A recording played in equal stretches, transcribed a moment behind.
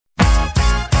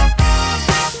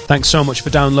Thanks so much for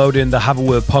downloading the Have a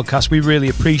Word podcast. We really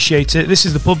appreciate it. This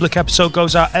is the public episode,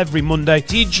 goes out every Monday.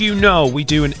 Did you know we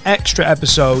do an extra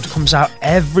episode, comes out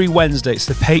every Wednesday? It's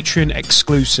the Patreon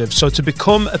exclusive. So to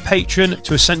become a patron,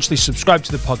 to essentially subscribe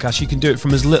to the podcast, you can do it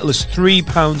from as little as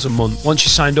 £3 a month. Once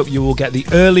you're signed up, you will get the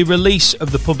early release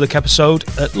of the public episode.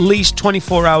 At least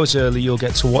 24 hours early, you'll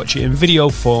get to watch it in video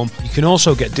form. You can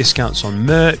also get discounts on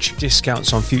merch,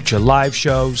 discounts on future live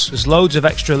shows. There's loads of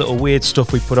extra little weird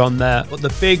stuff we put on there. But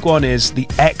the big one is the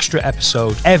extra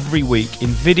episode every week in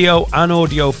video and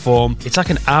audio form. It's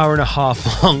like an hour and a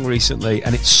half long recently,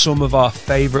 and it's some of our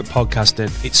favourite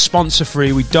podcasting. It's sponsor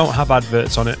free. We don't have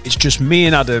adverts on it. It's just me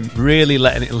and Adam really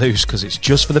letting it loose because it's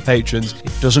just for the patrons.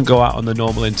 It doesn't go out on the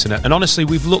normal internet. And honestly,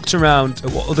 we've looked around at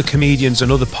what other comedians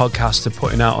and other podcasts are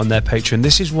putting out on their Patreon.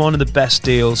 This is one of the best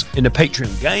deals in the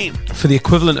Patreon game. For the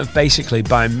equivalent of basically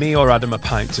buying me or Adam a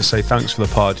pint to say thanks for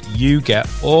the pod, you get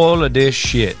all of this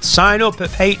shit. Sign up at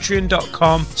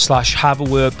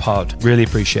patreon.com/haveawordpod. Really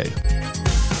appreciate it.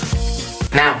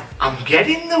 Now, I'm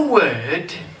getting the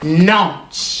word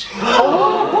nonce.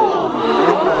 Oh,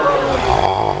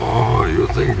 you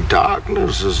think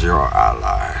darkness is your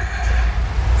ally?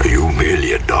 You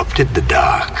merely adopted the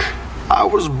dark. I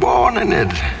was born in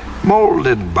it,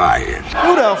 molded by it.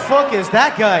 Who the fuck is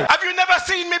that guy? Have you never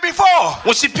seen me before?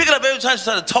 When she pick it up every time she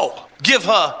try to talk, give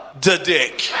her the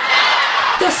dick.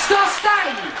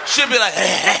 Disgusting. She'll be like,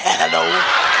 hello.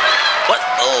 What?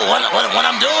 Oh, what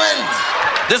I'm doing?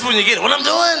 This when you get it. What I'm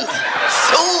doing?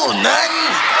 So nothing.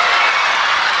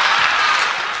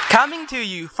 Coming to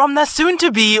you from the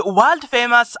soon-to-be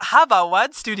world-famous Have a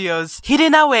Word studios,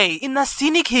 hidden away in the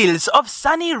scenic hills of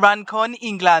sunny Runcorn,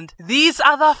 England. These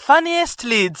are the funniest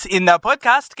leads in the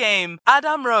podcast game.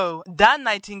 Adam Rowe, Dan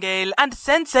Nightingale, and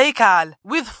Sensei Carl,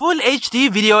 with full HD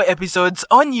video episodes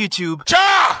on YouTube.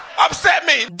 Cha! Upset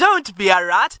me! Don't be a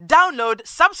rat. Download,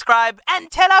 subscribe,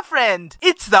 and tell a friend.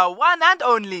 It's the one and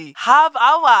only Have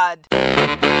a Word.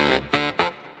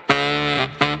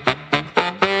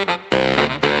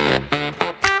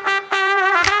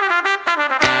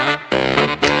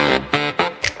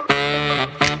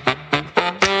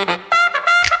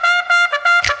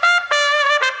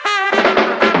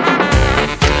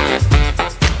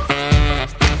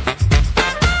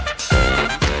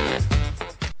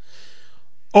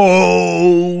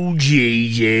 Oh,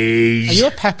 Jesus. Are you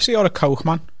a Pepsi or a Coke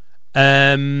man?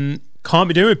 Can't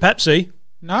be doing with Pepsi.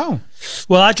 No.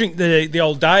 Well, I drink the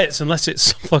old diets unless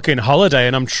it's fucking holiday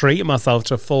and I'm treating myself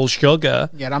to full sugar.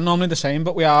 Yeah, I'm normally the same,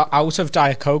 but we are out of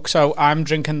Diet Coke, so I'm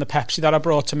drinking the Pepsi that I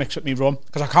brought to mix with me rum,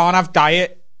 because I can't have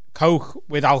Diet Coke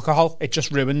with alcohol. It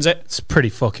just ruins it. It's pretty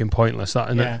fucking pointless, that,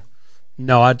 isn't it?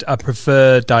 No, I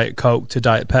prefer Diet Coke to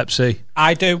Diet Pepsi.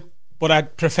 I do, but I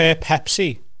prefer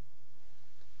Pepsi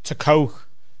to Coke,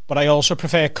 but I also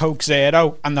prefer Coke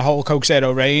Zero and the whole Coke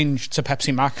Zero range to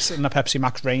Pepsi Max and the Pepsi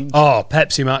Max range. Oh,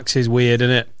 Pepsi Max is weird,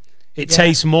 isn't it? It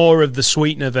tastes more of the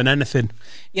sweetener than anything.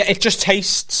 Yeah, it just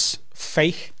tastes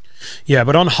fake. Yeah,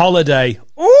 but on holiday,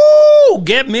 ooh,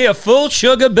 get me a full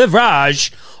sugar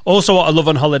beverage. Also, what I love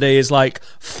on holiday is like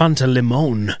Fanta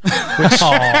Limon, which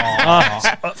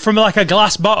from like a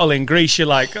glass bottle in Greece, you're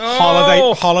like,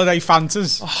 oh, holiday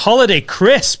Fantas, holiday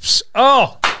crisps.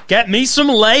 Oh, get me some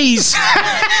Lay's.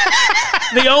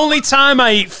 The only time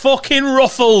I eat fucking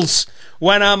Ruffles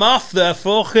when I'm off the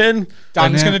fucking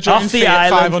Dan's going to join off the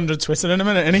Fiat island. 500 Twitter in a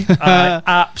minute, isn't he? I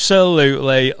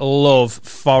absolutely love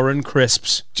foreign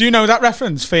crisps. Do you know that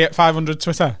reference, Fiat 500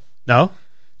 Twitter? No.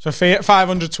 So Fiat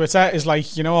 500 Twitter is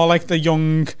like, you know, all like the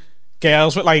young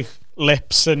girls with like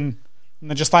lips and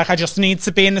they're just like, I just need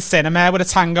to be in the cinema with a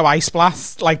Tango Ice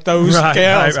Blast, like those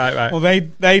girls. Right. Well,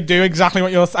 they do exactly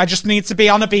what you're. I just need to be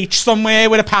on a beach somewhere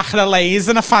with a packet of Lay's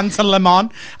and a Fanta Lemon.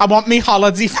 I want me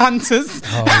holiday Fantas.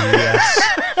 Oh yes.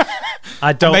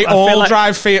 I don't. They I all feel like,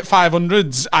 drive Fiat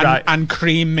 500s and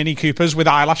cream Mini Coopers with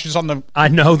eyelashes on them. I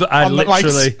know that I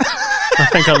literally. I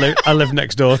think I live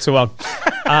next door to one.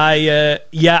 I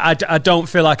don't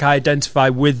feel like I identify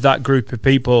with that group of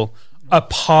people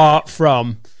apart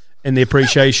from in the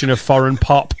appreciation of foreign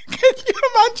pop. Can you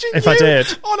imagine if I did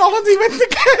on holiday with the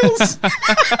girls?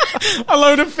 A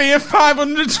load of Fiat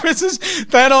 500 Twitters,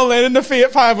 they're all in the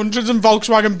Fiat 500s and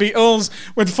Volkswagen Beetles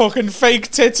with fucking fake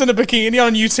tits and a bikini on,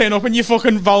 and you turn up in your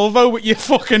fucking Volvo with your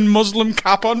fucking Muslim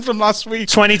cap on from last week.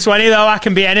 2020 though, I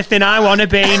can be anything I want to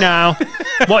be now.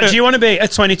 What do you want to be? A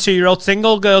 22-year-old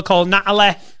single girl called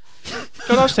Natalie?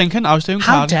 What I was thinking, I was doing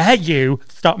how dare you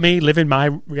stop me living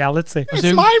my reality.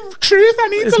 It's my truth. I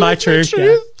need to live truth. My Yeah.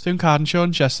 I was doing card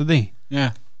insurance yesterday.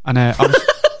 Yeah. And I was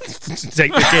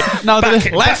take the gear. No,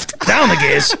 back, left, down the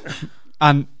gears.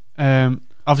 And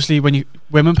obviously when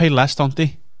women pay less, don't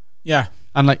they? Yeah.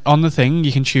 And like on the thing,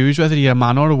 you can choose whether you're a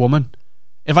man or a woman.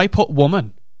 If I put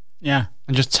woman, Yeah.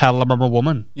 and just tell them I'm a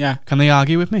woman, Yeah. can they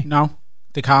argue with me? No,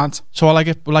 they can't. So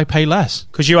will I pay less?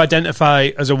 Because you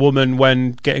identify as a woman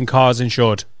when getting cars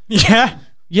insured. Yeah.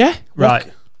 Yeah.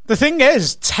 Right. The thing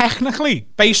is, technically,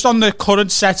 based on the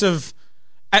current set of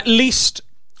at least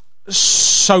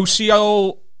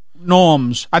social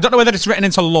norms, I don't know whether it's written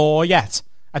into law yet.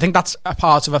 I think that's a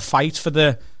part of a fight for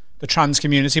the trans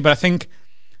community, but I think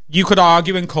you could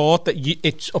argue in court that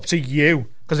it's up to you,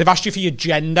 because they've asked you for your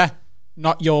gender,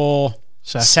 not your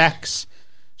sex.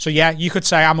 So yeah, you could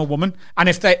say I'm a woman, and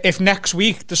if next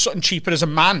week there's something cheaper as a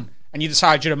man and you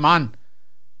decide you're a man,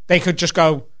 they could just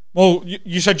go, well,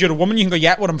 you said you're a woman. You can go,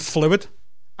 yeah, well, I'm fluid.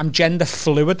 I'm gender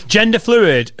fluid. Gender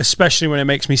fluid, especially when it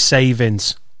makes me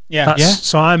savings. Yeah.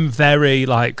 So I'm very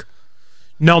like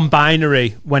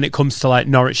non-binary when it comes to like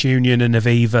Norwich Union and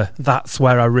Aviva. That's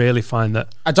where I really find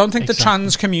that. I don't think the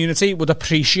trans community would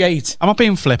appreciate. I'm not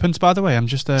being flippant, by the way. I'm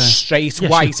just straight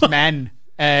white men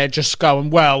just going,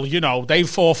 well, you know, they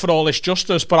fought for all this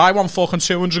justice, but I want fucking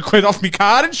 200 quid off my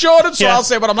car insurance, so I'll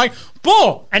say what I'm like.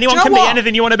 But anyone can be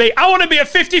anything you want to be. I want to be a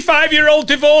 55-year-old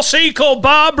divorcee called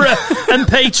Barbara and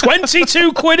pay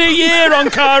 22 quid a year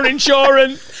on car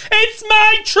insurance. It's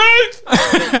my truth.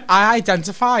 I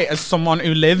identify as someone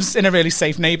who lives in a really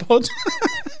safe neighbourhood.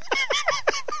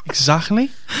 Exactly.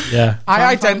 Yeah.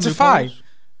 I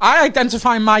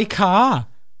identify my car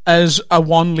as a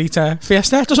 1 litre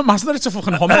Fiesta. It doesn't matter that it's a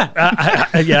fucking Hummer.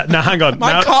 Yeah, now hang on.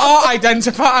 My car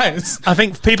identifies. I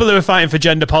think people who are fighting for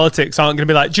gender politics aren't going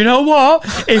to be like, do you know what?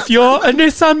 If you're a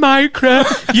Nissan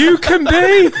Micra, you can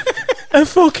be a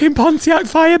fucking Pontiac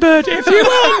Firebird if you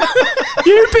want.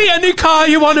 You be any car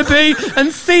you want to be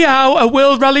and see how a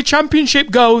World Rally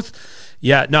Championship goes.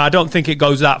 Yeah, no, I don't think it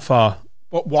goes that far.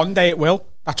 But one day it will.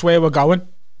 That's where we're going.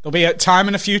 There'll be a time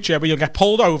in the future where you'll get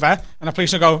pulled over and the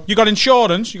police will go, you got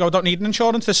insurance? You go, don't need an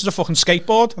insurance. This is a fucking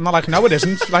skateboard. And they're like, no, it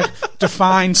isn't. Like,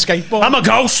 define skateboard. I'm a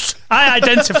ghost. I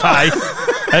identify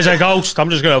as a ghost. I'm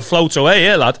just going to float away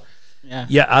here, lad.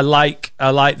 Yeah, I like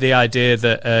the idea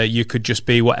that you could just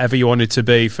be whatever you wanted to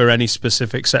be for any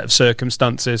specific set of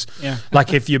circumstances. Yeah.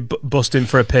 Like if you're busting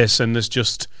for a piss and there's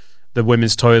just the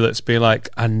women's toilets, be like,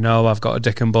 I know I've got a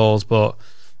dick and balls, but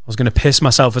I was going to piss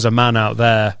myself as a man out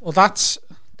there. Well, that's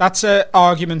an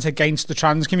argument against the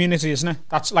trans community, isn't it?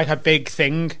 That's like a big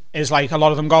thing, is like a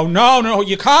lot of them go, no,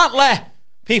 you can't let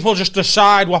people just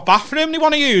decide what bathroom they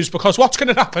want to use, because what's going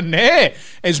to happen there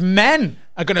is men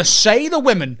are going to say the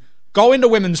women go into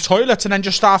women's toilets and then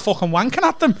just start fucking wanking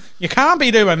at them. You can't be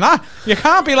doing that. You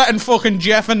can't be letting fucking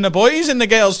Jeff and the boys in the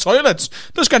girls' toilets.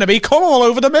 There's going to be cum all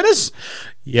over the mirrors.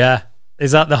 Yeah.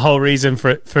 Is that the whole reason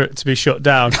for it to be shut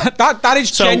down? that is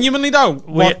so genuinely though.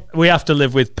 We have to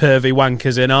live with pervy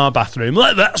wankers in our bathroom.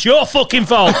 Like, that's your fucking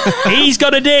fault. He's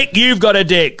got a dick, you've got a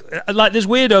dick. Like, there's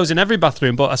weirdos in every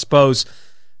bathroom, but I suppose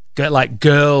like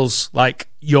girls, like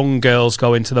young girls,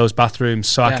 go into those bathrooms.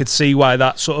 So I could see why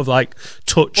that sort of like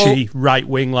touchy right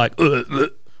wing, like. Well,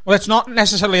 it's not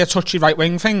necessarily a touchy right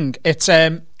wing thing. It's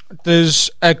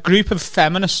there's a group of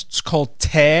feminists called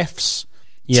TERFs.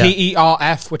 Yeah.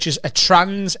 TERF, which is a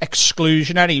trans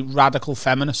exclusionary radical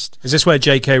feminist. Is this where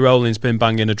J.K. Rowling's been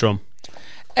banging a drum?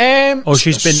 Or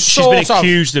she's been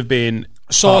accused of being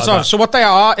sort of. So what they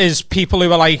are is people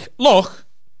who are like, look,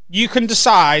 you can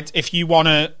decide if you want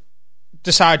to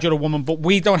decide you're a woman, but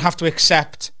we don't have to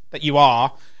accept that you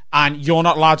are, and you're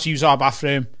not allowed to use our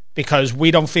bathroom because we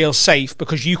don't feel safe,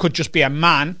 because you could just be a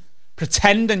man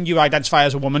pretending you identify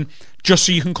as a woman just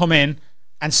so you can come in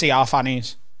and see our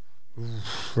fannies.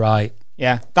 Right.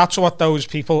 Yeah, that's what those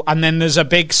people. And then there's a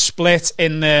big split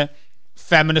in the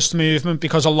feminist movement,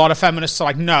 because a lot of feminists are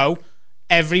like, no,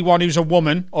 everyone who's a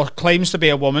woman or claims to be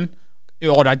a woman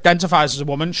or identifies as a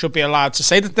woman should be allowed to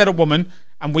say that they're a woman,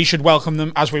 and we should welcome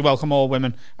them as we welcome all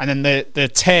women. And then the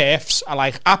TERFs are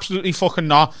like, absolutely fucking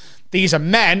not. These are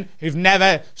men who've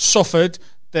never suffered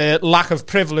the lack of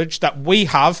privilege that we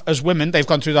have as women. They've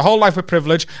gone through their whole life with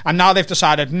privilege, and now they've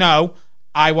decided, no,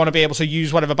 I want to be able to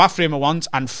use whatever bathroom I want,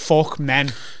 and fuck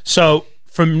men. So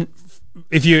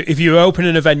if you're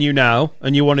opening a venue now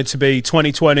and you wanted to be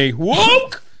 2020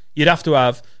 woke, you'd have to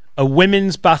have a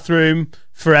women's bathroom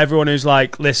for everyone who's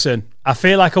like, listen, I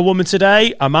feel like a woman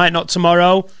today, I might not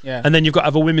tomorrow. Yeah. And then you've got to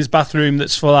have a women's bathroom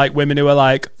that's for like women who are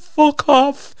like, fuck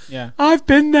off. Yeah. I've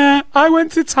been there. I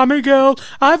went to Tammy Girl.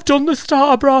 I've done the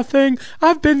starter bra thing.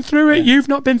 I've been through it. You've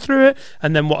not been through it.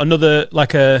 And then another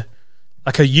like a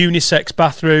unisex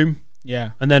bathroom.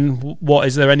 Yeah. And then what,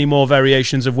 is there any more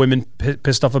variations of women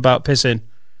pissed off about pissing?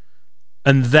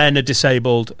 And then a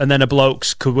disabled, and then a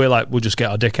blokes, we'll just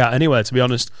get our dick out anywhere, to be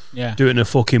honest. Yeah. Do it in a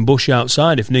fucking bush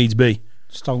outside if needs be.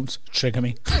 Just don't trigger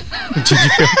me. Did you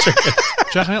feel triggered? Do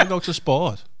you reckon it'll go to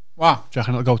sport? What? Do you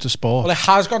reckon it'll go to sport? Well, it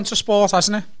has gone to sport,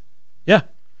 hasn't it? Yeah.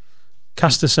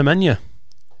 Caster Semenya.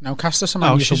 No, Caster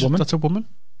Semenya's a woman. That's a woman.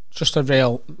 Just a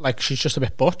real, like, she's just a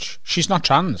bit butch. She's not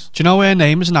trans. Do you know her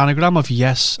name is an anagram of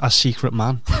yes, a secret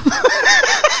man?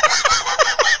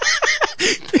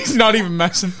 He's not even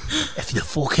messing. If the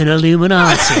fucking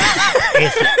Illuminati.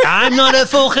 I'm not a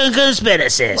fucking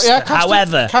conspiracist. Yeah,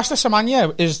 However, Caster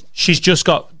Semenya is... she's just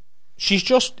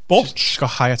butch. She's got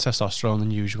higher testosterone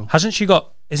than usual. Hasn't she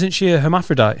got... Isn't she a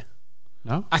hermaphrodite?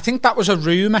 No? I think that was a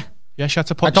rumour. Yeah, she had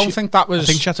to put... I don't think that was... I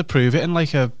think she had to prove it in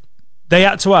like a... They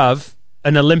had to have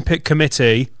an Olympic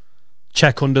committee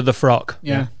check under the frock.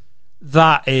 Yeah.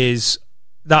 That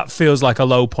feels like a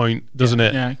low point, doesn't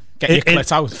it? Yeah. Get your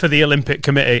clit out. For the Olympic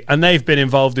committee. And they've been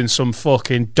involved in some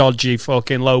fucking dodgy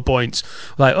fucking low points.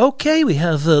 Like, okay, we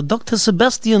have Dr.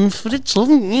 Sebastian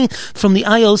Fritzl from the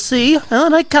IOC.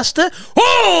 And I cast her.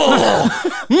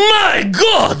 Oh! My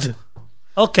God!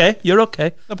 Okay, you're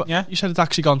okay. No, but you said it's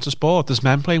actually gone to sport. There's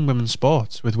men playing women's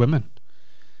sports with women.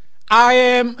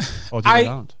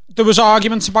 There was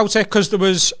arguments about it because there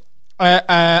was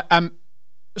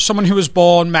someone who was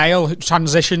born male who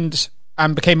transitioned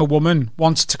and became a woman,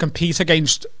 wanted to compete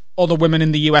against other women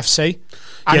in the UFC,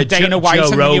 and Dana White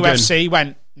and the UFC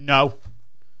went no.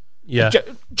 Yeah,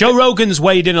 Joe Rogan's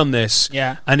weighed in on this,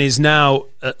 and is now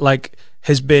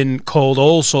has been called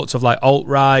all sorts of like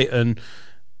alt-right and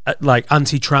like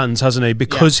anti-trans, hasn't he?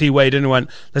 Because he weighed in and went,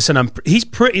 listen, he's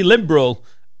pretty liberal.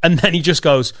 And then he just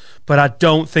goes, but I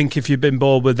don't think if you've been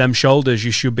born with them shoulders,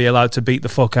 you should be allowed to beat the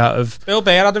fuck out of... Bill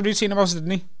Burr had a routine about it,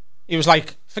 didn't he? He was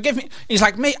like, forgive me. He's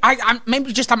like, I'm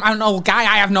maybe just I'm an old guy,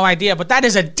 I have no idea, but that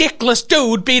is a dickless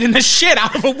dude beating the shit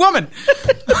out of a woman.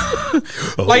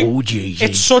 Jesus.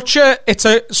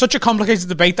 It's such a complicated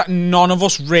debate that none of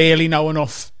us really know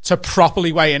enough to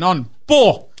properly weigh in on.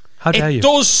 But it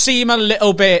does seem a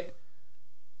little bit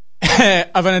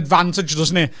of an advantage,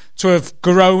 doesn't it, to have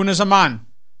grown as a man,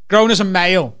 grown as a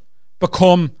male,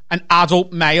 become an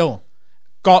adult male,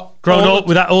 grown up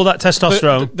with all that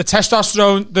testosterone, the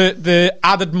testosterone, the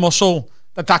added muscle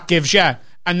that gives you,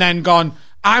 and then gone,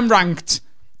 I'm ranked.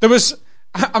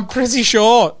 I'm pretty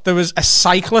sure there was a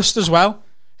cyclist as well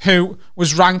who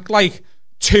was ranked like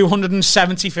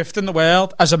 275th in the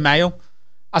world as a male,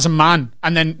 as a man,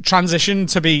 and then transitioned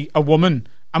to be a woman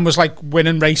and was like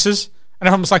winning races. And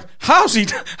everyone was like, how's she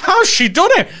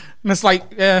done it? And it's like,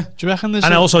 yeah. Do you reckon there's...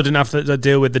 And I also didn't have to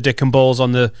deal with the dick and balls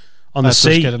on the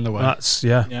sea. Get in the way. That's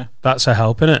that's a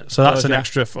help, innit? So that's an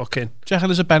extra fucking... Do you reckon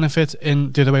there's a benefit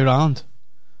in the other way around?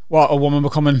 What, a woman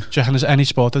becoming... Do you reckon there's any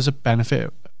sport there's a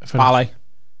benefit for... Ballet.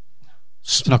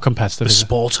 It's not competitive. The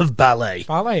sport of ballet.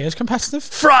 Ballet is competitive.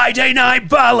 Friday night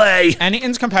ballet.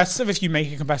 Anything's competitive if you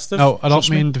make it competitive. No, I don't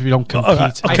mean if you don't compete.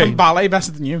 Okay. I think ballet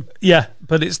better than you. Yeah,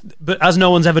 but as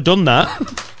no one's ever done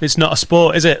that, it's not a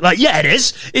sport, is it? Like, yeah, it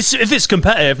is. If it's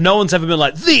competitive, no one's ever been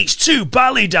like, these two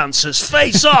ballet dancers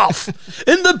face off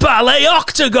in the ballet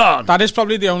octagon. That is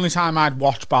probably the only time I'd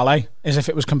watch ballet, is if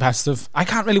it was competitive. I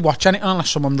can't really watch anything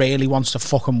unless someone really wants to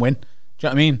fucking win. Do you know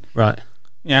what I mean? Right.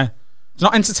 Yeah. It's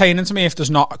not entertaining to me if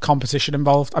there's not a competition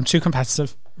involved. I'm too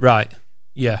competitive. Right.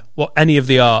 Yeah. Well, any of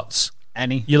the arts.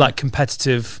 Any. You like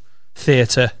competitive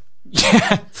theatre.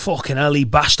 Yeah. Fucking hell, he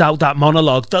bashed out that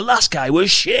monologue. The last guy was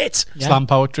shit. Yeah. Slam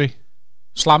poetry.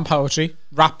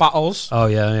 Rap battles. Oh,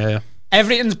 yeah.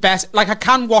 Everything's best. Like, I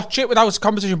can watch it without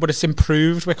competition, but it's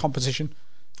improved with competition.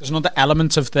 There's another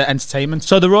element of the entertainment.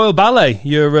 So the Royal Ballet,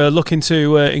 you're looking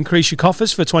to increase your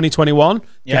coffers for 2021.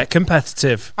 Yeah. Get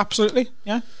competitive. Absolutely,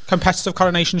 yeah. Competitive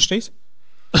Coronation Street.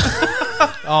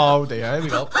 Oh dear, here we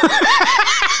go.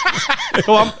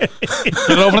 Go on.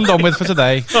 You're over and done with for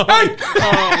today. Oh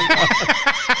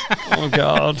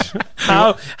God.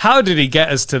 How did he get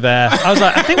us to there? I was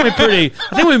like, I think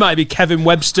we might be Kevin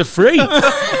Webster free.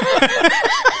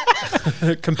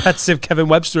 Competitive Kevin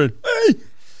Webster.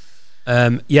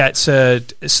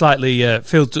 It's slightly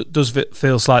does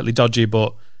feel slightly dodgy,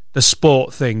 but the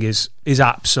sport thing is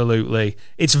absolutely,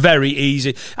 it's very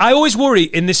easy. I always worry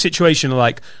in this situation,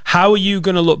 like, how are you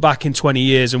going to look back in 20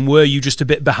 years and were you just a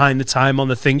bit behind the time on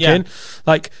the thinking? Yeah.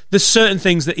 Like, there's certain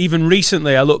things that even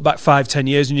recently I look back 5-10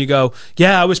 years and you go,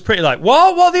 yeah, I was pretty like,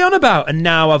 what are they on about? And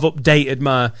now I've updated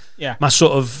my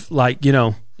sort of like, you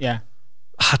know, I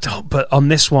don't, but on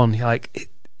this one, like,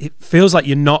 it feels like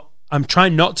you're not. I'm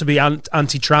trying not to be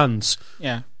anti-trans.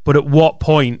 Yeah. But at what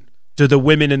point do the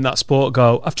women in that sport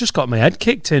go, I've just got my head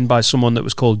kicked in by someone that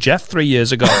was called Jeff 3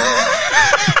 years ago?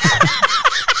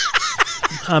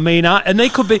 I mean, and they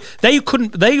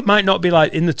might not be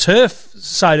like in the turf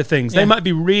side of things. They might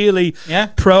be really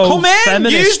pro. Come in,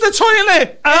 feminist. use the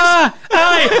toilet.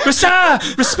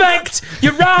 Respect.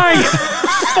 You're right.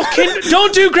 Fucking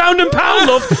don't do ground and pound,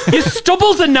 love. Your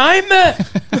stubble's a nightmare.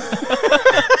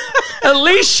 At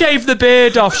least shave the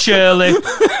beard off, Shirley.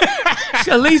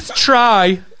 At least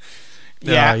try.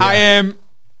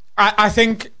 I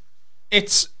think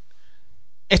it's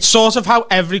sort of how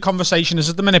every conversation is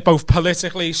at the minute, both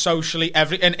politically, socially,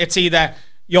 and it's either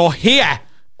you're here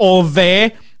or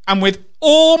there, and with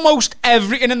almost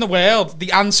everything in the world,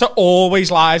 the answer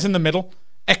always lies in the middle.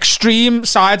 Extreme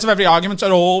sides of every argument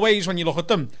are always, when you look at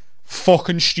them,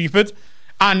 fucking stupid.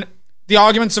 And the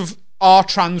arguments of are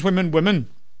trans women,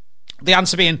 the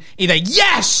answer being either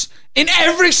yes, in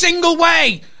every single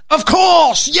way, of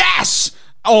course, yes,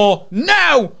 or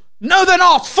no, they're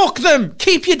not, fuck them,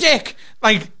 keep your dick.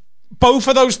 Like, both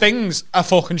of those things are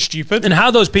fucking stupid. And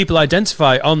how those people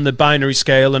identify on the binary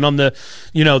scale and on the,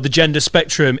 the gender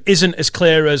spectrum isn't as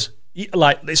clear as,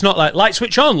 like, it's not like light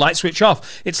switch on, light switch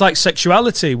off. It's like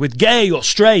sexuality with gay or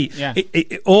straight. Yeah.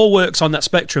 It all works on that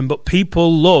spectrum, but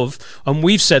people love, and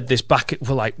we've said this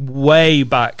way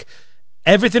back,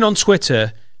 everything on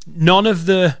Twitter, none of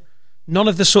the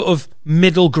sort of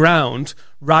middle ground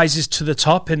rises to the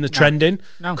top in the trending,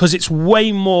 because it's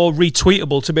way more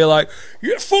retweetable to be like,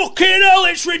 you fucking hell,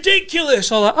 it's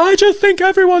ridiculous, or like, I just think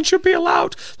everyone should be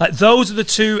allowed. Like, those are the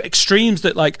two extremes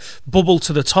that like bubble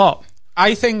to the top.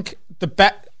 I think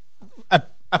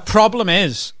a problem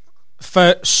is,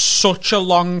 for such a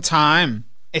long time,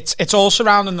 it's all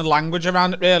surrounding the language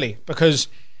around it, really, because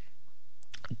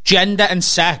gender and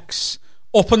sex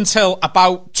up until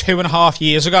about 2.5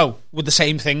 years ago were the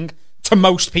same thing to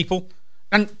most people.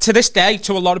 And to this day,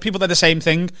 to a lot of people, they're the same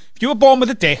thing. If you were born with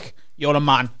a dick, you're a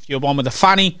man. If you were born with a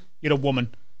fanny, you're a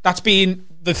woman. That's been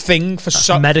the thing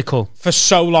for medical for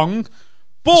so long.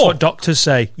 But that's what doctors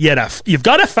say. You've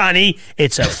got a fanny,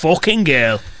 it's a fucking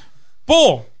girl.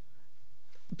 But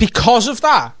because of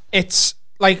that, it's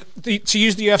like, to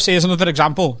use the UFC as another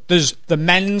example, there's the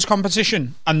men's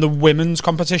competition and the women's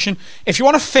competition. If you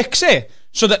want to fix it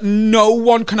so that no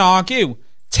one can argue,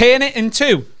 turn it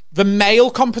into the male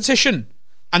competition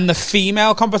and the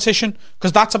female competition,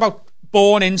 because that's about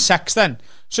born in sex then.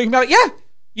 So you can be like,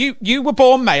 you were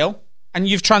born male and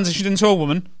you've transitioned into a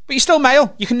woman, but you're still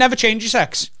male. You can never change your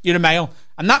sex. You're a male.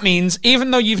 And that means,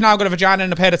 even though you've now got a vagina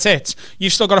and a pair of tits,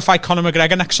 you've still got to fight Conor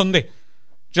McGregor next Sunday. Do you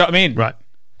know what I mean? Right.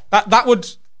 That would,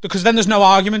 because then there's no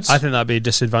arguments. I think that'd be a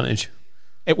disadvantage.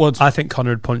 It would. I think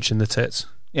Conor would punch in the tits.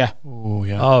 Yeah. Oh,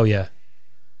 yeah. Oh, yeah.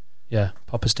 Yeah,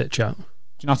 pop a stitch out. Do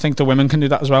you not think the women can do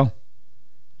that as well?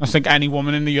 I think any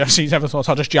woman in the UFC's ever thought,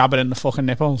 I'll just jab it in the fucking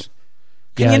nipples.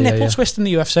 Can you nipple twist in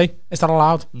the UFC? Is that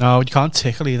allowed? No, you can't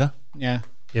tickle either. Yeah.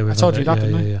 I told you that,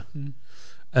 didn't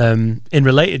I? In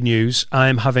related news,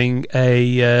 I'm having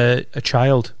a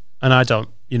child, and I don't,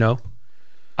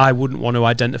 I wouldn't want to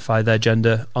identify their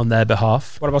gender on their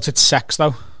behalf. What about its sex,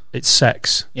 though? It's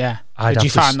sex. Yeah. Did you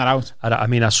find that out? I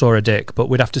mean, I saw a dick, but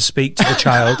we'd have to speak to the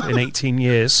child in 18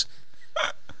 years,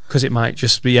 because it might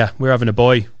just be, we're having a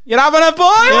boy. You're having a boy?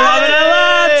 We're having a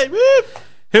lad!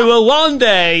 Who will one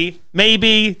day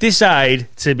maybe decide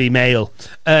to be male.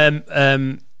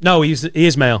 No, he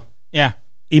is male. Yeah.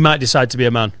 He might decide to be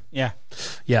a man. Yeah.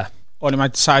 Yeah. Or he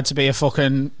might decide to be a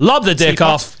fucking... Lob the dick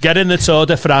off, get in the Tour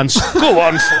de France. Go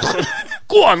on, fucking...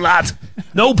 Go on, lad.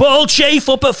 No bald chafe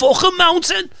up a fucking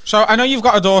mountain. So, I know you've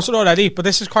got a daughter already, but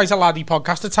this is quite a laddie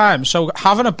podcast at times. So,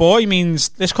 having a boy means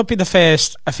this could be the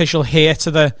first official heir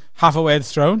to the Have a Word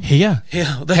throne. Here?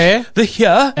 Here. Here? The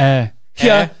here? Here.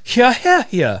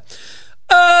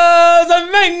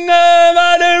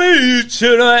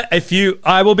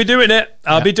 I will be doing it.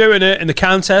 I'll be doing it in the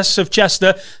Countess of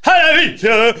Chester. Can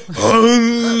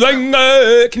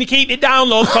you keep it down,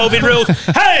 love? COVID rules.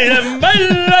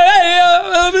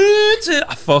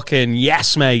 Fucking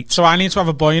yes, mate. So I need to have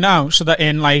a boy now, so that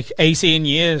in like 18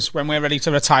 years, when we're ready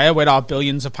to retire with our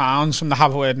billions of pounds from the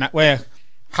Have a Word network,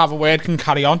 Have a Word can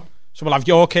carry on. So we'll have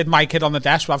your kid, my kid on the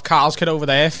desk. We'll have Carl's kid over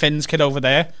there, Finn's kid over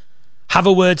there. Have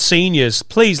a Word seniors,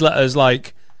 please let us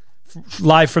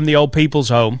live from the old people's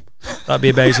home. That'd be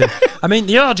amazing. I mean,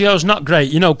 the audio's not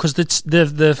great, because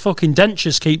the fucking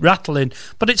dentures keep rattling,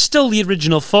 but it's still the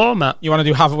original format. You want to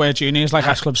do Have a Word juniors like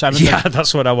S Club 7? Yeah,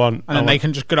 that's what I want. And then they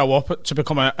can just grow up to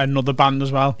become another band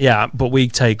as well. Yeah, but we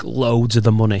take loads of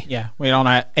the money. Yeah, we're on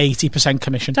a 80%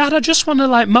 commission. Dad, I just want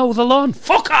to mow the lawn.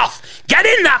 Fuck off! Get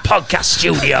in that podcast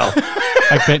studio.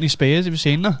 Like Britney Spears, have you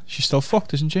seen that? She's still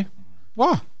fucked, isn't she?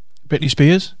 What? Britney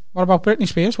Spears. What about Britney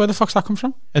Spears? Where the fuck's that come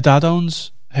from? Her dad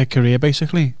owns her career,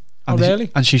 basically. Oh, really?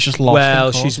 And she's just lost.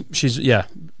 Well, she's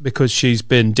because she's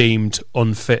been deemed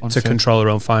unfit to control her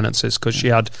own finances because she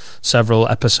had several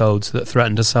episodes that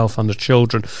threatened herself and her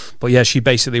children. But yeah, she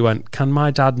basically went, "Can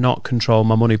my dad not control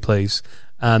my money, please?"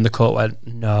 And the court went,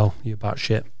 "No, you're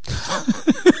batshit."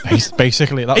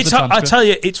 Basically, that's the I tell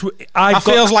you, That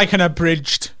feels like an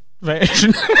abridged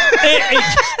version.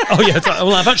 Oh yeah,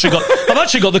 well, I've actually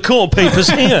got the court papers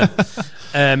here.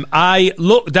 I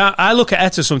look at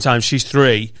Etta sometimes. She's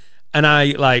 3, and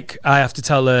I have to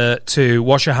tell her to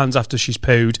wash her hands after she's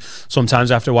pooed.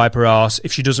 Sometimes I have to wipe her arse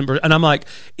if she doesn't. And I'm like,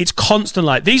 it's constant.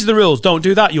 Like, these are the rules. Don't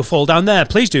do that. You'll fall down there.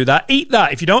 Please do that. Eat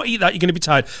that. If you don't eat that, you're going to be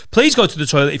tired. Please go to the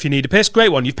toilet if you need a piss. Great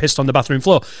one. You've pissed on the bathroom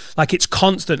floor. Like, it's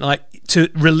constant. Like, to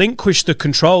relinquish the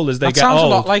control as they get old. That sounds a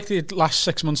lot like the last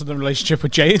 6 months of the relationship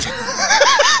with Jade.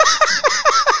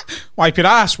 Wipe your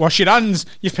ass, wash your hands.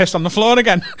 You've pissed on the floor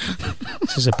again.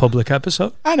 This is a public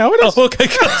episode. I know it is. Oh, okay,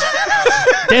 good.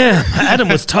 Damn, Adam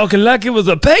was talking like it was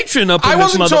a patron up in I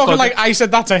this wasn't talking like I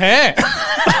said that to her.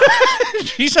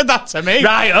 She said that to me.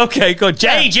 Right, okay, good.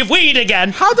 Jade, you've weed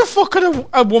again. How the fuck could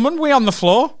a woman wee on the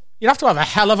floor? You'd have to have a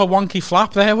hell of a wonky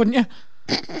flap there, wouldn't you?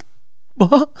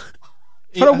 What?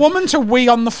 For a woman to wee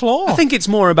on the floor. I think it's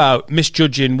more about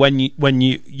misjudging when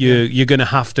you're going to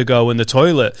have to go in the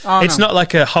toilet. Oh, it's not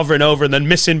like a hovering over and then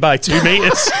missing by 2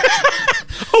 meters.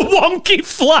 A wonky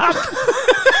flap.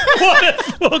 What a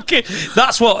fucking...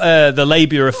 That's what the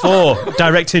labia are for,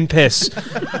 directing piss.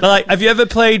 Like, have you ever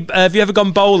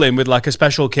gone bowling with like a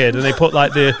special kid and they put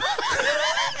like the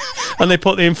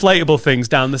inflatable things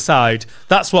down the side?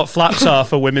 That's what flaps are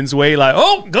for women's wee. Like,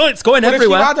 oh, God, it's going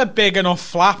everywhere. If you had a big enough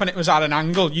flap and it was at an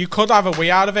angle, you could have a wee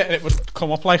out of it and it would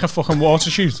come up like a fucking water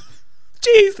chute.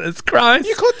 Jesus Christ.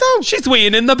 You could though. She's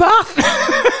weeing in the bath.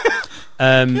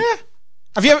 Yeah.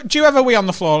 Do you ever wee on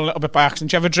the floor a little bit by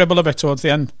accident? Do you ever dribble a bit towards the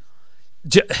end?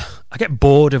 I get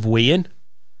bored of weeing.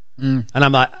 And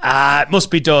I'm like, it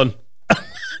must be done.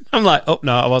 I'm like, oh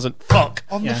no, I wasn't. Fuck.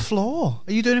 On the floor?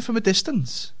 Are you doing it from a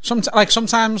distance?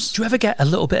 Sometimes. Do you ever get a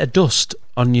little bit of dust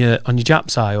on your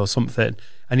Jap's eye or something,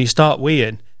 and you start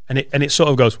weeing, and it sort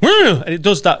of goes, and it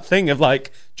does that thing of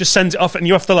like just sends it off, and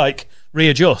you have to like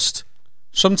readjust.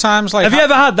 Sometimes, like, have you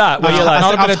ever had that where you're like,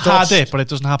 I've had it, but it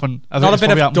doesn't happen. Not a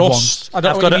bit of dust. I've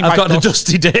got a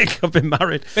dusty dick. I've been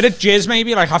married. Bit of jizz,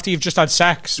 maybe, like after you've just had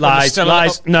sex. Lies.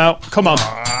 No, come on.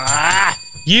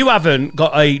 You haven't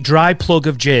got a dry plug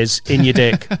of jizz in your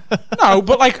dick. No,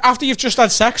 but like after you've just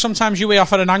had sex, sometimes you wee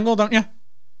off at an angle, don't you?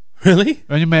 Really?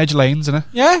 When you merge lanes, innit?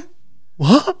 Yeah.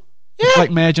 What? Yeah. It's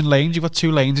like merging lanes. You've got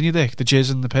 2 lanes in your dick, the jizz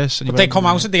and the piss. And but they come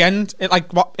out at the end. It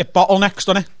bottlenecks,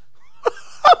 doesn't it?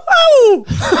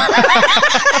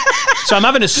 So I'm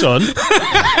having a son.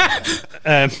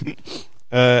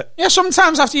 Yeah,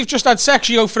 sometimes after you've just had sex,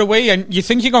 you go for a wee and you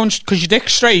think you're going because your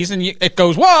dick's straight and it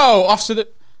goes, whoa, off to the...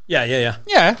 Yeah.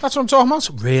 Yeah, that's what I'm talking about. It's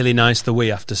really nice the wee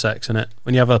after sex, isn't it?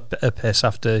 When you have a piss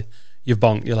after you've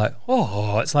bonked, you're like,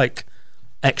 oh, it's like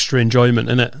extra enjoyment,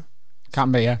 isn't it?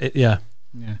 Can be, yeah. Yeah.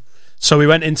 So we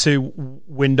went into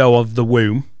Window of the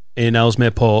Womb in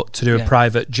Ellesmere Port to do a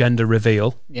private gender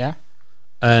reveal. Yeah.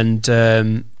 And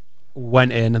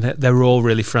went in, and they were all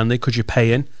really friendly because you're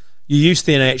paying. You used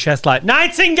to the NHS like,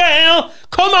 Nightingale,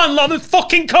 come on, love, there's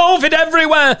fucking COVID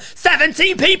everywhere.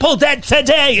 17 people dead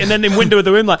today. And then in Window of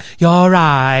the Womb, like, you're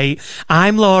right,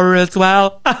 I'm Laura as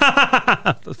well.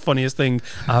 The funniest thing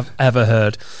I've ever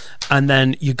heard. And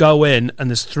then you go in, and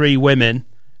there's 3 women,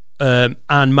 and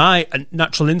my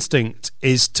natural instinct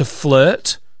is to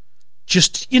flirt.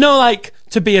 Just, like,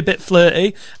 to be a bit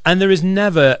flirty. And there is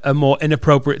never a more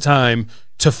inappropriate time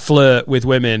to flirt with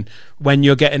women when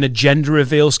you're getting a gender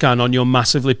reveal scan on your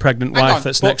massively pregnant wife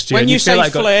that's next to you. When you say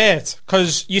like flirt,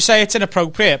 because you say it's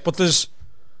inappropriate, but there's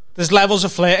levels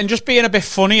of flirt, and just being a bit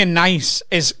funny and nice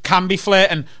can be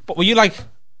flirting. But were you like,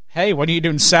 hey, what are you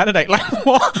doing Saturday? Like,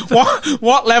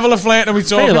 what level of flirting are we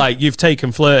talking? I feel like you've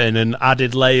taken flirting and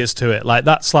added layers to it. Like,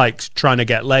 that's like trying to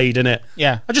get laid, isn't it?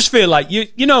 Yeah. I just feel like,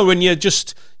 when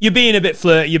you're being a bit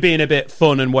flirty, you're being a bit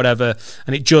fun and whatever,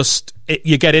 and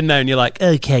you get in there and you're like,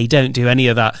 okay, don't do any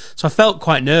of that. So I felt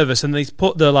quite nervous, and they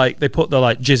put the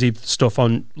jizzy stuff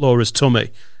on Laura's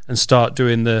tummy and start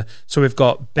doing so we've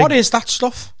got what is that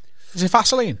stuff? Is it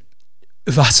Vaseline?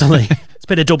 Vaseline. It's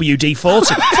been a WD-40.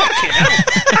 Fucking hell.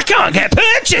 I can't get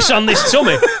purchase on this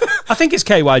tummy. I think it's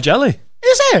KY jelly.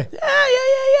 Is it? Yeah.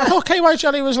 I thought KY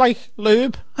jelly was like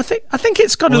lube. I think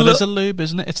it's got it is a lube,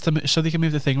 isn't it? It's so they can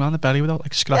move the thing around the belly without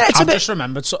like scratch. Yeah, I've just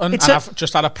remembered something, and I've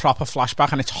just had a proper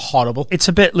flashback, and it's horrible. It's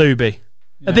a bit lubey.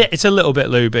 It's a little bit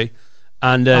lubey.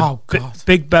 And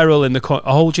Big Beryl in the corner.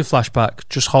 Hold your flashback.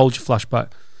 Just hold your flashback.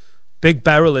 Big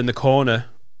Beryl in the corner.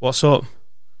 What's up?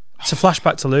 It's a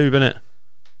flashback to lube, isn't it?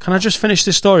 Can I just finish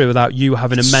this story without you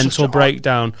having a mental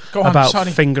breakdown about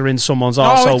fingering someone's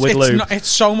arsehole with lube? It's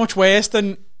so much worse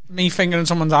than me fingering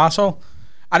someone's arsehole.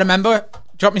 I remember...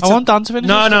 Do you want me to... I want Dan to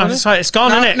finish it's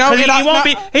gone, isn't it? No, he won't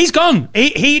be... He's gone.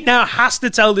 He now has to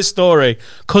tell this story,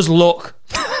 because look,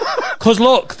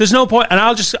 there's no point, and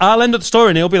I'll end up the story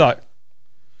and he'll be like...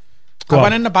 I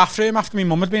went in the bathroom after my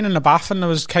mum had been in the bath and there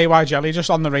was KY jelly just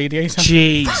on the radiator.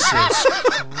 Jesus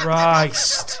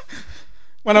Christ.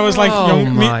 When I was like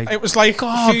young, it was like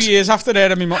a few years after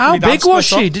that. And how big was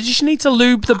she? Did she need to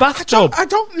lube the bathtub? I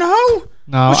don't know.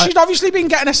 No, she'd obviously been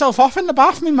getting herself off in the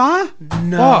bath, me ma.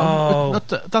 No.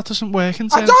 That doesn't work in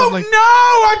terms I don't of like... know.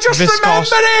 I just remembered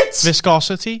it.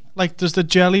 Viscosity. Like, does the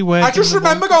jelly work? I just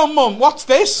remember going, Mum, what's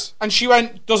this? And she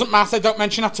went, doesn't matter, don't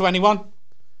mention that to anyone.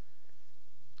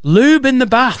 Lube in the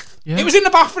bath. Yeah. It was in the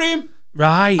bathroom.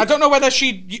 Right. I don't know whether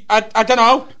she... I don't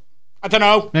know.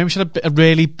 Maybe she had a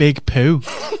really big poo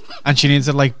and she needed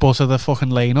to like butter the fucking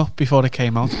lane up before it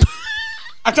came out.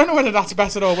 I don't know whether that's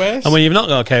better or worse. And when you've not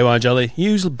got KY jelly,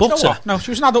 use butter. You know what? No, she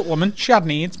was an adult woman. She had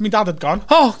needs. My dad had gone.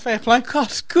 Oh, fair play.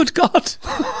 God, good God.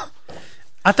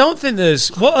 I don't think there's...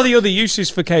 What are the other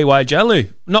uses for KY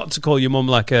jelly? Not to call your mum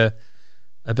like a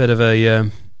bit of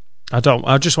a...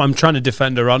 I'm trying to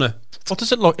defend her honour. What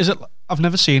does it look? Is it? I've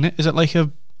never seen it. Is it like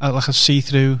a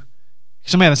see-through?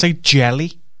 Because I mean, it's like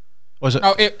jelly. Was it?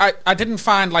 No, I didn't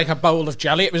find like a bowl of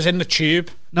jelly. It was in the tube.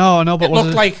 No, but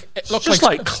it looked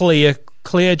like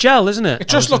clear gel, isn't it? It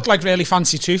just looked like really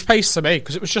fancy toothpaste to me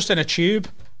because it was just in a tube.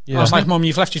 Yeah. I was like, Mum,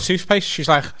 you've left your toothpaste. She's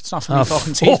like, it's not for me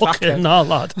fucking teeth. Fucking no,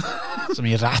 lad. It's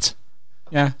me a rat.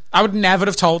 Yeah, I would never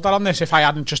have told that on this if I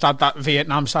hadn't just had that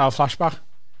Vietnam style flashback.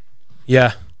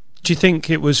 Yeah. Do you think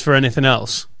it was for anything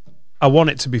else? I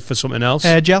want it to be for something else.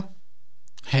 Hair gel.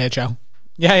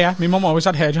 Yeah. My mum always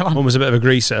had hair gel on. Mum was a bit of a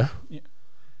greaser. Yeah.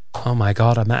 Oh my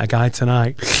God, I met a guy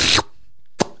tonight.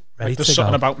 Ready there's to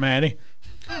something go. about Mary.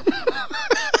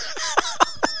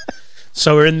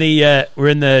 So we're in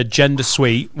the gender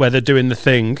suite where they're doing the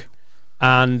thing,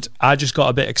 and I just got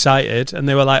a bit excited, and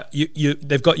they were like,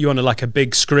 they've got you on a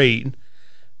big screen,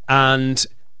 and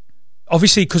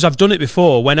obviously because I've done it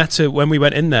before, when we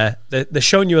went in there, they're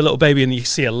showing you a little baby and you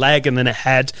see a leg and then a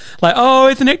head, like, oh,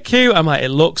 isn't it cute? I'm like, it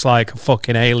looks like a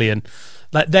fucking alien.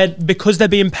 Like, because they're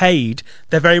being paid,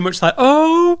 they're very much like,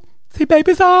 oh, see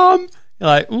baby's arm. You're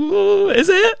like, ooh, is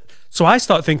it? So I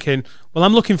start thinking, well,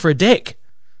 I'm looking for a dick.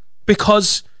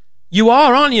 Because you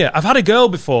are, aren't you? I've had a girl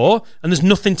before and there's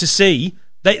nothing to see.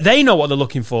 They know what they're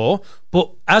looking for,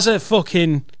 but as a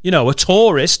fucking, a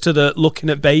tourist to the looking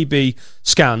at baby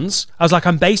scans, I was like,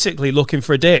 I'm basically looking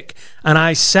for a dick. And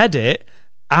I said it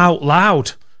out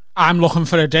loud. I'm looking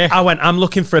for a dick. I went, I'm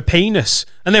looking for a penis.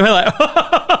 And they were like,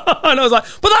 and I was like,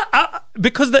 but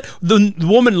because the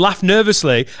woman laughed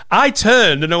nervously, I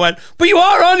turned and I went, but you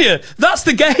are, aren't you? That's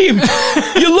the game.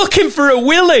 You're looking for a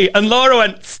willy. And Laura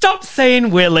went, stop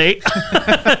saying willy.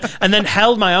 And then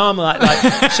held my arm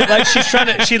she's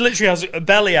trying to, she literally has a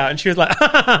belly out and she was like,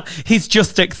 he's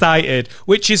just excited,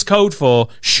 which is code for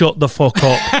shut the fuck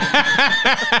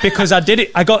up. Because I did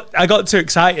it, I got too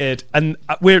excited, and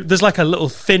there's like a little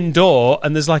thin door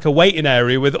and there's like a waiting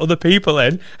area with other people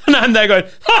in, and they're going,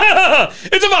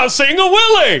 it's about seeing a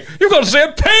willy, you've got to see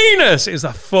a penis. It was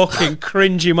a fucking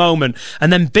cringy moment.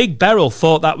 And then Big Beryl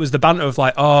thought that was the banter of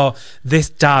like, oh, this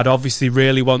dad obviously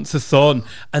really wants a son,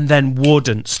 and then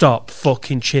wouldn't stop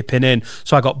fucking chipping in.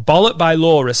 So I got bollocked by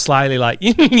Laura slyly like,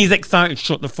 he's excited,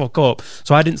 shut the fuck up.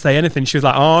 So I didn't say anything. She was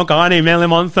like, oh God, he really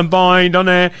wants a boy,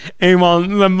 doesn't he? He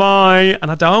wants a boy.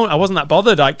 And I wasn't that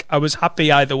bothered. I was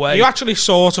happy either way. You actually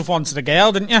sort of wanted a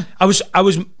girl, didn't you? I was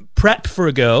prepped for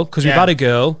a girl because we've had a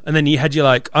girl, and then you're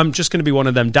like, I'm just going to be one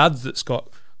of them dads that's got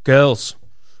girls.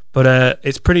 But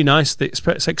it's pretty nice.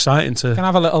 It's exciting to... Can I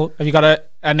have a little... Have you got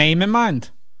a name in mind?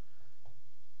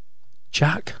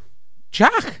 Jack?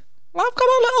 Well, I've got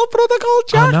a little brother called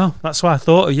Jack. I know. That's why I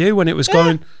thought of you when it was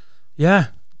going... Yeah.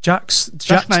 Jack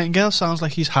Nightingale sounds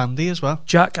like he's handy as well.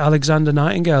 Jack Alexander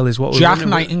Nightingale is what we're Jack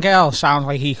Nightingale sounds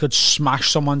like he could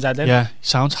smash someone's head in. Yeah, he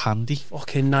sounds handy.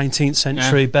 Fucking 19th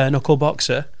century bare knuckle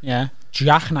boxer. Yeah.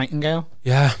 Jack Nightingale.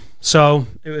 Yeah. So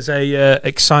it was a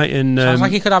exciting... sounds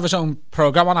like he could have his own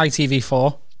programme on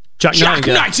ITV4. Jack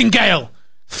Nightingale!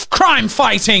 Crime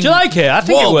fighting! Do you like it? I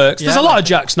think it works. There's a lot of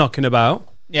Jacks knocking about.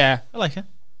 Yeah. I like it.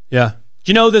 Yeah.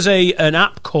 Do you know there's an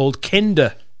app called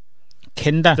Kinder?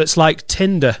 Kinder? That's like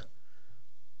Tinder.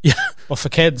 Yeah. But for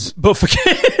kids.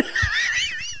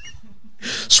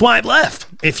 Swipe left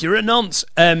if you're a nonce.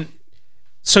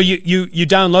 So you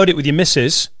download it with your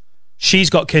missus. She's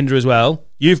got Kinder as well.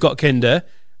 You've got Kinder.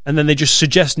 and then they just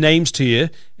suggest names to you,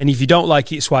 and if you don't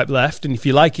like it, you swipe left, and if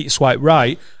you like it, you swipe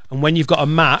right, and when you've got a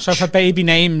match... So for baby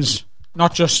names,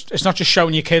 it's not just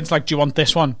showing your kids, like, do you want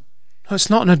this one? No, it's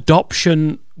not an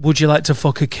adoption, would you like to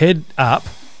fuck a kid app.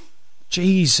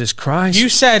 Jesus Christ. You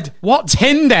said, what,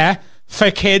 Tinder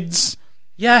for kids?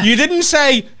 Yeah. You didn't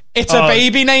say... It's a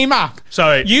baby name app.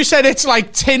 Sorry. You said it's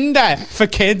like Tinder for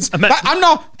kids. I'm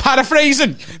not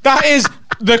paraphrasing. That is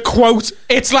the quote.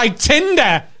 It's like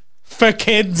Tinder for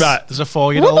kids. Right. There's a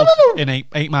 4-year-old in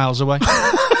 8 miles away.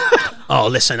 Oh,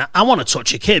 listen, I want to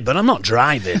touch a kid, but I'm not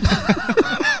driving.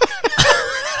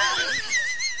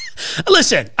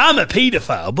 Listen, I'm a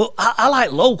paedophile, but I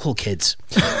like local kids.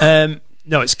 No,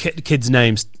 it's kids'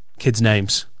 names. Kids'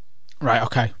 names. Right,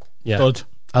 okay. Yeah. Good.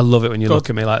 I love it when you look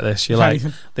at me like this. You're like,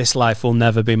 this life will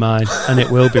never be mine, and it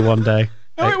will be one day.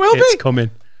 No, it will be. It's coming.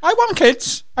 I want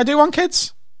kids. I do want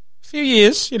kids. A few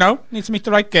years, you know. Need to meet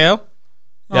the right girl.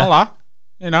 All that,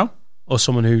 you know. Or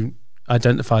someone who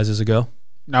identifies as a girl.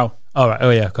 No. All right.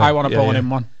 Oh, yeah. Cool. I want to born in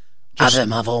one.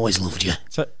 Adam, I've always loved you.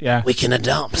 Yeah. We can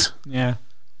adopt. Yeah.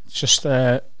 It's just,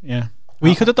 yeah.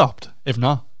 We could adopt, if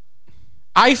not.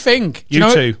 I think... You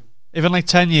too. Even like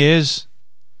 10 years...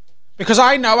 Because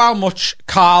I know how much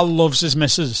Carl loves his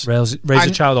missus. Raise a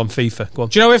child on FIFA. Go on.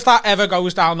 Do you know if that ever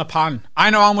goes down the pan?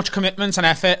 I know how much commitment and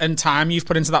effort and time you've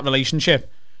put into that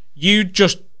relationship. You'd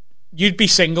be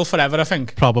single forever, I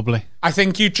think. Probably. I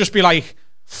think you'd just be like,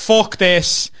 fuck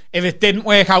this. If it didn't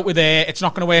work out with her, it's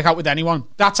not going to work out with anyone.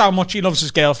 That's how much he loves his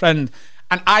girlfriend.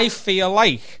 And I feel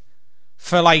like,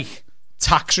 for like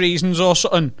tax reasons or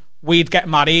something, we'd get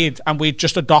married and we'd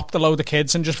just adopt a load of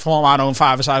kids and just form our own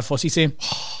 5-a-side footy team.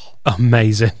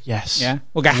 Amazing. Yes. Yeah.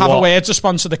 We'll get Have a Word to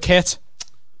sponsor the kit.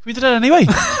 We did it anyway.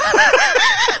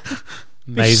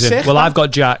 Amazing. Sick, well, man. I've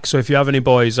got Jack, so if you have any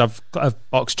boys, I've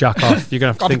boxed Jack off. You're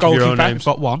going to have to think of your own names.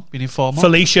 Got one. We need 4 more.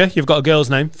 Felicia, you've got a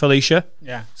girl's name. Felicia.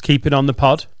 Yeah. Let's keep it on the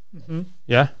pod. Mm-hmm.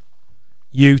 Yeah.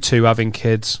 You two having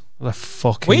kids. What a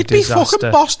fucking We'd disaster. be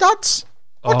fucking boss dads.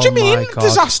 What do you mean, God.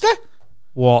 disaster?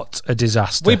 What a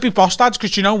disaster. We'd be boss dads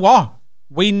because you know what?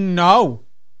 We know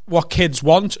what kids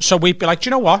want. So we'd be like, do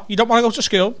you know what? You don't want to go to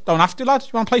school? Don't have to, lad. You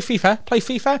want to play FIFA? Play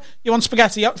FIFA. You want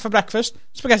spaghetti for breakfast?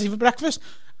 Spaghetti for breakfast.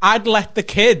 I'd let the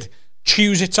kid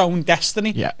choose its own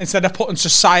destiny instead of putting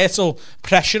societal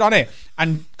pressure on it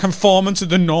and conforming to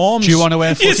the norms. Do you want to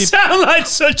wear footy? You sound like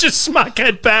such a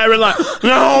smackhead parent. Like,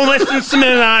 no, listen to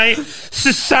me, right?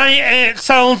 Society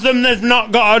tells them they've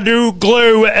not got to do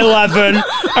glue at 11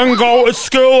 and go to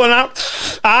school, and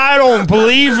I don't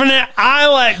believe in it. I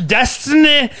let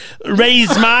destiny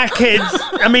raise my kids.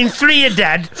 I mean, 3 are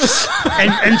dead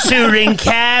and 2 are in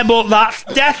care, but that's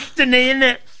destiny,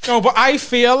 innit? No, but I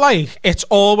feel like it's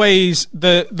always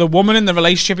the woman in the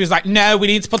relationship is like, no, we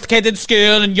need to put the kid in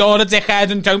school and you're a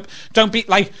dickhead and don't be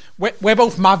like, we're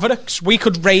both mavericks. We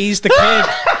could raise the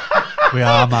kid. We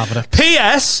are mavericks.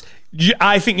 P.S.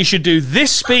 I think you should do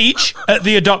this speech at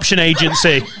the adoption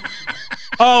agency.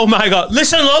 Oh my God.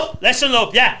 Listen,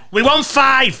 love. Yeah, we want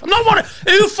 5. I'm not one.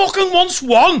 Who fucking wants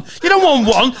 1? You don't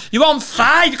want 1. You want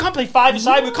 5. You can't play 5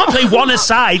 aside. We can't play 1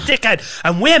 aside, dickhead.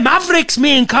 And we're mavericks,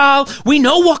 me and Carl. We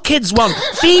know what kids want.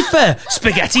 FIFA,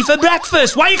 spaghetti for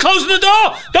breakfast. Why are you closing the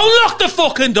door? Don't lock the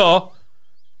fucking door.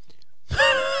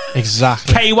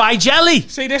 Exactly. KY jelly.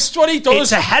 See, this is what he does.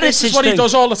 It's a heritage This is what thing. he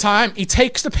does all the time. He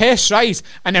takes the piss, right?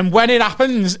 And then when it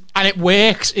happens and it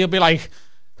works, he'll be like,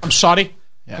 I'm sorry.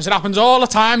 Because it happens all the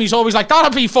time. He's always like,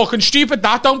 that'll be fucking stupid,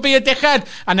 that. Don't be a dickhead.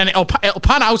 And then it'll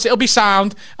pan out. It'll be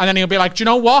sound. And then he'll be like, do you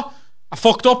know what? I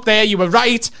fucked up there. You were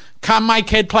right. Can my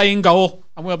kid play in goal?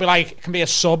 And we'll be like, it can be a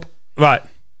sub. Right.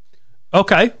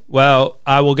 Okay. Well,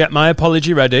 I will get my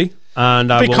apology ready. And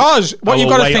because what you've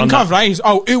got to think of, right, is,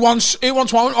 who wants 1 or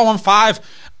 1-5?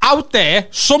 Out there,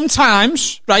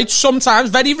 sometimes,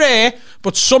 very rare,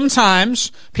 but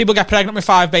sometimes people get pregnant with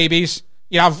 5 babies.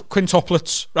 You have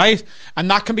quintuplets, right?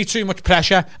 And that can be too much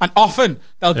pressure. And often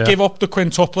they'll give up the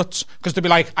quintuplets because they'll be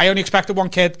like, I only expected 1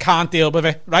 kid, can't deal with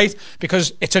it, right?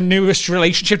 Because it's a newish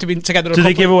relationship to be together. Do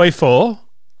they give away 4?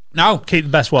 No. Keep the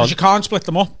best one. Because you can't split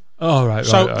them up. Oh, right.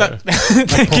 So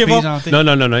they give up.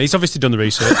 No. He's obviously done the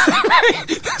research.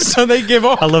 So they give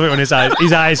up. I love it when his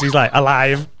eyes, he's like,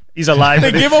 alive. He's alive.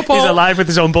 They give up He's alive with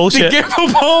his own bullshit. They give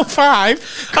up all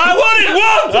 5. I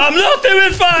wanted 1. I'm not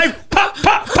doing 5. Pop,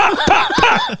 pop, pop, pop,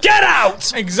 pop. Get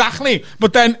out. Exactly.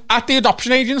 But then at the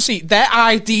adoption agency, they're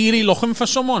ideally looking for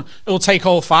someone who'll take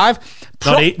all 5.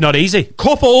 Not easy.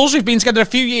 Couples who've been together a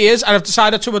few years and have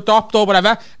decided to adopt or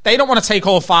whatever, they don't want to take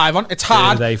all 5 on. It's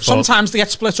hard. Sometimes they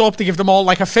get split up. They give them all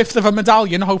like a 1/5 of a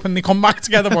medallion, hoping they come back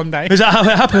together one day. Is that how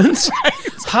it happens?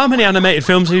 How many animated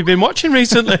films have you been watching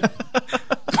recently?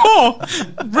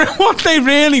 But what they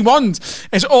really want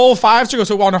is all 5 to go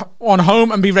to one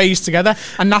home and be raised together,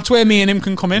 and that's where me and him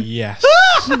can come in. Yes.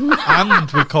 And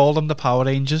we call them the Power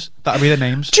Rangers. That'll be the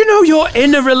names. Do you know you're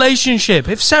in a relationship?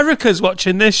 If Serica's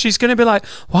watching this, she's going to be like,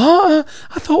 what?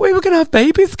 I thought we were going to have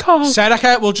babies, Carl.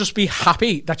 Serica will just be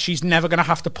happy that she's never going to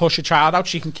have to push a child out.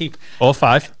 She can keep... Or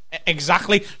 5.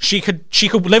 Exactly. She could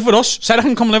live with us. Serica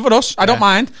can come live with us. I don't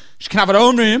mind. She can have her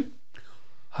own room.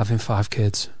 Having 5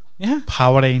 kids. Yeah.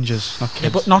 Power Rangers, not kids. Yeah,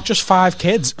 but not just 5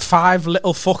 kids. 5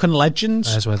 little fucking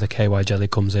legends. There's where the KY jelly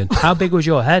comes in. How big was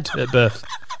your head at birth?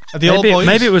 Are the old boys?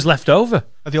 Maybe it was left over.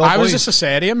 I was a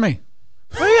cesarean, me.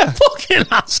 Oh yeah. Fucking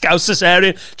ask how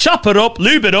cesarean. Chop it up,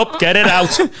 lube it up, get it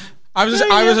out. I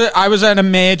was an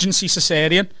emergency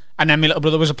cesarean, and then my little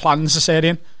brother was a planned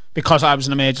cesarean because I was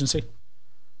an emergency.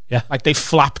 Yeah. Like they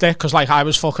flapped it because like I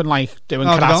was fucking like doing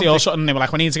karate or something. They were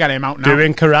like, we need to get him out now.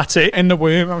 Doing karate in the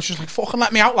womb. I was just like, fucking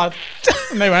let me out, lad.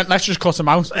 And they went, let's just cut him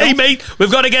out. Hey mate,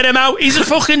 we've got to get him out. He's a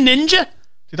fucking ninja.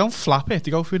 They don't flap it.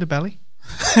 They go through the belly.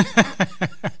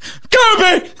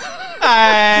 Kobe!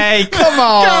 Hey, come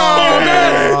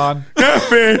on.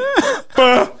 Kobe!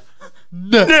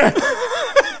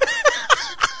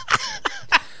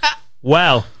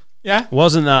 Well, yeah,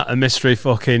 wasn't that a mystery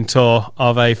fucking tour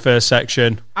of a first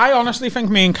section? I honestly think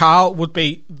me and Carl would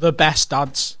be the best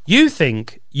dads. You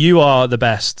think you are the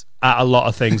best at a lot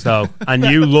of things though, and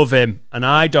you love him, and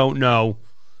I don't know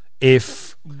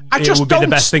if it would be the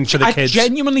best thing for the kids. I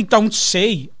genuinely don't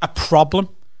see a problem.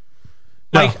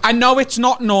 No. Like, I know it's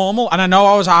not normal, and I know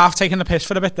I was half taking the piss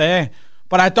for a bit there,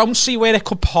 but I don't see where it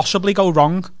could possibly go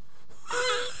wrong.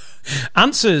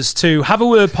 Answers to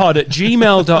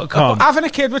haveawordpod@gmail.com. Having a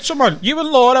kid with someone, you and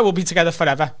Laura will be together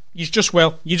forever. You just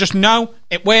will. You just know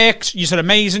it works. You're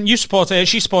amazing. You support her.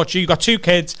 She supports you. You've got 2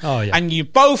 kids. Oh, yeah. And you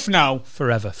both know.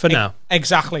 Forever. For now.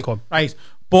 Exactly. Right.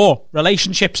 But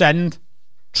relationships end.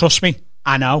 Trust me.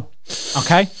 I know.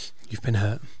 Okay? You've been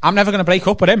hurt. I'm never going to break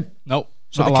up with him. Nope.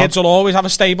 So the kids will always have a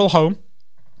stable home. Do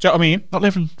you know what I mean? Not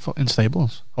living in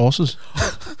stables. Horses.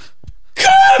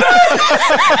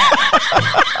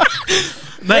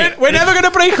 Mate, we're never going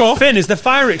to break up. Finn, is the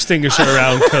fire extinguisher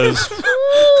around? Because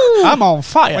I'm on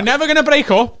fire. We're never going to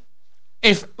break up.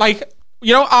 If, like,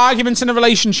 you know, arguments in a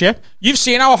relationship, you've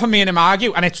seen how often me and him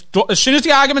argue, and it's as soon as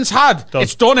the argument's had,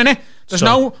 it's done, innit? There's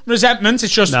no resentment.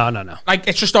 It's just no. Like,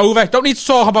 it's just over. Don't need to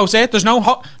talk about it. There's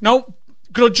no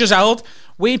grudges held.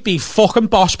 We'd be fucking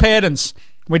boss parents.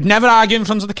 We'd never argue in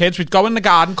front of the kids. We'd go in the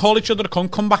garden, call each other to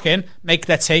come back in, make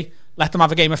their tea, let them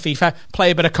have a game of FIFA,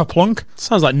 play a bit of Kaplunk.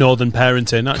 Sounds like northern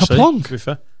parenting, actually. Kaplunk? To be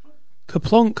fair.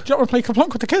 Kaplunk. Do you not want to play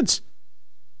Kaplunk with the kids?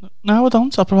 No, I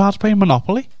don't. I prefer to play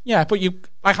Monopoly. Yeah, but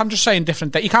I'm just saying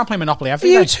different. You can't play Monopoly every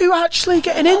Are day. you two actually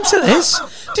getting into this?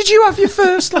 Did you have your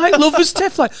first, like, lovers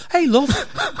tiff? Like, hey, love,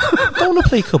 don't want to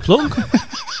play Kaplunk.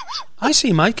 I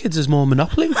see my kids as more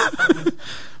Monopoly.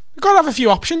 You've got to have a few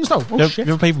options, though. You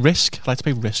ever play Risk? I like to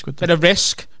play Risk with them. Bit of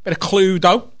Risk, bit of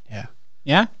Cluedo. Yeah.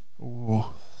 Yeah? Ooh.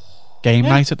 Game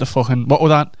night at the fucking... What was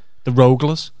that? The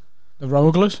Roglers. The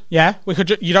Roglers? Yeah.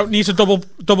 You don't need to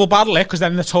double battle it, because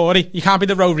then the Tory. You can't be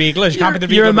the Roglers. You can't be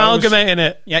the You're amalgamating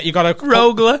it. Yeah, you got to...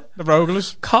 Rogler. The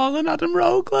Roglers. Carl and Adam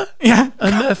Rogler. Yeah.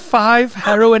 And the 5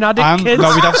 heroin addict kids.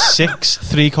 No, we'd have 6.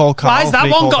 3 called Carl. Why's that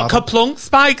one got Adam. Kaplunk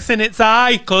spikes in its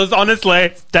eye? Because honestly,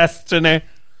 it's destiny.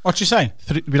 What'd you say?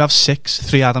 We'd have 6.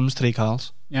 3 Adams, 3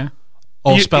 Carls. Yeah.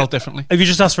 All spelled differently. Have you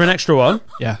just asked for an extra one?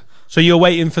 Yeah. So you're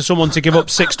waiting for someone to give up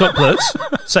 6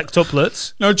 tuplets? 6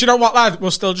 tuplets? No, do you know what, lad?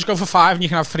 We'll still just go for 5 and you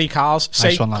can have 3 Carls.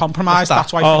 Nice one, lad. Compromise.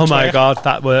 That's why. Oh my God,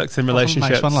 that works in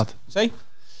relationships. Nice one, lad. See?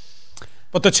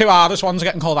 But the 2 hardest ones are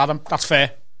getting called Adam. That's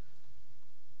fair.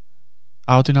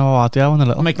 How do you know how hard they are when they're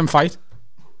little? I'll make them fight.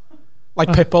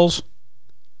 Like pit bulls.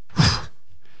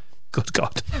 Good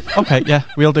God. Okay, yeah,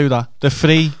 we'll do that. The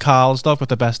 3 Carls, though, with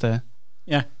the best hair.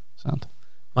 Yeah. Sound.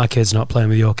 My kid's not playing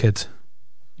with your kids.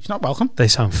 He's not welcome. They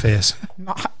sound fierce.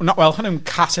 Not welcome in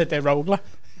Casa de Rogler.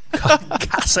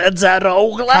 Casa de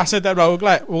Rogler. Casa de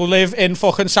Rogler will live in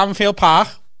fucking Sandfield Park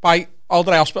by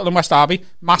Alderhay Hospital in West Derby.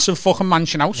 Massive fucking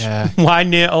mansion house. Yeah. Why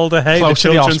near Alderhay, the Close to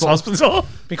the children's hospital. hospital?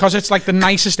 Because it's like the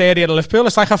nicest area to Liverpool.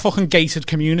 It's like a fucking gated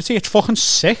community. It's fucking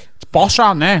sick. It's boss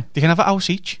around there. They can have a house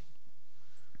each.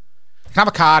 You can have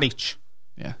a car each.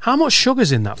 Yeah. How much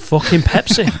sugar's in that fucking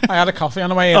Pepsi? I had a coffee on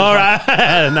the way in. All right.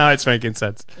 Now it's making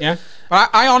sense. Yeah.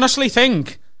 But I honestly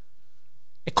think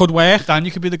it could work. Dan, you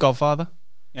could be the godfather.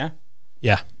 Yeah.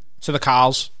 Yeah. To the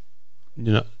Carls.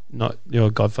 You're not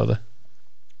your godfather.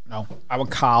 No. I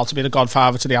want Carl to be the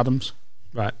godfather to the Adams.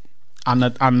 Right. And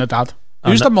the dad.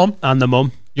 Who's the mum? And the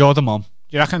mum. You're the mum.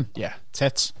 Do you reckon? Yeah.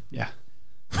 Tits. Yeah.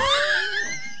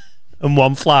 And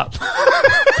one flap.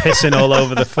 pissing all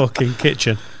over the fucking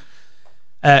kitchen.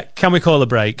 Can we call a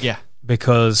break? Yeah.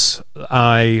 Because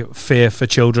I fear for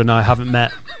children I haven't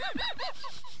met.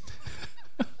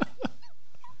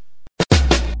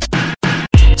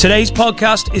 Today's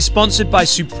podcast is sponsored by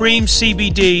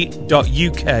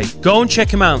SupremeCBD.UK. Go and check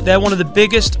them out. They're one of the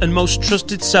biggest and most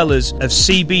trusted sellers of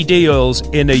CBD oils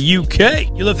in the UK.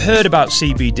 You'll have heard about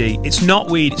CBD. It's not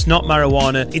weed, it's not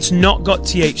marijuana, it's not got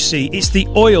THC. It's the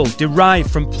oil derived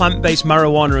from plant-based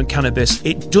marijuana and cannabis.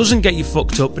 It doesn't get you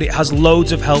fucked up, but it has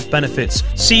loads of health benefits.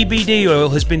 CBD oil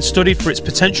has been studied for its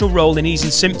potential role in easing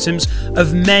symptoms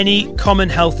of many common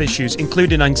health issues,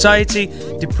 including anxiety,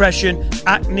 depression,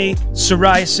 acne,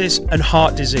 psoriasis, and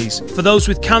heart disease. For those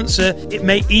with cancer, it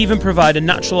may even provide a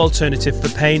natural alternative for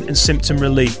pain and symptom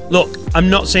relief. Look, I'm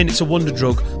not saying it's a wonder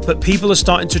drug, but people are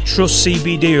starting to trust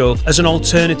CBD oil as an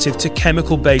alternative to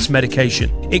chemical-based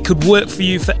medication. It could work for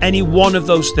you for any one of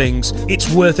those things. It's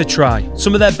worth a try.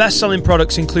 Some of their best-selling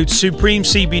products include Supreme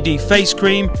CBD Face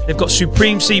Cream. They've got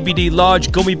Supreme CBD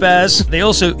Large Gummy Bears. They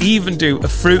also even do a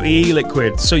fruity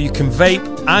e-liquid, so you can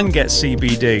vape and get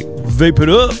CBD. Vape it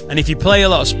up. And if you play a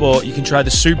lot of sport, you can try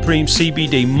the Supreme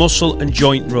CBD Muscle and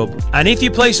Joint Rub. And if you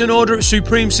place an order at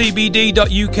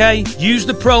SupremeCBD.UK, use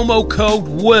the promo code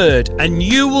WORD and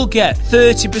you will get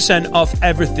 30% off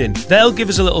everything. They'll give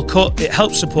us a little cut. It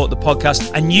helps support the podcast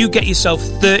and you get yourself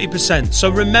 30%. So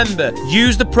remember,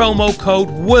 use the promo code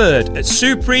WORD at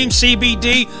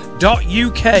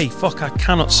SupremeCBD.UK. Fuck, I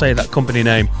cannot say that company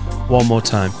name one more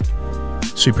time.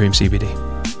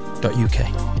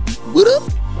 SupremeCBD.UK. What up?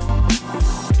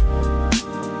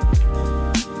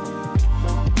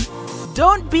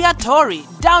 Don't be a Tory.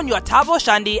 Down your tabo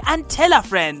shandy and tell a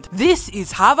friend. This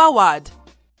is Have a Word.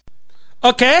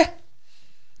 Okay.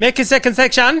 Make a second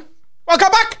section. Welcome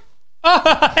back.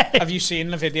 Have you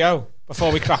seen the video before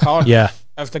we crack on? Yeah.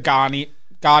 Of the Ghanaian,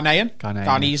 the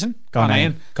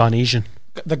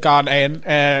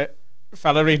Ghanaian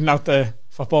fella reading out the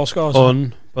football scores.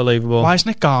 Unbelievable. Why isn't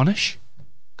it garnish?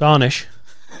 Garnish.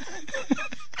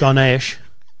 Garnish.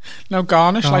 No,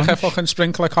 garnish, like a fucking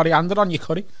sprinkle of coriander on your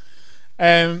curry.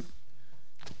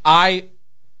 I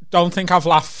don't think I've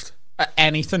laughed at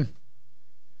anything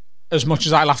as much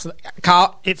as I laughed at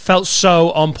Carl. It felt so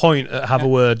on point at Have a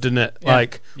Word, didn't it? Yeah.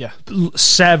 Like,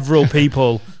 several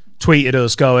people tweeted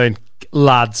us going,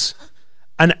 lads.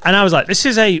 And I was like, this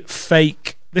is a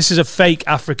fake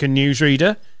African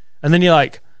newsreader. And then you're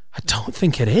like, I don't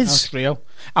think it is. That's real.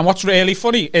 And what's really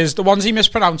funny is the ones he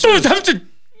mispronounces.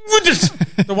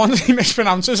 The ones he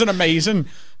mispronounces are amazing.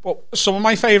 But some of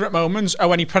my favourite moments are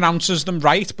when he pronounces them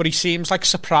right, but he seems like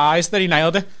surprised that he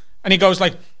nailed it. And he goes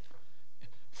like,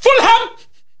 Fulham!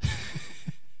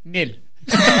 Nil.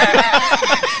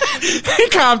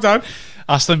 Calm down.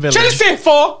 Aston Villa. Chelsea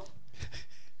 4.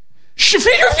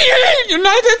 Sheffield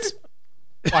United.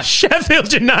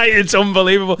 Sheffield United's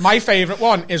unbelievable. My favourite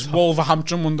one is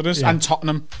Wolverhampton Wanderers and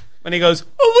Tottenham. When he goes,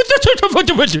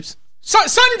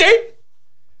 Sunday?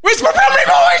 Where's my primary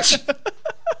going?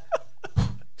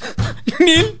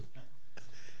 Nil.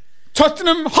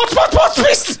 Tottenham Hotspot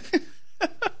twist.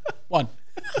 1.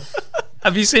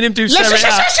 Have you seen him do Serie A?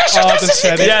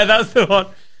 Yeah, that's the one.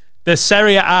 The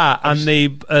Serie A and the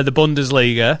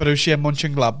Bundesliga. Borussia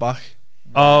Mönchengladbach.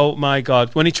 Oh my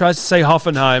God. When he tries to say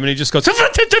Hoffenheim and he just goes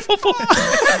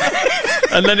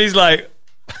and then he's like,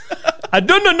 I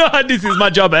don't know how this is my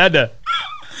job either.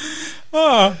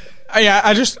 Oh, yeah,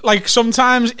 I just, like,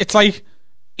 sometimes it's like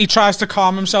he tries to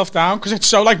calm himself down because it's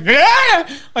so like, yeah!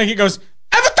 Like he goes,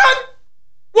 Everton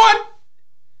 1,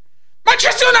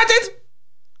 Manchester United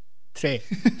 3.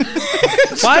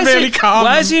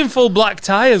 Why is he in full black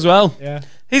tie as well? Yeah.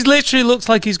 He's literally looks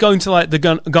like he's going to like the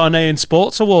Ghanaian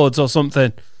Sports Awards or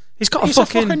something. He's a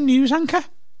fucking news anchor.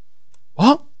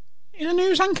 What? He's a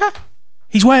news anchor.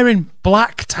 He's wearing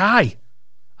black tie,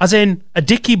 as in a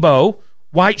dicky bow,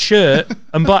 white shirt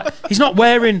and black. He's not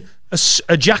wearing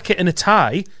a jacket and a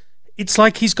tie. It's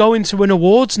like he's going to an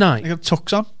awards night. He got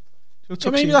tux on.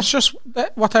 So maybe that's just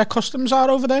what their customs are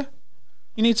over there.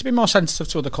 You need to be more sensitive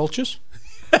to other cultures.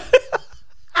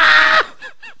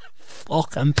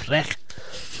 Fucking prick.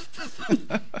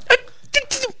 Have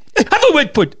a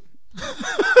word put.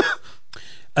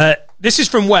 This is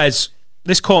from Wes.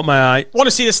 This caught my eye. Want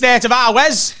to see the state of our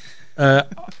Wes? I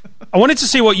wanted to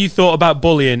see what you thought about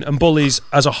bullying and bullies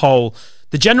as a whole.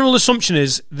 The general assumption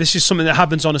is this is something that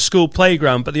happens on a school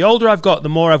playground, but the older I've got, the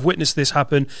more I've witnessed this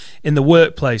happen in the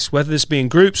workplace, whether this be in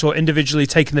groups or individually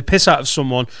taking the piss out of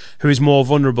someone who is more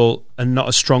vulnerable and not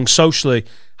as strong socially.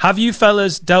 Have you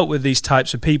fellas dealt with these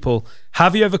types of people?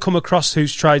 Have you ever come across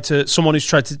someone who's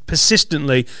tried to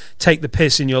persistently take the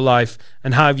piss in your life,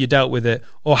 and how have you dealt with it?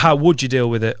 Or how would you deal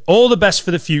with it? All the best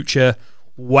for the future,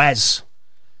 Wes.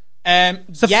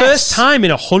 It's the first time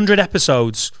in 100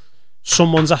 episodes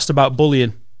someone's asked about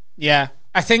bullying. Yeah.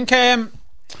 I think...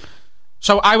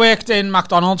 so I worked in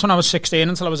McDonald's when I was 16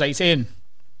 until I was 18.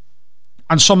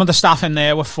 And some of the staff in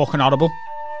there were fucking horrible.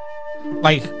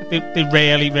 Like, they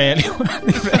really I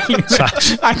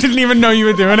didn't even know you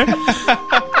were doing it.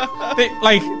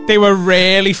 They were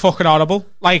really fucking horrible.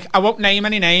 Like, I won't name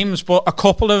any names, but a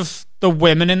couple of the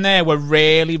women in there were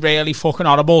really fucking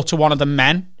horrible to one of the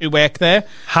men who worked there.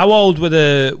 How old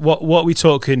were what are we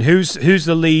talking? Who's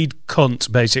the lead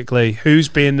cunt, basically? Who's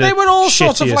being the They were all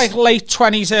shittiest? sort of like late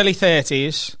 20s, early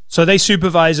 30s. So they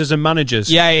supervisors and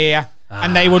managers? Yeah.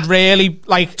 And they would really,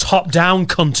 like... Top-down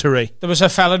cuntery. There was a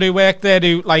fella who worked there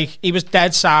who, like, he was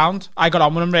dead sound. I got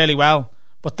on with him really well.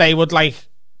 But they would, like...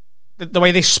 The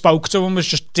way they spoke to him was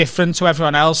just different to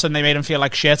everyone else, and they made him feel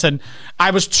like shit. And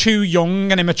I was too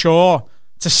young and immature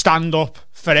to stand up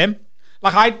for him.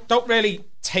 Like, I don't really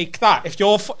take that. If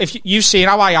you've seen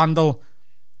how I handle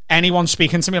anyone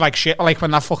speaking to me like shit, like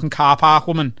when that fucking car park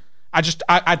woman,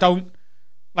 I don't...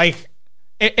 Like,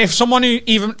 if someone who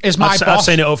even is my boss... I've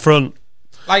seen it up front.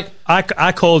 Like,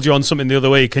 I called you on something the other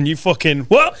week, and you fucking...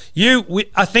 What?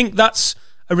 I think that's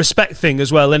a respect thing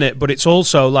as well, innit? But it's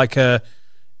also like a...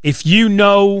 If you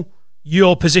know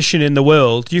your position in the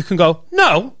world, you can go,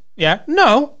 no,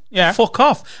 fuck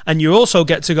off. And you also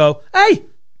get to go, hey,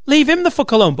 leave him the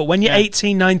fuck alone. But when you're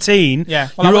 18, 19, you're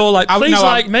all like, please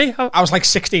like me. I was like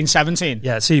 16, 17.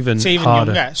 Yeah, it's even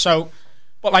harder. Younger. So,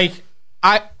 but like,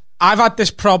 I've had this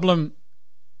problem.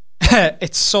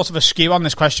 It's sort of a skew on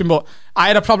this question, but I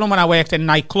had a problem when I worked in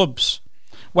nightclubs.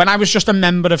 When I was just a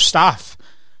member of staff,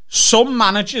 some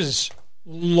managers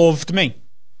loved me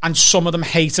and some of them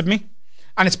hated me.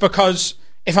 And it's because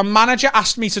if a manager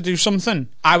asked me to do something,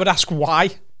 I would ask why.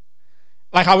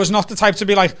 Like, I was not the type to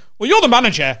be like, well, you're the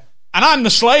manager and I'm the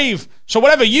slave, so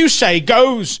whatever you say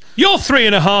goes. You're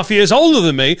 3.5 years older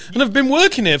than me and have been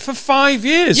working here for 5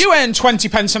 years. You earn 20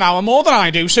 pence an hour more than I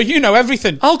do, so you know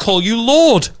everything. I'll call you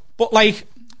Lord. But, like,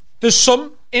 there's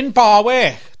some... In bar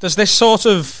work, there's this sort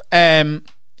of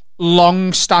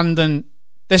long-standing...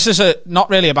 This is not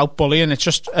really about bullying, it's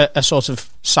just a sort of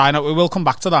sign out. We will come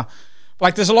back to that. But,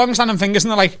 like, there's a long-standing thing, isn't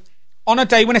there? Like, on a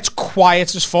day when it's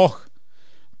quiet as fuck,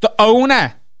 the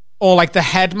owner or, like, the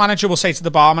head manager will say to the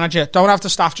bar manager, don't have the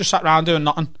staff just sat around doing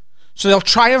nothing. So they'll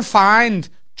try and find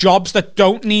jobs that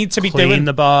don't need to be doing... Clean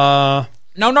the bar.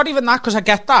 No, not even that, because I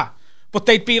get that. But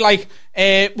they'd be like,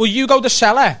 will you go to the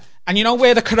cellar? And you know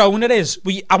where the Corona is?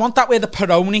 I want that where the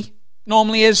Peroni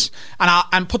normally is,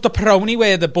 and put the Peroni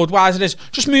where the Budweiser is.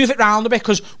 Just move it round a bit,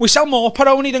 because we sell more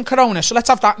Peroni than Corona, so let's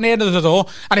have that near the door.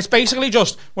 And it's basically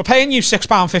just, we're paying you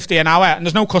 £6.50 an hour and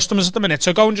there's no customers at the minute,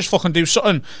 so go and just fucking do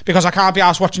something, because I can't be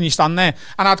arsed watching you stand there.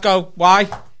 And I'd go, why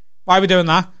are we doing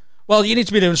that? Well, you need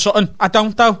to be doing something. I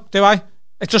don't though, do I?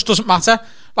 It just doesn't matter.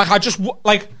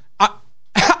 Like,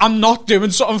 I'm not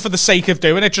doing something for the sake of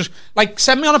doing it. Just, like,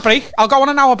 send me on a break. I'll go on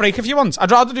an hour break if you want.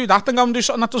 I'd rather do that than go and do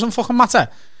something that doesn't fucking matter.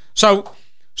 So,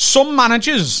 some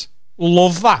managers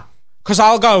love that. Because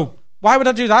I'll go, why would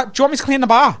I do that? Do you want me to clean the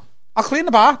bar? I'll clean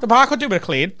the bar. The bar could do with a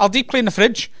clean. I'll deep clean the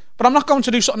fridge. But I'm not going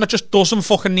to do something that just doesn't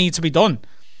fucking need to be done.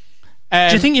 Do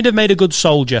you think you'd have made a good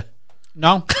soldier?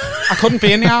 No. I couldn't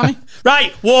be in the army.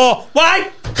 Right, war.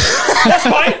 Why? What's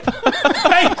why?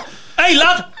 Hey,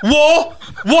 lad, war.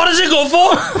 What does it go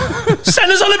for?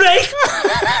 Send us on a break.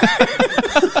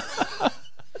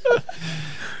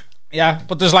 Yeah,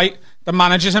 but there's like the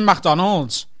managers in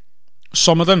McDonald's.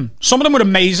 Some of them were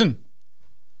amazing,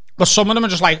 but some of them are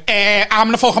just like,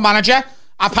 I'm the fucking manager.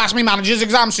 I passed my manager's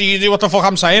exam, so you do what the fuck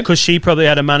I'm saying. Because she probably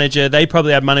had a manager. They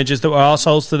probably had managers that were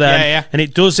arseholes to them. Yeah. And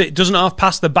it doesn't have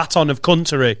past the baton of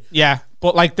country. Yeah,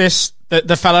 but like this,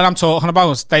 the fella I'm talking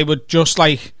about, they would just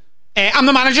like, I'm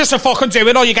the manager, so fucking do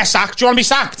it or you get sacked. Do you want to be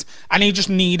sacked? And he just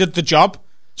needed the job.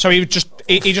 So he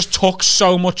just took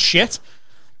so much shit.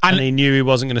 And he knew he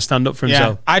wasn't going to stand up for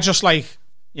himself. I just like,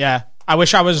 I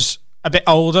wish I was a bit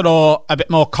older or a bit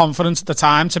more confident at the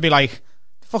time to be like,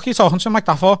 the fuck are you talking to him like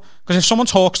that for? Because if someone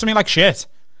talks to me like shit,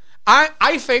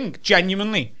 I think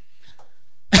genuinely,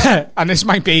 and this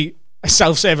might be a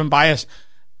self-serving bias,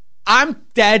 I'm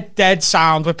dead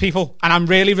sound with people, and I'm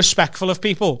really respectful of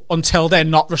people until they're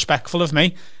not respectful of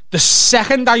me. The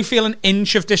second I feel an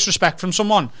inch of disrespect from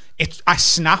someone, I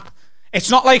snap. It's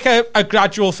not like a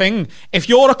gradual thing. If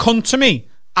you're a cunt to me,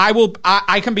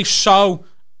 I can be so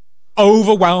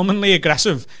overwhelmingly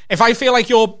aggressive. If I feel like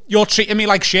you're treating me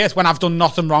like shit when I've done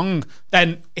nothing wrong,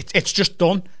 then it's just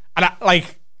done. And I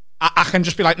can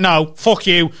just be like, no, fuck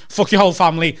you, fuck your whole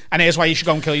family, and here's why you should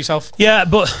go and kill yourself. Yeah,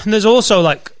 but there's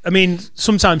also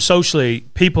sometimes socially,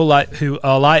 people who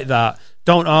are like that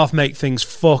don't half make things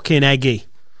fucking eggy.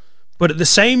 But at the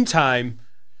same time,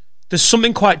 there's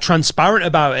something quite transparent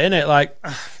about it,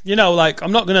 innit?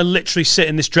 I'm not going to literally sit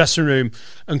in this dressing room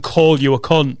and call you a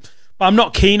cunt. But I'm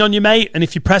not keen on you, mate. And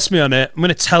if you press me on it, I'm going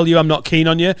to tell you I'm not keen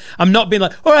on you. I'm not being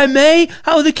like, all right, mate,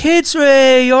 how are the kids?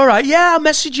 Hey, all right, yeah, I'll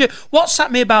message you. WhatsApp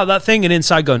me about that thing. And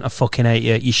inside going, I fucking hate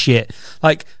you, you shit.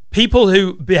 Like, people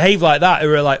who behave like that,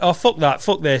 who are like, oh, fuck that,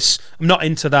 fuck this, I'm not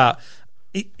into that.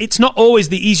 It's not always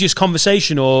the easiest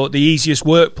conversation or the easiest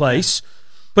workplace,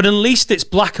 but at least it's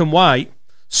black and white.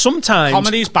 Sometimes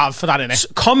comedy's bad for that,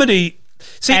 innit? Comedy.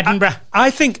 See, Edinburgh.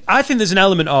 I think there's an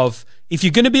element of, if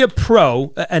you're going to be a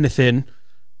pro at anything,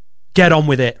 get on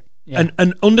with it. Yeah.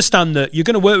 And understand that you're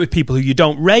going to work with people who you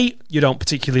don't rate, you don't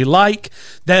particularly like.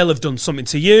 They'll have done something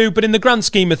to you, but in the grand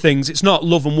scheme of things, it's not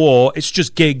love and war. It's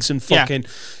just gigs and fucking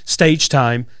stage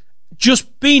time.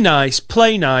 Just be nice,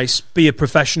 play nice, be a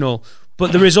professional.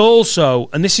 But there is also,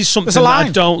 and this is something that I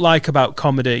don't like about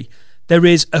comedy, there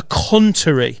is a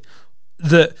cuntery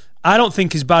that I don't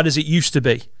think is bad as it used to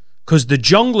be. Because the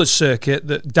Jongleurs circuit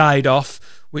that died off,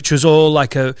 which was all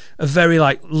like a very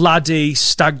laddie,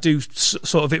 stag do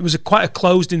sort of, it was quite a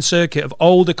closed-in circuit of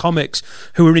older comics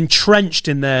who were entrenched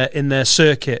in their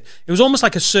circuit. It was almost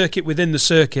like a circuit within the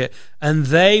circuit, and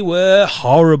they were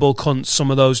horrible cunts, some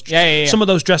of those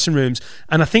dressing rooms.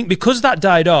 And I think because that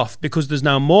died off, because there's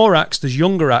now more acts, there's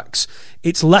younger acts,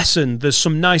 it's lessened, there's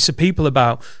some nicer people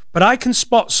about. But I can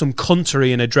spot some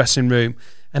cuntery in a dressing room.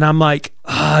 And I'm like,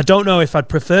 I don't know if I'd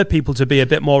prefer people to be a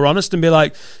bit more honest and be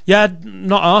like, yeah,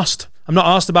 not asked. I'm not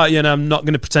asked about you, and I'm not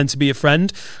going to pretend to be a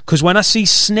friend. Because when I see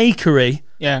snakery,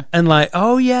 and like,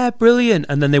 oh yeah, brilliant,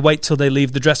 and then they wait till they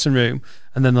leave the dressing room,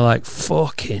 and then they're like,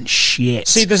 fucking shit.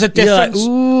 See, there's a difference. Like,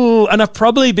 ooh, and I've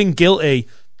probably been guilty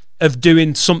of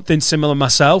doing something similar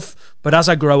myself. But as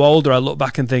I grow older, I look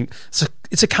back and think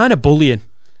it's a kind of bullying.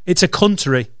 It's a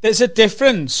country. There's a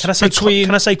difference between...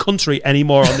 Can I say country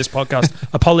anymore on this podcast?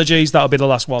 Apologies, that'll be the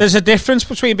last one. There's a difference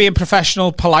between being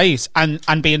professional, polite,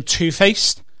 and being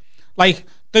two-faced. Like,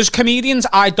 there's comedians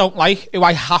I don't like who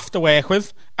I have to work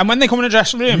with, and when they come in a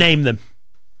dressing room... Name them.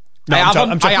 No, I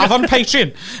have on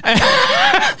Patreon.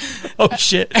 Oh,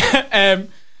 shit.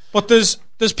 But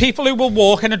there's people who will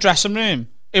walk in a dressing room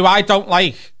who I don't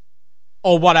like,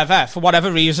 or whatever, for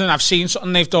whatever reason. I've seen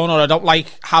something they've done, or I don't like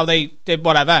how they did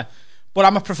whatever. But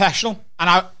I'm a professional,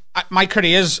 and my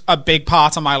career's a big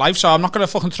part of my life, so I'm not going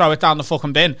to fucking throw it down the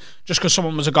fucking bin just because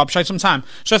someone was a gobshite sometime.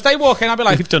 So if they walk in, I'll be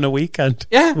like... We've done a weekend.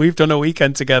 Yeah. We've done a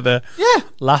weekend together. Yeah.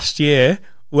 Last year,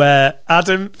 where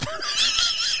Adam...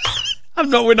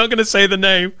 we're not going to say the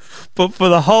name, but for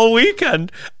the whole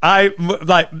weekend,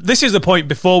 this is the point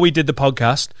before we did the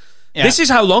podcast. Yeah. This is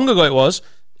how long ago it was.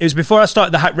 It was before I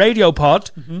started the Hack Radio pod,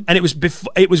 and it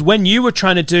was when you were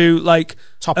trying to do like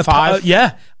top 5,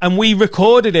 and we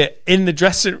recorded it in the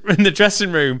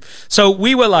dressing room. So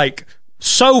we were like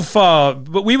so far,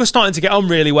 but we were starting to get on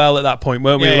really well at that point,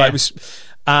 weren't we?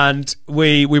 And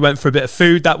we went for a bit of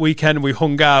food that weekend, and we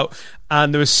hung out,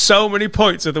 and there were so many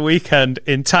points of the weekend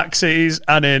in taxis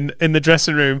and in the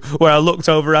dressing room where I looked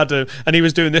over Adam, and he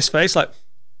was doing this face like,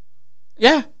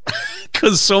 yeah.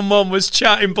 Because someone was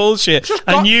chatting bullshit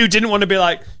and you didn't want to be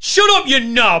like, shut up, you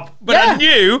knob. But I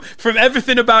knew from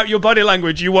everything about your body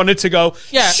language you wanted to go,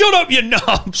 shut up, you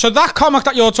knob. So that comic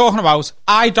that you're talking about,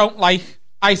 I don't like.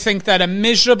 I think they're a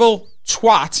miserable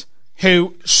twat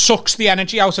who sucks the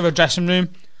energy out of a dressing room.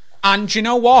 And you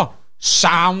know what?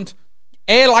 Sound.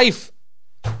 Air life.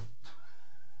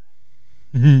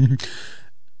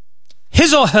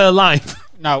 His or her life.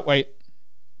 No, wait.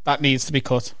 That needs to be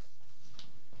cut.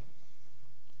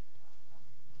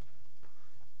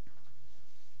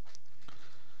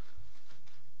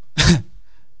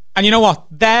 And you know what?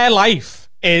 Their life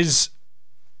is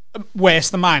worse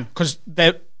than mine because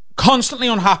they're constantly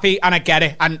unhappy, and I get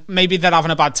it. And maybe they're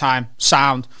having a bad time.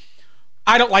 Sound.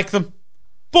 I don't like them.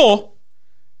 But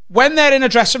when they're in a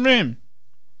dressing room,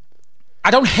 I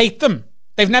don't hate them.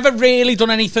 They've never really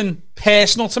done anything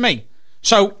personal to me.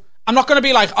 So I'm not going to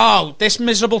be like, oh, this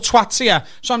miserable twat's here.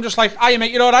 So I'm just like, hey,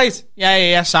 mate, you're all right?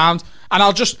 Yeah, sound. And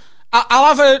I'll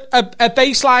have a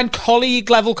baseline colleague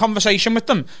level conversation with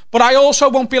them, but I also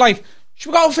won't be like,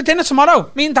 should we go out for dinner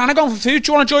tomorrow? Me and Dan are going for food. Do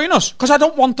you want to join us? Because I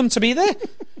don't want them to be there.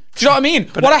 Do you know what I mean?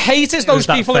 But what I hate is those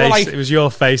people who are like... It was your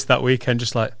face that weekend,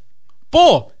 just like...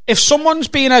 But if someone's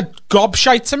being a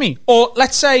gobshite to me, or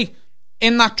let's say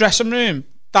in that dressing room,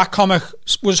 that comic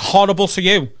was horrible to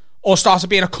you, or started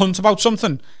being a cunt about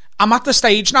something, I'm at the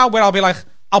stage now where I'll be like,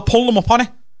 I'll pull them up on it.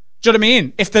 Do you know what I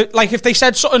mean? If they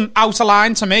said something out of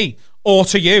line to me or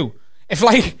to you, if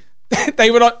like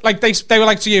they were like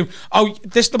to you, oh,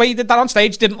 the way you did that on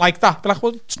stage, didn't like that. Be like,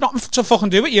 well, it's not to fucking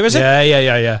do with you, is it?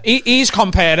 Yeah. He's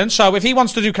comparing, so if he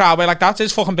wants to do crowd work like that, it's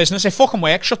his fucking business. It fucking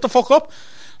works. Shut the fuck up.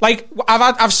 Like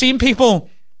I've seen people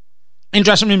in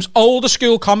dressing rooms, older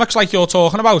school comics like you're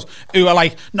talking about, who are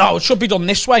like, no, it should be done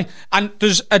this way. And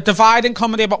there's a divide in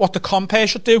comedy about what the compere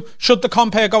should do. Should the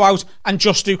compere go out and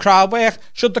just do crowd work?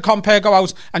 Should the compere go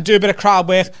out and do a bit of crowd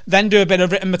work, then do a bit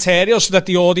of written material so that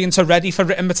the audience are ready for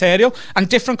written material? And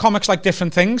different comics like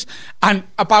different things. And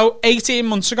about 18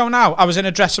 months ago now, I was in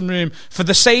a dressing room for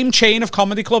the same chain of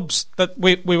comedy clubs that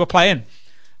we were playing.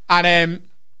 And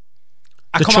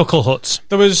the Chuckle Huts.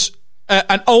 There was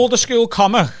an older school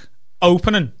comic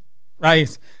opening,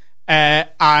 right,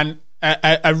 and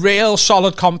a real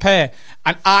solid compare,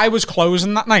 and I was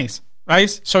closing that night,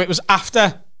 right, so it was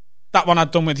after that one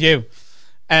I'd done with you,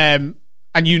 and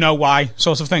you know why,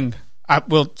 sort of thing.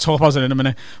 We'll talk about it in a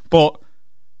minute, but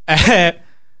I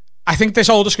think this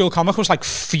older school comic was like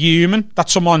fuming that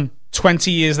someone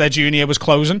 20 years their junior was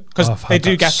closing, because they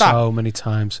do get that so many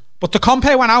times. But the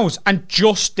compare went out and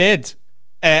just did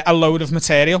a load of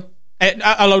material,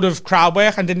 a load of crowd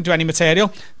work, and didn't do any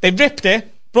material. They ripped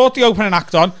it, brought the opening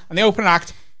act on, and the opening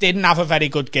act didn't have a very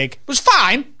good gig. It was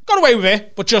fine, got away with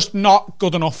it, but just not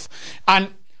good enough.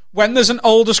 And when there's an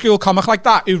older school comic like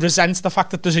that who resents the fact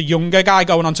that there's a younger guy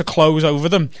going on to close over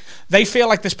them, they feel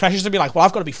like this pressure to be like, well,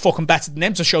 I've got to be fucking better than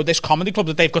him to show this comedy club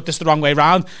that they've got this the wrong way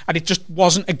round. And it just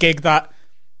wasn't a gig that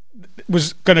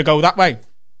was going to go that way.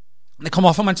 And they come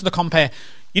off and went to the compare.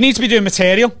 You need to be doing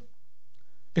material,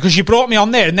 because you brought me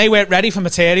on there and they weren't ready for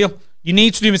material. You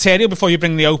need to do material before you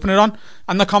bring the opener on.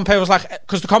 And the compere was like,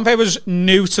 because the compere was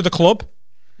new to the club.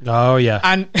 Oh, yeah.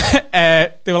 And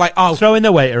they were like, oh. Throwing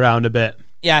their weight around a bit.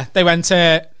 Yeah, they went,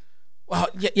 well,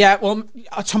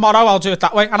 tomorrow I'll do it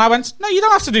that way. And I went, no, you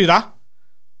don't have to do that.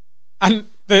 And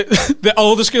the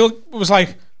older school was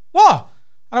like, what?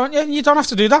 And I went, yeah, you don't have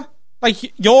to do that.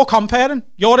 Like, you're comparing.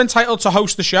 You're entitled to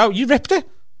host the show. You ripped it.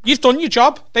 You've done your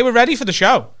job. They were ready for the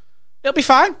show. It'll be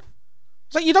fine.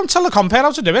 It's like, you don't tell the compere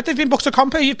how to do it. They've been booked to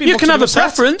compere. You can have a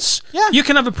preference. Yeah, you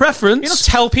can have a preference. You don't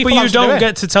tell people, but you don't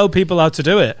get to tell people how to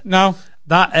do it. No,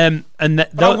 that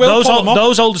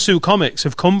those older school comics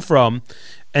have come from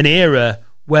an era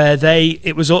where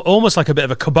it was almost like a bit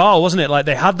of a cabal, wasn't it? Like,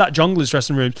 they had that Jongleurs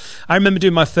dressing room. I remember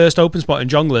doing my first open spot in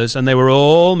Jongleurs, and they were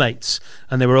all mates,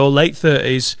 and they were all late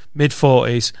 30s, mid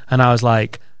 40s, and I was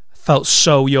like, felt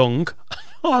so young.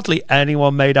 Hardly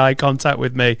anyone made eye contact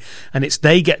with me, and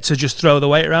they get to just throw the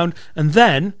weight around, and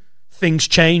then things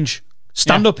change.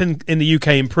 Stand-up in the UK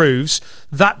improves,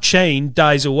 that chain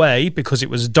dies away because it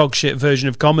was a dog shit version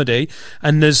of comedy,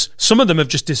 and there's some of them have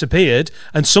just disappeared,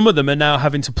 and some of them are now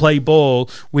having to play ball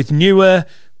with newer,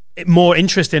 more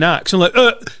interesting acts, and like,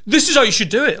 this is how you should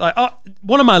do it. Like,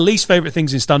 one of my least favourite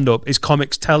things in stand-up is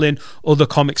comics telling other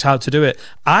comics how to do it.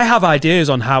 I have ideas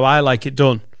on how I like it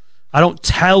done. I don't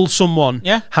tell someone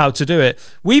how to do it.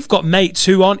 We've got mates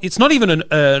who aren't... It's not even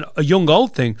a young,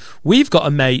 old thing. We've got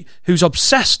a mate who's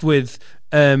obsessed with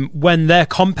when they're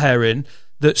comparing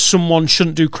that someone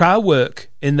shouldn't do crowd work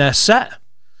in their set.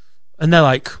 And they're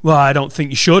like, well, I don't think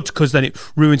you should, because then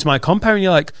it ruins my compare. And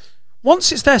you're like,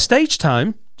 once it's their stage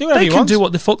time, they can do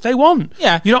what the fuck they want.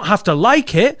 Yeah. You don't have to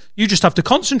like it. You just have to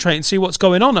concentrate and see what's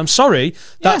going on. I'm sorry.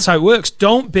 That's how it works.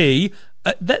 Don't be...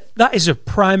 that is a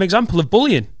prime example of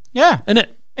bullying. Yeah, isn't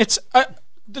it? It's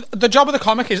the job of the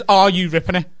comic is, are you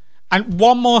ripping it? And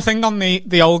one more thing on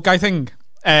the old guy thing,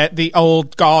 the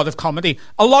old god of comedy.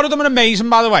 A lot of them are amazing,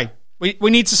 by the way. We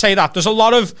need to say that. There's a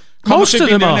lot of comics who've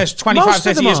been doing this 25,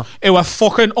 30 years who are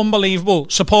fucking unbelievable,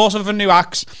 supportive of new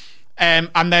acts, and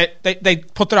they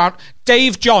put their out.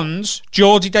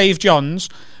 Geordie Dave Johns,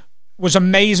 was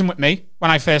amazing with me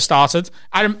when I first started.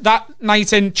 That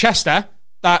night in Chester,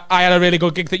 that I had a really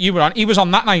good gig that you were on. He was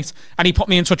on that night, and he put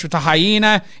me in touch with the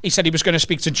Hyena. He said he was going to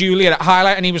speak to Julia at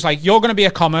Highlight, and he was like, you're going to be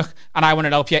a comic, and I want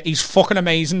to help you. He's fucking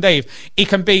amazing, Dave. He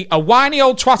can be a whiny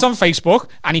old twat on Facebook,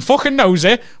 and he fucking knows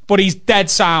it, but he's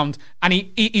dead sound. And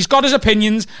he's got his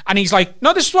opinions, and he's like,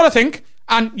 no, this is what I think,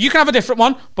 and you can have a different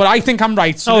one, but I think I'm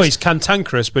right. So he's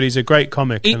cantankerous, but he's a great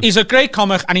comic. He's a great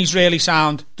comic, and he's really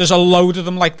sound. There's a load of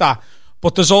them like that.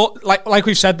 But there's all, like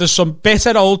we've said, there's some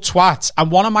bitter old twats,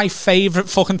 and one of my favourite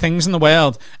fucking things in the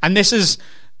world, and this is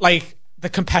like the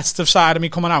competitive side of me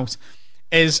coming out,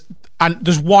 is, and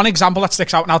there's one example that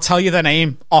sticks out, and I'll tell you the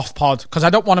name off pod, because I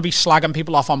don't want to be slagging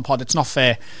people off on pod. It's not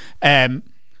fair. I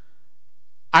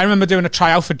remember doing a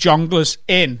tryout for Jongleurs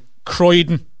in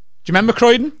Croydon. Do you remember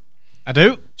Croydon? I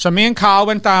do. So me and Carl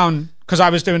went down, because I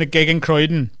was doing a gig in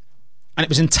Croydon, and it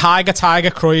was in Tiger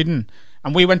Croydon,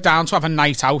 and we went down to have a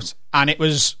night out, and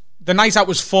the night out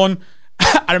was fun.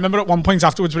 I remember at one point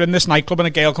afterwards, we're in this nightclub and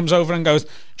a girl comes over and goes,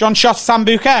 "John shot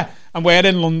Sambuca," and we're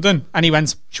in London, and he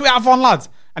went, "Should we have one, lad?"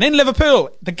 And in Liverpool,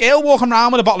 the girl walking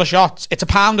around with a bottle of shots, it's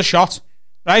 £1 a shot,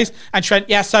 right? And she went,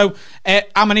 "Yeah, so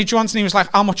how many do you want?" And he was like,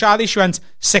 "How much are they?" She went,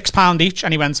 £6 each.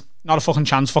 And he went, "Not a fucking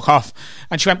chance, fuck off."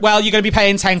 And she went, "Well, you're going to be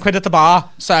paying 10 quid at the bar,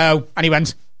 so..." And he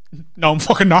went, "No, I'm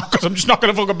fucking not, because I'm just not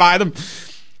going to fucking buy them."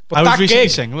 But I was that recently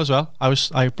gig, single as well.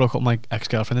 I broke up with my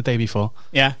ex-girlfriend the day before.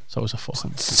 Yeah. So it was a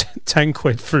fucking... 10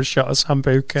 quid for a shot of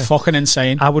Sambuca. Fucking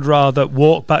insane. I would rather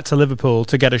walk back to Liverpool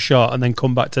to get a shot and then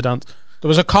come back to dance. There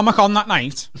was a comic on that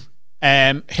night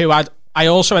who I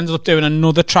also ended up doing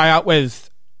another tryout with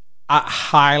at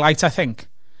Highlight, I think.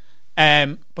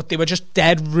 But they were just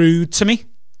dead rude to me.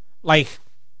 Like,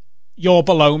 "You're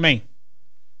below me."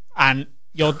 And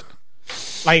you're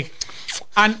like...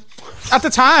 And at the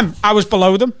time, I was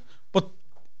below them. But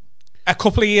a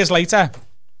couple of years later,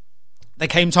 they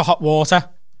came to Hot Water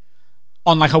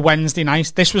on like a Wednesday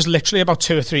night. This was literally about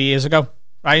 2 or 3 years ago,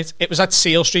 right? It was at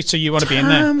Seal Street, so you want to be in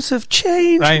there. Times have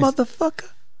changed, right? Motherfucker.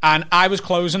 And I was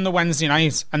closing the Wednesday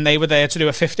night, and they were there to do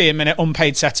a 15-minute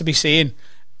unpaid set to be seen.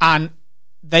 And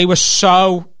they were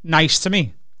so nice to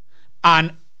me.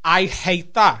 And I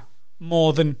hate that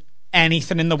more than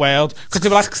anything in the world, because they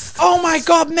were like, "Oh my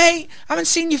god, mate, I haven't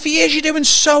seen you for years, you're doing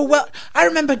so well. I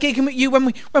remember gigging with you when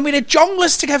we did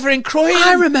Jongleurs together in Croydon.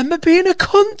 I remember being a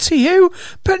cunt to you,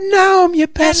 but now I'm your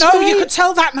best mate." You could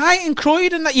tell that night in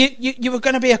Croydon that you were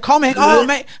going to be a comic. Oh,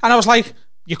 mate. And I was like,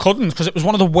 you couldn't, because it was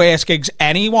one of the worst gigs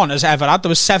anyone has ever had. There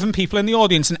was 7 people in the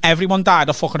audience and everyone died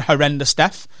of fucking horrendous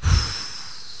death.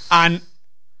 And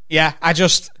yeah,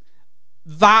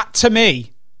 that to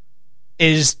me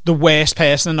is the worst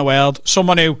person in the world.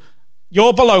 Someone who,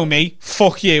 "You're below me,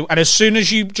 fuck you," and as soon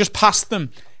as you just pass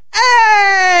them,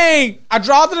 "Hey!" I'd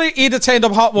rather he'd have turned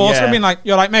up Hot Water and been like,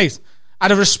 "You're right, mate."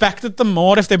 I'd have respected them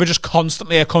more if they were just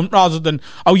constantly a cunt, rather than,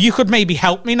 "Oh, you could maybe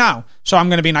help me now, so I'm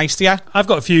going to be nice to you." I've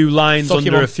got a few lines Fuck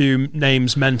under a few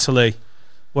names mentally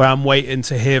where I'm waiting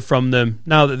to hear from them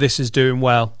now that this is doing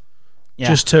well.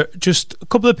 Yeah. Just a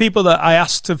couple of people that I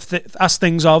asked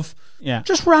things of. Yeah.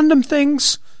 Just random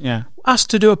things. Yeah.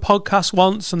 Asked to do a podcast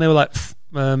once, and they were like,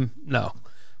 "No,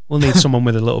 we'll need someone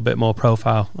with a little bit more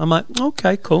profile." I'm like,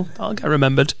 "Okay, cool, I'll get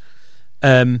remembered."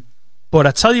 But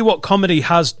I tell you what, comedy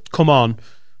has come on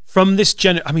from this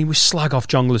I mean, we slag off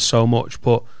Jongleurs so much,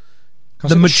 but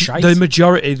the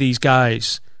majority of these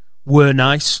guys were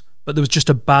nice, but there was just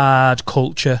a bad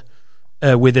culture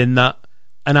within that.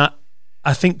 And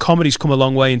I think comedy's come a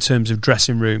long way in terms of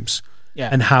dressing rooms,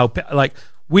 and how, like,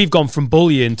 we've gone from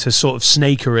bullying to sort of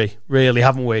snakery, really,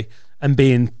 haven't we? And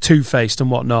being two-faced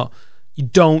and whatnot. You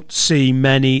don't see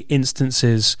many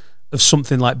instances of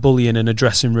something like bullying in a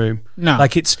dressing room. No,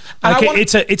 like it's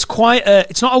quite a,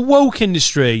 it's not a woke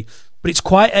industry, but it's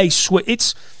quite a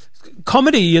it's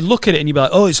comedy. You look at it and you be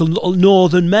like, "Oh, it's a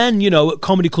northern men," you know, at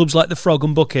comedy clubs like the Frog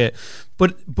and Bucket,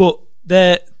 but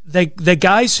they're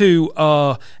guys who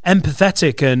are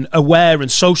empathetic and aware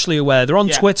and socially aware. They're on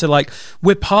Twitter. Like,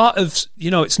 we're part of, you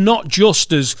know, it's not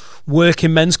just as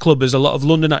working men's club as a lot of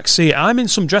London acts see it. I'm in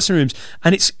some dressing rooms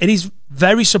and it is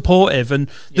very supportive, and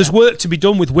there's work to be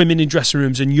done with women in dressing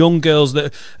rooms and young girls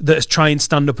that try and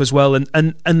stand up as well, and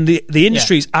the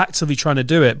industry is actively trying to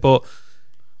do it, but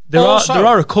there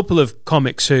are a couple of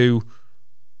comics who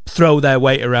throw their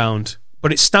weight around,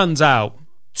 but it stands out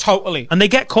totally, and they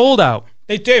get called out.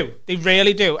 They do. They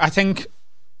really do. I think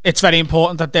it's very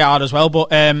important that they are as well.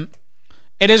 But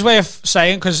it is worth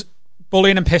saying, because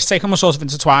bullying and piss taking were sort of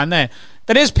intertwined there.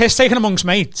 There is piss taking amongst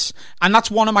mates, and that's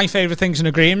one of my favourite things in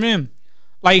a green room.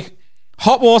 Like,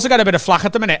 Hot Water get a bit of flack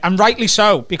at the minute, and rightly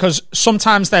so, because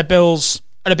sometimes their bills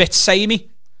are a bit samey.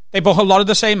 They book a lot of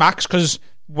the same acts because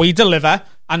we deliver,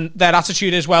 and their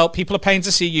attitude is, well, people are paying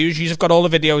to see you. You've got all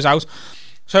the videos out.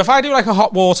 So if I do like a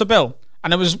Hot Water bill,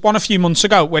 and there was one a few months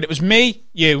ago where it was me,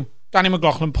 you, Danny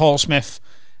McLaughlin, Paul Smith,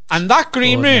 and that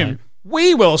green room,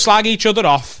 we will slag each other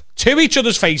off to each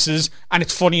other's faces, and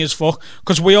it's funny as fuck,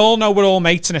 because we all know we're all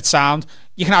mates and it's sound.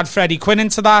 You can add Freddie Quinn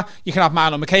into that, you can add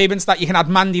Milo McCabe into that, you can add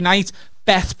Mandy Knight,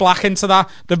 Beth Black into that,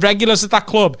 the regulars at that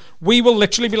club. We will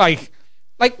literally be like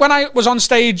when I was on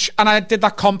stage and I did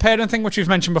that comparing thing, which we've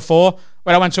mentioned before,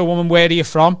 where I went to a woman, "Where are you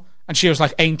from?" And she was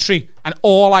like, "Aintree," and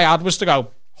all I had was to go,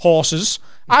 "Horses."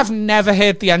 I've never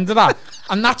heard the end of that.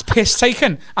 And that's piss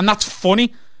taking. And that's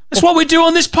funny. That's what we do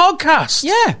on this podcast.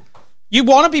 Yeah. You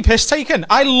want to be piss taken.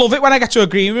 I love it when I get to a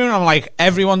green room and I'm like,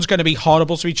 everyone's going to be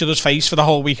horrible to each other's face for the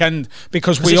whole weekend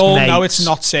because we all know it's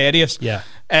not serious. Yeah.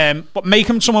 But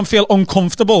making someone feel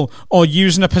uncomfortable or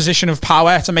using a position of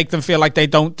power to make them feel like they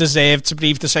don't deserve to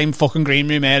breathe the same fucking green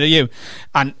room air as you.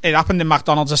 And it happened in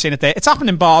McDonald's. I've seen it there. It's happened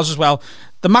in bars as well.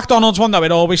 The McDonald's one, though,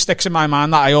 it always sticks in my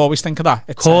mind that I always think of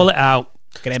that. Call it out.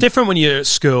 It's different when you're at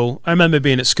school. I remember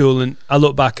being at school and I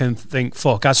look back and think,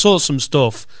 fuck, I saw some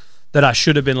stuff that I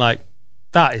should have been like,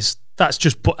 that's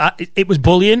just, it was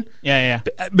bullying. Yeah.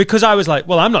 Because I was like,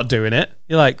 well, I'm not doing it.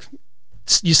 You're like,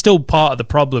 you're still part of the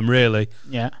problem, really.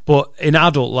 Yeah. But in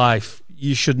adult life,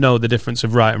 you should know the difference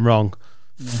of right and wrong.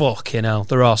 Fucking hell.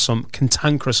 There are some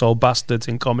cantankerous old bastards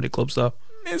in comedy clubs, though.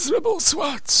 Miserable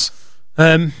swats.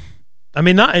 I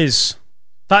mean, that is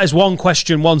one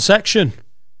question, one section,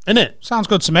 isn't it? Sounds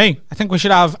good to me. I think we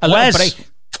should have a little break.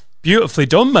 Beautifully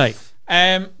done, mate.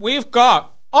 We've got,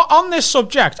 on this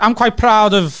subject, I'm quite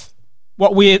proud of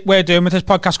what we're doing with this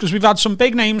podcast because we've had some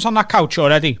big names on that couch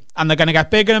already and they're going to get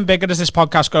bigger and bigger as this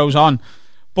podcast goes on.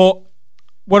 But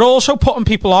we're also putting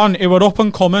people on who are up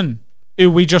and coming, who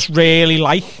we just really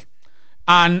like.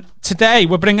 And today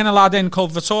we're bringing a lad in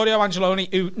called Vittorio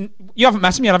Angelone, who you haven't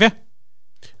met him yet, have you?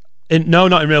 No,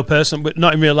 not in real person, but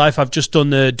not in real life. I've just done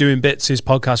the Doing Bits, his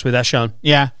podcast with Eshan.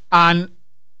 Yeah, and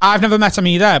I've never met him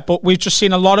either, but we've just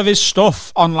seen a lot of his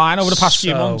stuff online over the past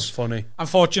few months. So funny. And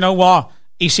thought, you know what?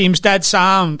 He seems dead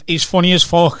sound. He's funny as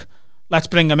fuck. Let's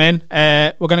bring him in.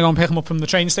 We're going to go and pick him up from the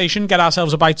train station, get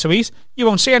ourselves a bite to eat. You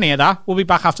won't see any of that. We'll be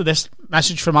back after this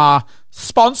message from our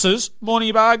sponsors,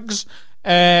 Moneybags.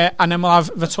 And then we'll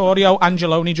have Vittorio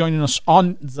Angelone joining us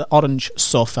on the orange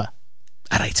sofa.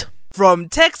 All right. From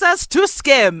Texas to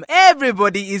Scam,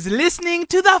 everybody is listening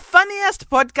to the funniest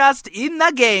podcast in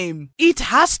the game. It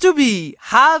has to be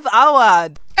Have a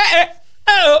Word.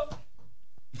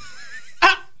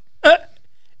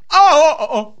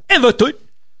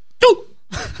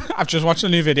 I've just watched a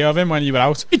new video of him when you were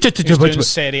out. He's doing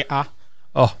Serie A.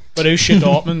 Oh. Borussia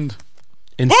Dortmund.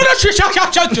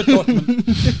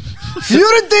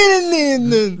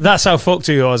 That's how fucked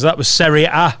he was. That was Serie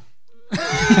A.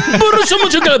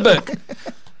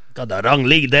 Got the wrong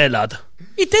league there, lad.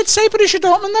 He did say Borussia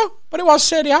Dortmund though, but it was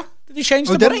Serie A. Did he change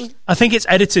the button? I think it's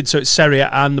edited so it's Serie A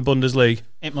and the Bundesliga.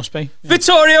 It must be. Yeah.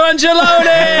 Vittorio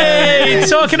Angelone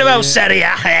talking about Serie A.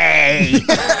 Hey.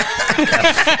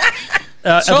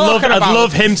 I'd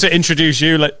love him to introduce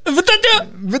you like The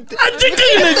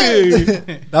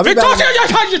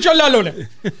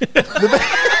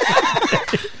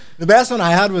best one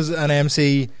I had was an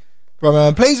MC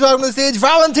from please welcome to the stage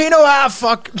Valentino.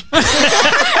 Fuck.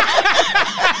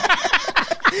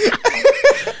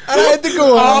 And I had to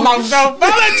go on.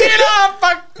 Valentino.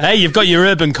 Fuck. Hey, you've got your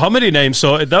urban comedy name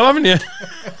sorted though, haven't you?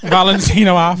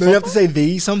 Valentino. No, you have to say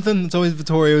the something. It's always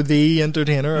Vittorio the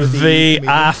entertainer or the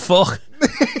fuck.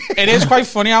 It is quite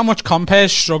funny how much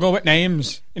compares struggle with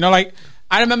names. You know, like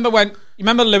I remember when you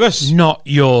remember Lewis. Not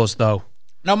yours though.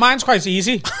 No, mine's quite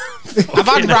easy. I've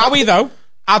had Rowie though.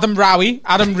 Adam Rowie,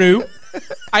 Adam Roo.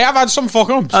 I have had some fuck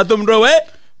ups. Adam Rowie.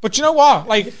 But you know what?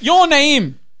 Like your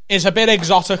name is a bit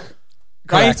exotic,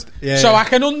 right? Yeah, so yeah. I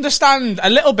can understand a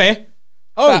little bit.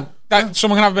 That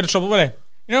someone can have a bit of trouble with it.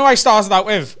 You know who I started out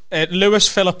with? Lewis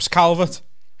Phillips Calvert,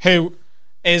 who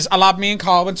is a lad me and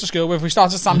Carl went to school with. We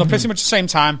started stand up pretty much the same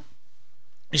time.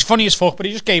 He's funny as fuck, but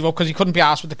he just gave up because he couldn't be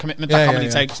arsed with the commitment that comedy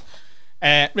takes.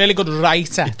 Really good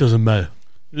writer. It doesn't matter.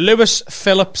 Lewis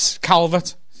Phillips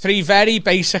Calvert. 3 very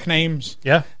basic names.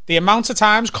 Yeah. The amount of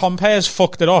times compares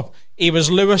fucked it up. He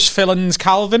was Lewis Fillins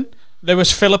Calvin,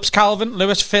 Lewis Phillips Calvin,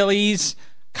 Lewis Phillies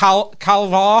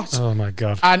Calvart. Oh my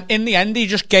god. And in the end he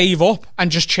just gave up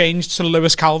and just changed to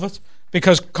Lewis Calvert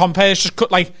because compares just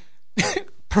cut like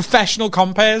professional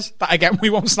compares that again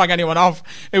we won't slag anyone off.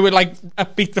 It would like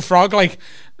beat the frog like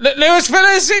Lewis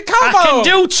Phillips Calvert. I can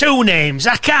do 2 names.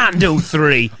 I can't do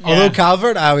 3. Although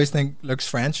Calvert I always think looks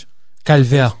French.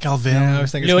 Calvert. Yeah, I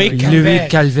always think it's Louis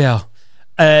Calvert.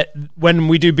 When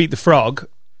we do Beat the Frog,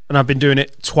 and I've been doing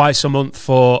it twice a month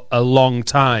for a long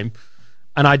time,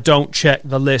 and I don't check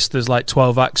the list, there's like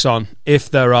 12 acts on.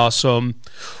 If there are some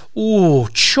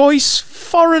choice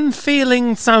foreign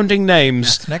feeling sounding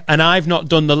names, and I've not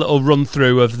done the little run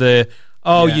through of the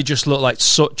you just look like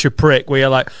such a prick where you're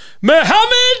like,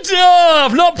 Mohammed,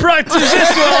 I've not practiced this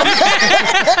one.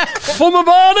 For my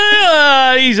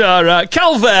body, he's alright.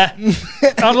 Calvert,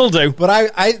 that'll do.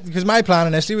 But I because my plan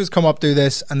initially was come up, do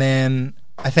this, and then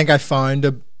I think I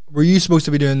found were you supposed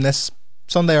to be doing this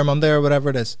Sunday or Monday or whatever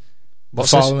it is?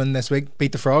 What's following this week?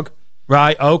 Beat the Frog.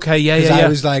 Right, okay, yeah. I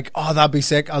was like, oh, that'd be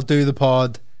sick. I'll do the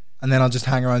pod, and then I'll just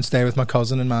hang around, stay with my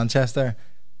cousin in Manchester,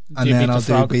 and then I'll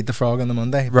do Beat the Frog on the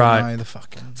Monday. Right. But now the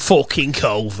fucking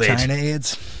COVID. China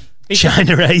AIDS.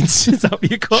 China AIDS. Is that what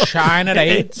you call it? China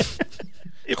AIDS.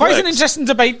 It Quite works. an interesting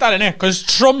debate, that, isn't it?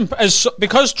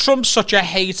 Because Trump's such a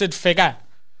hated figure,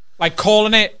 like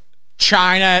calling it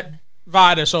China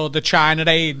virus or the China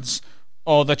AIDS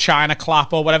or the China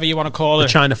clap or whatever you want to call it. The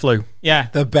China flu. Yeah.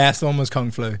 The best one was Kung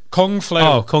Flu. Kung Flu.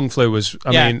 Oh, Kung Flu was,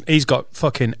 I mean, he's got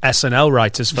fucking SNL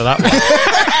writers for that one.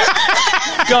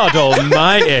 God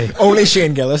almighty. Only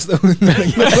Shane Gillis, though.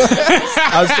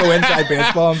 I was so inside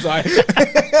baseball, I'm sorry.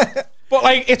 But,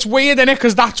 like, it's weird, innit?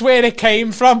 Because that's where it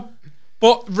came from.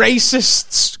 But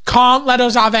racists can't let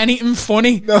us have anything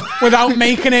funny without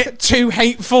making it too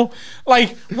hateful.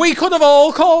 Like, we could have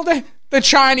all called it the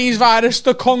Chinese virus,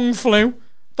 the Kung Flu,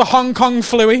 the Hong Kong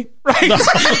Fluey, right?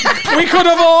 We could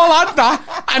have all had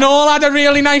that and all had a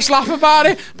really nice laugh about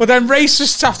it. But then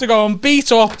racists have to go and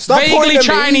beat up vaguely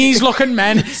Chinese-looking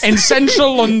men in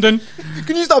central London.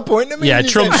 Can you stop pointing at me? Yeah,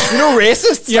 Trump. You know,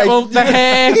 racists. Yeah, like, well, the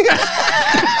hair.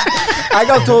 I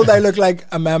got told I look like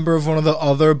a member of one of the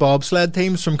other bobsled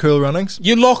teams from Cool Runnings.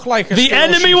 You look like The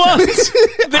enemy ones.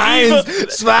 The evil.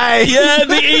 Zwei. Yeah,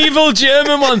 the evil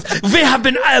German ones. We have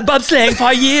been bobsleighing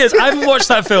for years. I haven't watched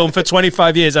that film for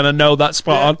 25 years and I know that's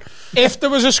spot on. If there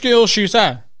was a school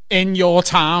shooter in your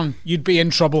town, you'd be in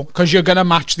trouble because you're going to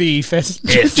match the E-fit.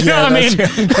 Do you know what I mean?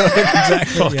 Exactly.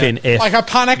 Fucking if. Like a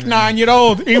panicked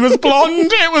 9-year-old. He was blonde.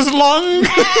 It was long.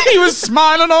 He was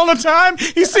smiling all the time.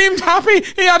 He seemed happy.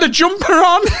 He had a jumper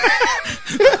on.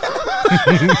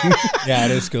 Yeah,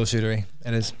 it is school shootery.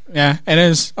 It is. Yeah, it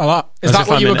is a lot. Is As that if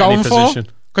what I'm you were in any going for? position.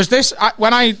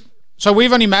 Because so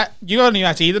we've only met, you only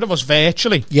met either of us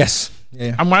virtually. Yes.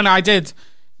 Yeah. And when I did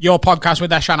your podcast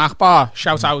with Eshan Akbar,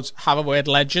 shout out, have a word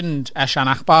legend, Eshan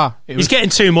Akbar. He's getting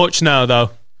too much now,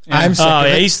 though. I'm sick of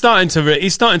it. He's starting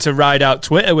to ride out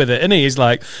Twitter with it, isn't he? He's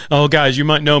like, oh, guys, you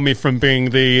might know me from being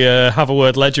the Have a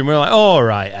Word legend. We're like, all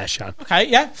right, Eshan. Okay,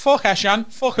 yeah, fuck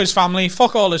Eshan, fuck his family,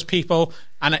 fuck all his people,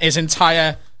 and his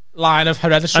entire line of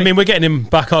hereditary. I mean, we're getting him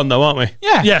back on, though, aren't we?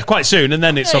 Yeah. Yeah, quite soon, and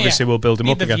then it's obviously we'll build him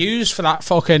Need up the again. views for that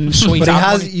fucking sweet.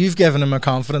 But you've given him a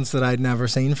confidence that I'd never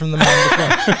seen from the man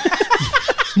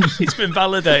before. He's been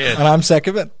validated. And I'm sick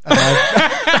of it. And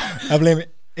I blame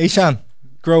it. Ishan,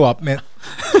 grow up, mate.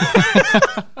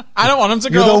 I don't want him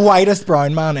to You're go. the whitest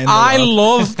brown man in the I world.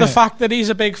 love the fact that he's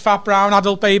a big fat brown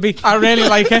adult baby. I really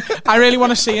like it. I really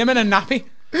want to see him in a nappy.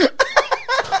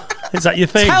 Is that your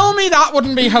thing? Tell me that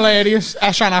wouldn't be hilarious.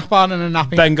 Eshan Akbar in a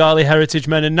nappy. Bengali heritage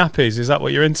men in nappies. Is that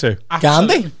what you're into?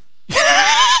 Gandhi?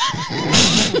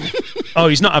 Oh,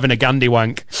 he's not having a Gandhi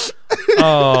wank.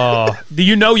 Oh, do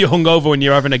you know you're hungover when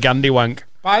you're having a Gandhi wank?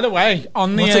 By the way,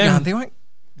 on the What's a Gandhi wank?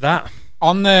 That.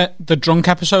 on the drunk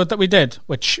episode that we did,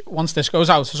 which once this goes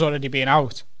out has already been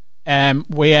out,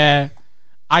 where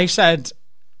I said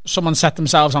someone set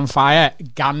themselves on fire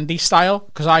Gandhi style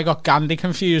because I got Gandhi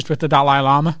confused with the Dalai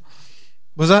Lama.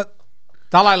 Was that?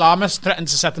 Dalai Lama threatened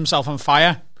to set himself on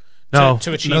fire. No,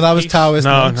 to achieve No, that was peace. Taoist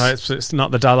monks. No, it's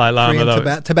not the Dalai Lama Korean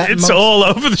though. Tibetan It's monks. all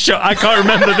over the show. I can't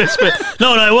remember this bit.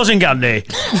 No, it wasn't Gandhi.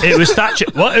 It was Thatcher.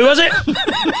 What? Who was it?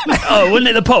 Oh, wasn't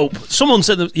it the Pope? Someone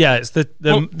said that. Yeah, it's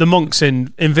the monks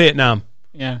in Vietnam.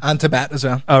 Yeah, And Tibet as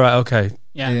well. All right, okay.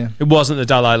 yeah. It wasn't the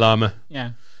Dalai Lama,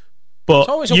 Yeah. but It's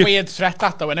always a weird threat,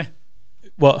 that though, isn't it?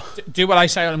 What? Do what I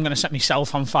say, or I'm going to set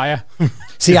myself on fire.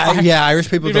 See, Irish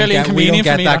people Be don't really get. We don't inconvenient for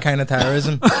get me, that that. kind of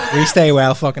terrorism. We stay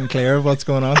well fucking clear of what's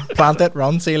going on. Plant it,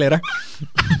 run, see you later.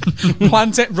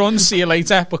 Plant it, run, see you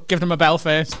later, but give them a bell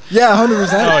first. Yeah,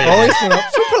 100%. yeah. Always put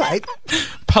up. So polite.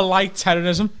 Polite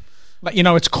terrorism. Let you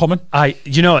know it's coming.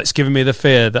 You know, it's giving me the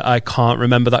fear that I can't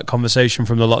remember that conversation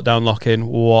from the lockdown lock-in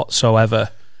whatsoever.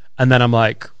 And then I'm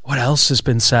like, what else has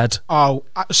been said? Oh,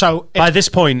 so By this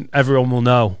point, everyone will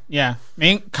know. yeah,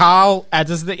 me and Carl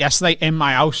edited it yesterday in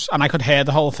my house, and I could hear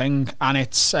the whole thing, and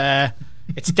it's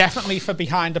definitely for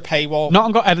behind a paywall.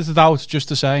 Nothing got edited out, just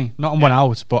to say. Nothing went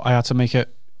out, but I had to make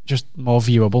it just more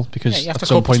viewable because Yeah, you have at to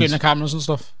some cut between points, the cameras and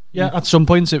stuff. at some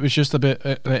points it was just a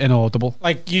bit inaudible.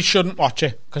 Like, you shouldn't watch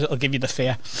it because it'll give you the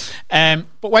fear. But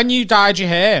when you dyed your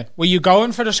hair, were you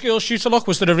going for the school shooter look?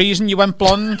 Was there a reason you went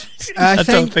blonde? I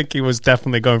don't think he was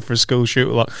definitely going for a school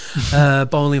shooter lot.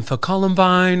 Bowling for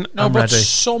Columbine. No, I'm but ready.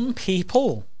 some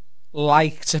people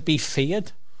like to be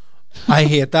feared. I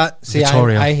hate that. See,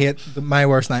 Vittorio. I hate my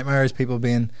worst nightmare is people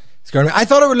being scared of me. I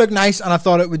thought it would look nice, and I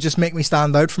thought it would just make me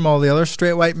stand out from all the other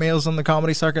straight white males on the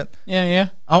comedy circuit. Yeah.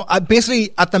 I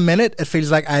basically, at the minute, it feels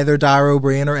like either Dara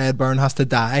O'Brien or Ed Byrne has to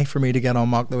die for me to get on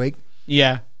Mock the Week.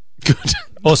 Yeah. Good.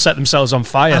 Or set themselves on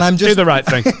fire. And I'm just do the right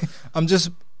thing. I'm just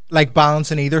like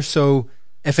balancing either. So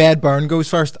if Ed Byrne goes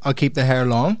first, I'll keep the hair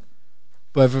long.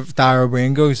 But if Dara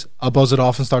O'Brien goes, I'll buzz it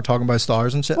off and start talking about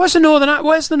stars and shit. Where's the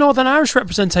Northern Irish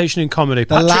representation in comedy?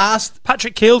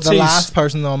 Patrick Keelty. The last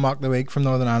person on Mock the Week from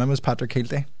Northern Ireland was Patrick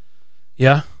Keelty.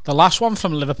 Yeah. The last one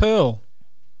from Liverpool,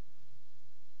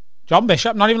 John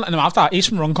Bishop. Not even letting him have that. He's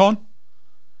from Runcorn.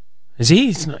 Is he?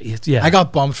 He's not, yeah. I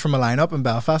got bumped from a lineup in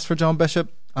Belfast for John Bishop,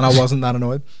 and I wasn't that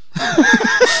annoyed.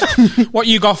 What,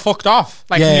 you got fucked off?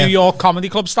 Like New York Comedy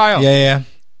Club style? Yeah.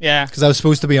 Yeah. Because I was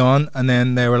supposed to be on, and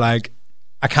then they were like,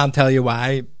 I can't tell you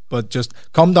why, but just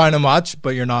come down and watch,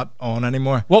 but you're not on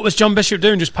anymore. What was John Bishop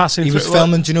doing? Just passing through? He was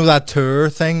filming, do you know that tour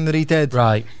thing that he did?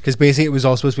 Right. Because basically it was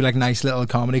all supposed to be like nice little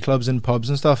comedy clubs and pubs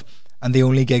and stuff, and the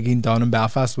only gig he'd done in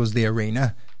Belfast was the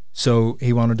Arena. So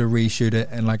he wanted to reshoot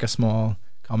it in like a small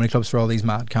comedy clubs for all these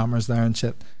mad cameras there and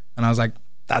shit. And I was like,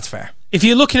 that's fair. If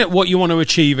you're looking at what you want to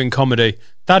achieve in comedy,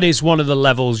 that is one of the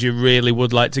levels you really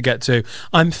would like to get to.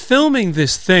 I'm filming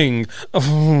this thing,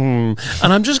 and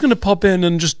I'm just going to pop in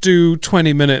and just do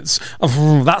 20 minutes.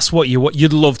 That's what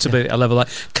you'd love to be at a level like.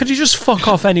 Could you just fuck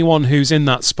off anyone who's in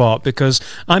that spot? Because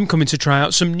I'm coming to try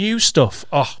out some new stuff.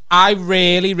 Oh, I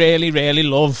really, really, really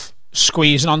love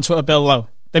squeezing onto a bill though.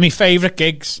 They're my favourite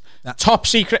gigs. Top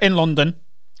Secret in London.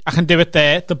 I can do it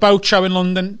there. The boat show in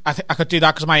London, I could do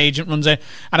that because my agent runs it.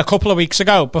 And a couple of weeks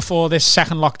ago, before this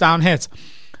second lockdown hit,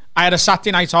 I had a Saturday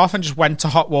night off and just went to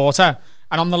Hot Water.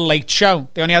 And on the Late Show,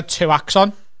 they only had 2 acts on.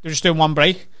 They were just doing one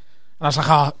break. And I was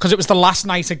like, because it was the last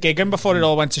night of gigging before it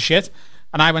all went to shit.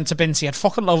 And I went to Binty. I'd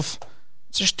fucking love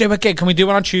to just do a gig. Can we do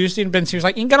one on Tuesday? And Binty was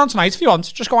like, you can get on tonight if you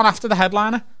want. Just go on after the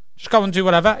headliner. Just go and do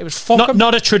whatever. It was fucking...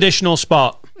 Not a traditional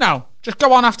spot. No. Just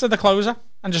go on after the closer.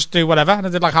 And just do whatever. And I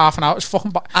did like half an hour. It was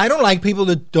fucking... I don't like people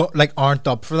that aren't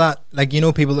up for that. Like, you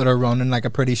know, people that are running like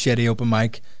a pretty shitty open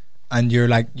mic, and you're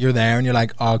there and you're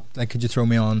like, oh, like, could you throw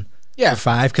me on for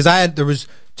 5? Because there was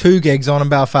 2 gigs on in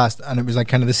Belfast, and it was like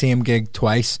kind of the same gig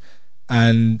twice,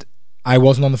 and I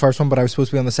wasn't on the first one, but I was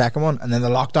supposed to be on the second one, and then the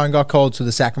lockdown got called, so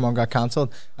the second one got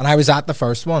cancelled, and I was at the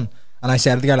first one, and I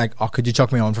said to the guy like, oh, could you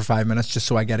chuck me on for 5 minutes just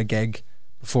so I get a gig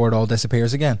before it all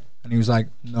disappears again? And he was like,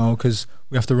 no, because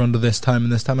we have to run to this time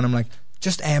and this time. And I'm like,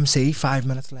 just MC 5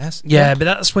 minutes less. Yeah, but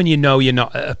that's when you know you're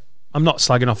not... I'm not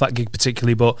slagging off that gig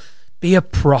particularly, but be a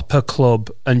proper club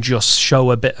and just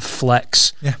show a bit of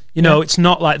flex. Yeah. You know, it's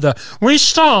not like we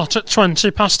start at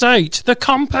 8:20. The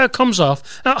compere comes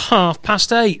off at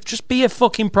 8:30. Just be a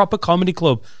fucking proper comedy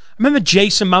club. I remember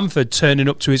Jason Manford turning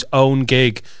up to his own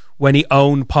gig when he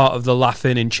owned part of the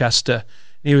Laugh-In in Chester.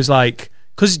 And he was like...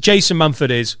 Because Jason Manford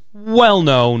is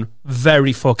well-known,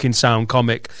 very fucking sound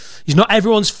comic. He's not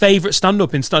everyone's favourite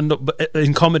stand-up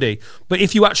in comedy, but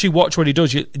if you actually watch what he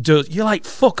does, you're like,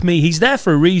 fuck me, he's there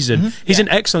for a reason. Mm-hmm. He's an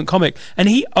excellent comic. And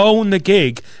he owned the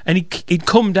gig, and he'd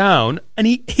come down, and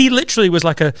he literally was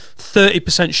like a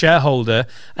 30% shareholder,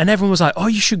 and everyone was like, oh,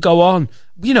 you should go on.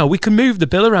 You know, we can move the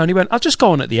bill around. He went, I'll just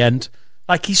go on at the end.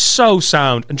 Like, he's so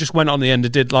sound, and just went on the end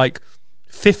and did like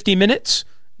 50 minutes,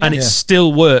 and it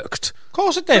still worked. Of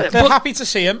course it did. They're happy to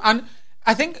see him. And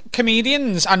I think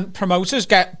comedians and promoters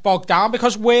get bogged down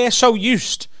because we're so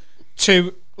used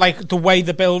to like the way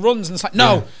the bill runs. And it's like,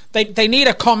 no, they need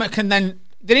a comic and then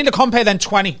they need a compare, then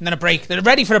 20 and then a break. They're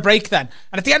ready for a break then.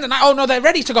 And at the end of the night, oh no, they're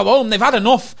ready to go home. They've had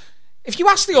enough. If you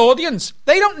ask the audience,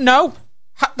 they don't know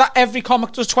that every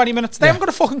comic does 20 minutes. They haven't got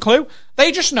a fucking clue.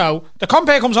 They just know the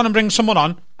compare comes on and brings someone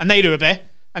on and they do a bit.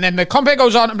 And then the compare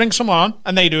goes on and brings someone on,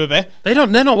 and they do a bit. They're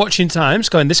not watching times,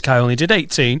 going, this guy only did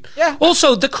 18. Yeah.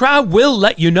 Also, the crowd will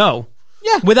let you know.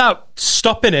 Yeah. Without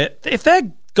stopping it. If they're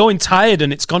going tired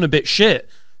and it's gone a bit shit,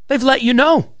 they've let you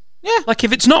know. Yeah. Like,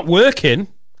 if it's not working,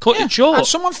 cut it short. And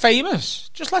someone famous,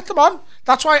 just let them on.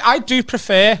 That's why I do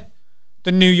prefer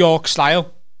the New York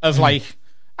style of, like...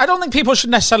 I don't think people should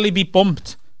necessarily be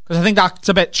bumped, because I think that's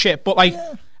a bit shit. But, like,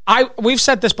 we've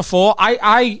said this before,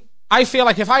 I feel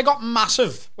like if I got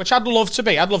massive, which I'd love to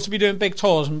be doing big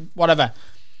tours and whatever,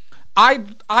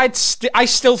 I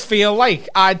still feel like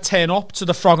I'd turn up to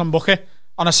the Frog and Bucket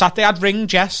on a Saturday. I'd ring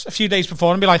Jess a few days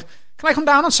before and be like, can I come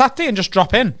down on Saturday and just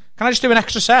drop in? Can I just do an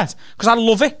extra set? Because I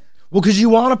love it. Well, because you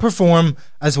want to perform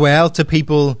as well to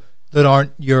people that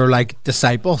aren't your, like,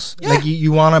 disciples. Yeah. Like,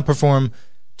 you want to perform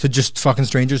to just fucking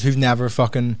strangers who've never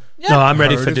fucking... No, I'm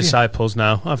ready for disciples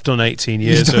now. I've done 18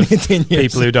 years of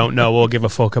people who don't know or give a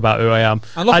fuck about who I am.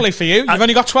 And luckily for you, you've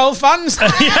only got 12 fans. Yeah,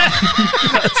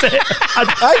 that's it.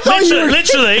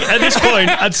 Literally, at this point,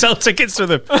 I'd sell tickets to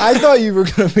them. I thought you were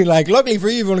going to be like, luckily for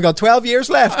you, you've only got 12 years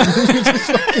left.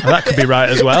 That could be right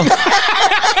as well.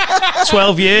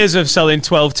 12 years of selling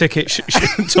 12 ticket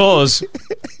tours.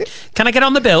 Can I get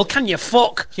on the bill? Can you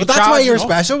fuck? But that's why your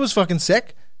special was fucking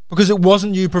sick. because it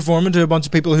wasn't you performing to a bunch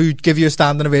of people who give you a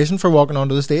standing ovation for walking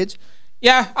onto the stage.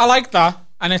 Yeah, I like that,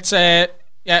 and it's it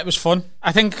was fun.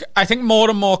 I think more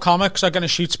and more comics are going to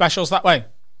shoot specials that way,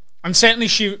 and certainly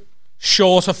shoot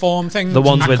shorter form things. The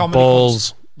ones with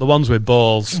balls. The ones with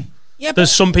balls. Yeah,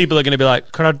 there's some people are going to be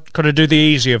like, could I do the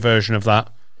easier version of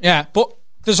that? Yeah, but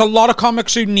there's a lot of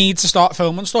comics who need to start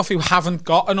filming stuff who haven't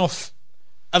got enough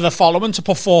of a following to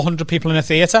put 400 people in a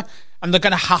theatre, and they're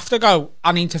going to have to go,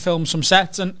 I need to film some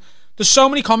sets. And there's so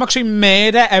many comics who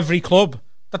murder every club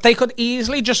that they could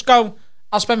easily just go,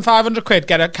 I'll spend 500 quid,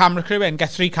 get a camera crew in,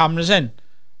 get 3 cameras in,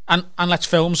 and let's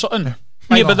film something.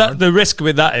 Yeah, but the risk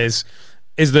with that is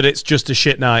that it's just a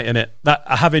shit night, innit? That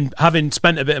having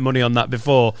spent a bit of money on that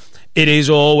before, it is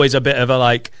always a bit of a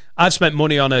like, I've spent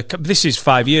money on this is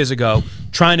 5 years ago,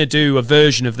 trying to do a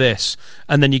version of this,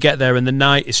 and then you get there and the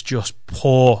night is just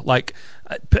poor. Like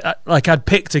I'd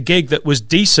picked a gig that was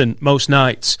decent most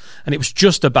nights, and it was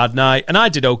just a bad night, and I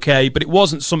did okay, but it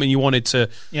wasn't something you wanted to.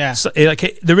 Yeah.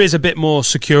 There is a bit more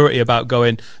security about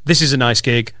going, this is a nice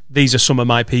gig, these are some of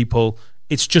my people.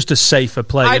 It's just a safer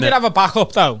play. I did have a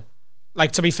backup though.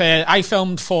 Like, to be fair, I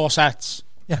filmed 4 sets.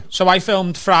 Yeah. So I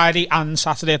filmed Friday and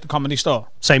Saturday at the Comedy Store.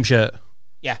 Same shirt.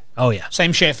 Yeah. Oh yeah.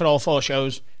 Same shirt for all 4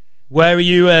 shows. Where are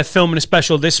you filming a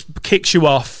special? This kicks you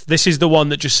off. This is the one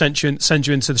that just sends you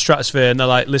into the stratosphere, and they're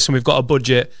like, listen, we've got a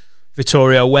budget.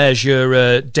 Vittorio, where's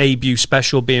your debut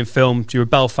special being filmed? You're a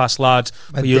Belfast lad,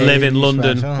 but you live in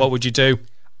London. Special. What would you do?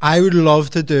 I would love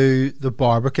to do the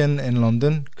Barbican in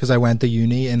London, because I went to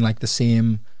uni in like the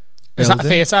same building. Is that a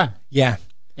theatre? Yeah.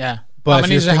 Yeah. But how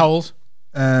many does it hold?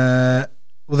 Well,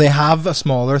 they have a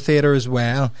smaller theatre as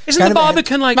well. Isn't the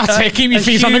Barbican like... keep your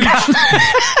feet on the ground.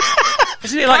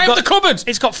 Isn't it like the cupboard?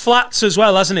 It's got flats as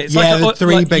well, hasn't it? It's yeah, like the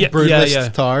 3 big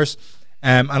broodless towers.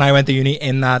 And I went to uni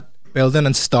in that building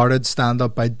and started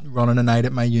stand-up by running a night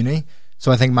at my uni.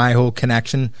 So I think my whole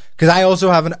connection... Because I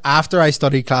also have after I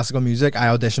studied classical music,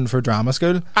 I auditioned for drama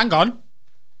school. Hang on.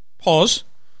 Pause.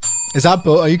 Is that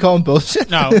are you calling bullshit?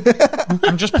 No.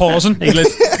 I'm just pausing. You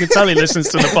can tell he listens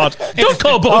to the pod. Don't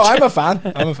call bullshit. Oh, I'm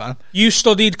a fan. You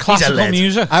studied classical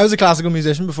music? I was a classical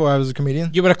musician before I was a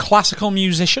comedian. You were a classical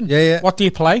musician? Yeah. What do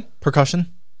you play?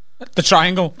 Percussion. The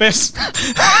triangle. This.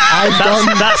 That's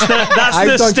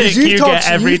the stick you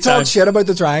get every time. You talked shit about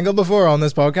the triangle before on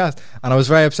this podcast, and I was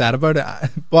very upset about it.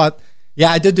 But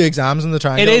yeah, I did do exams in the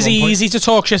triangle. It is easy to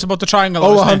talk shit about the triangle.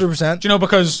 Oh, 100%. Do you know,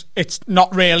 because it's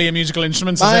not really a musical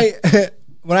instrument, is it?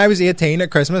 When I was 18 at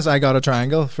Christmas, I got a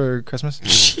triangle for Christmas.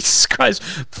 Jesus Christ.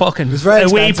 Fucking it was very a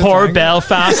wee poor triangle.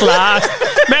 Belfast lad.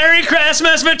 Merry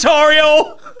Christmas,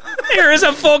 Vittorio. Here is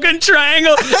a fucking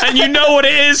triangle. And you know what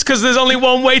it is, because there's only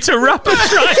one way to wrap a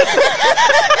triangle.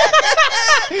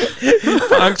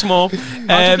 Thanks, Mom.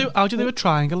 How do you do a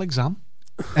triangle exam?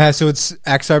 So it's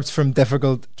excerpts from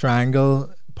difficult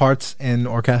triangle parts in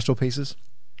orchestral pieces.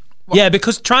 Yeah,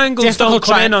 because triangles don't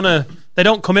come in on a... They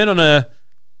don't come in on a...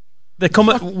 They come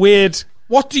at weird...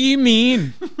 What do you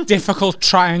mean, difficult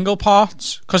triangle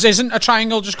parts? Because isn't a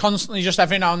triangle just constantly, just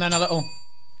every now and then a little...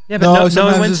 Yeah, but no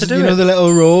one went to do it. You know the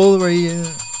little roll where you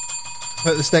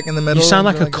put the stick in the middle? You sound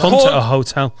like a cunt at a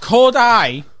hotel. Could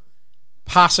I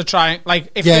pass a triangle?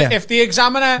 Like, if the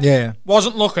examiner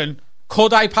wasn't looking,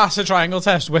 could I pass a triangle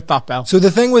test with that bell? So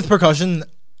the thing with percussion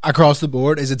across the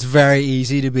board is it's very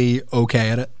easy to be okay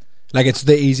at it. Like, it's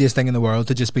the easiest thing in the world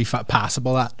to just be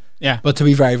passable at. Yeah. But to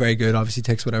be very, very good obviously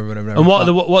takes whatever. And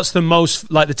what's the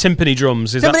most, like the timpani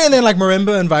drums? Timpani and then like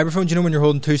marimba and vibraphones, you know, when you're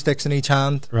holding 2 sticks in each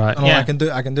hand. Right. And I can do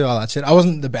all that shit. I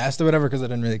wasn't the best or whatever because I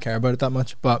didn't really care about it that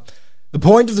much. But the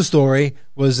point of the story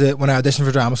was that when I auditioned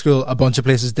for drama school, a bunch of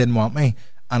places didn't want me.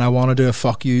 And I want to do a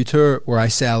fuck you tour where I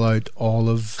sell out all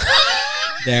of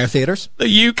their theatres. The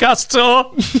UCAS tour.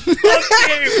 Fuck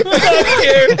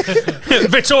you.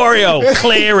 Vittorio,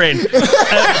 clearing.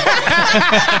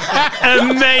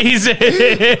 Amazing.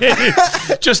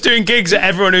 Just doing gigs at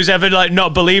everyone who's ever like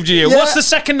not believed you. Yeah. What's the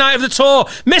second night of the tour?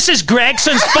 Mrs.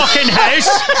 Gregson's fucking house.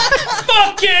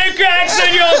 Fuck you,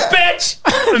 Gregson, you bitch.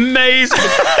 Amazing.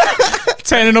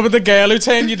 Turning up with the girl who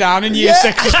turned you down in year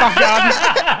 6 just back down.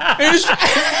 Who's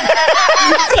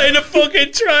playing a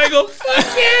fucking triangle.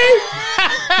 Fuck you.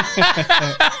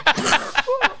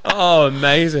 Oh,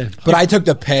 amazing. But I took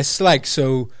the piss, like,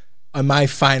 so on my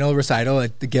final recital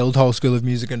at the Guildhall School of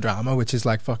Music and Drama, which is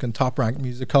like fucking top ranked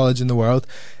music college in the world,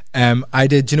 I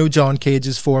did, do you know John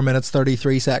Cage's 4 minutes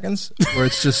 33 seconds where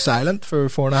it's just silent for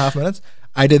 4.5 minutes?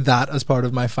 I did that as part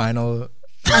of my final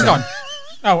hang on.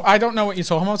 Oh, I don't know what you're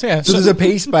talking about here. So there's a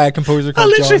piece by a composer called I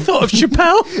literally John. thought of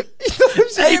Chappelle. You thought it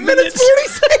was 8 minutes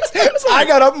 46. I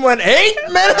got up and went 8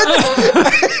 minutes.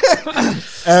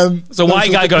 So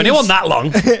white guy going, it wasn't that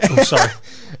long. Oh, sorry.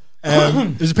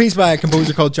 There's a piece by a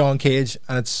composer called John Cage,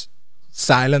 and it's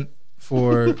silent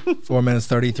for 4 minutes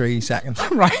 33 seconds.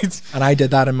 Right. And I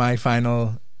did that in my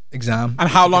final exam. And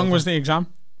how long was the exam?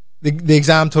 The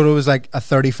exam total was like a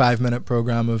 35-minute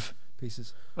program of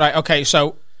pieces. Right, okay,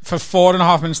 so for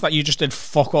 4.5 minutes that you just did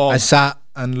fuck all. I sat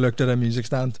and looked at a music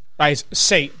stand. Right,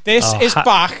 see, this is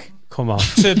back Come on.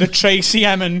 to the Tracy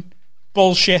Emin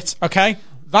bullshit, okay?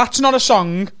 That's not a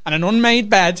song, and an unmade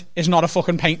bed is not a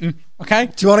fucking painting, okay?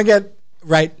 Do you want to get...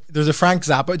 Right, there's a Frank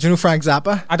Zappa. Do you know Frank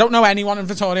Zappa? I don't know anyone in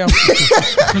Vittorio.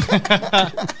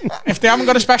 If they haven't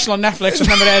got a special on Netflix, I've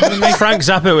never heard of them. Frank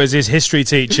Zappa was his history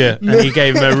teacher, and he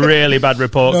gave him a really bad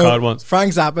report card once.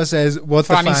 Frank Zappa says what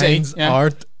Franny defines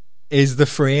art is the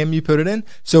frame you put it in.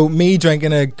 So me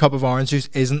drinking a cup of orange juice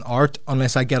isn't art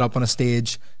unless I get up on a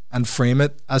stage and frame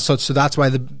it as such. So that's why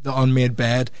the unmade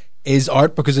bed is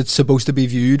art, because it's supposed to be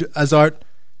viewed as art.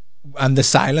 And the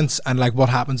silence and like what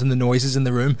happens in the noises in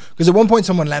the room, because at one point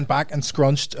someone leant back and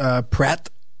scrunched a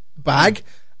Pret bag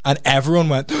and everyone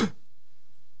went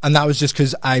and that was just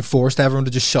because I forced everyone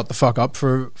to just shut the fuck up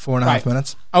for 4.5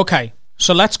 minutes. Okay,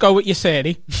 so let's go with your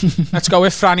theory. Let's go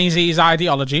with Franny Z's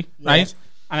ideology, right?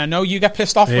 And I know you get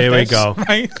pissed off with this. Here we go.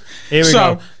 Right? Here we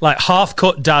go. Like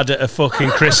half-cut dad at a fucking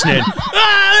christening.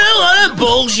 What a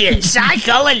bullshit.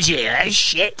 Psychology.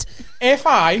 Shit. If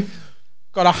I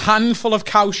got a handful of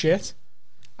cow shit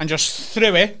and just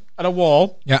threw it at a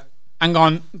wall and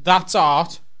gone, that's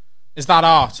art, is that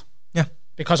art? Yeah.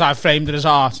 Because I've framed it as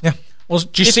art. Yeah. Well,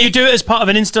 If you do it as part of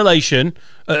an installation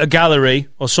at a gallery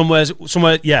or somewhere,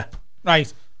 yeah.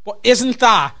 Right. But isn't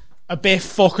that a bit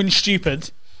fucking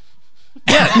stupid?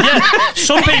 Yeah.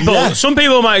 Some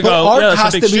people might go, art that's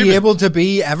has a to bit be stupid. able to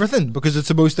be everything because it's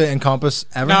supposed to encompass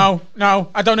everything.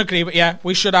 No, I don't agree with you.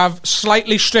 We should have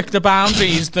slightly stricter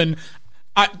boundaries than...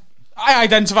 I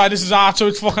identify this as art, so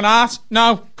it's fucking art.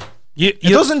 No. It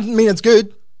doesn't mean it's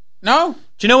good. No.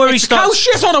 Do you know where it's cow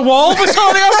shit on a wall,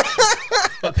 Vittorio.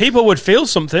 But people would feel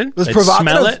something. It's They'd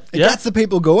provocative. smell it. It gets the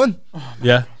people going.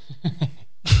 Yeah.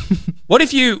 What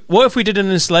if we did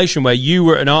an installation where you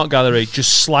were at an art gallery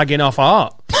just slagging off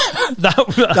art? That's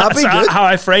be good. how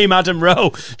I frame Adam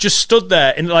Rowe. Just stood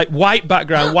there in like white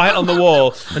background, white on the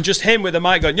wall, and just him with a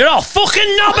mic going, "You're all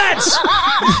fucking knobheads!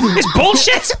 It's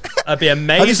bullshit." That'd be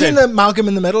amazing. Have you seen the Malcolm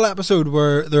in the Middle episode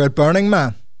where they're at Burning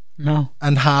Man? No.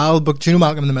 And Hal, do you know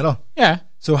Malcolm in the Middle? Yeah.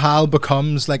 So Hal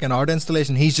becomes like an art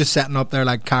installation. He's just setting up their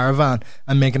like caravan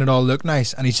and making it all look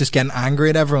nice, and he's just getting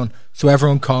angry at everyone. So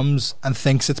everyone comes and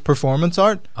thinks it's performance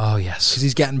art. Oh yes, because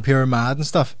he's getting pure mad and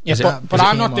stuff. Yeah, but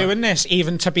I'm not doing this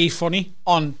even to be funny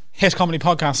on his comedy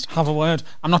podcast. Have a word.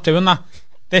 I'm not doing that.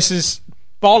 This is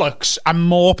bollocks, and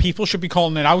more people should be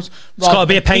calling it out. It's got to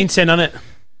be a painting on it.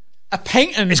 A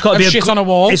painting. It's got to be shit on a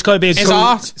wall. It's got to be a is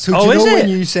art. So do you know when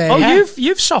you say? Oh,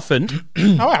 you've softened.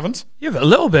 No, I haven't. You've a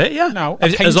little bit, yeah. No,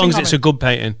 as long as it's a good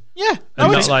painting. Yeah,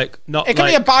 and no, it can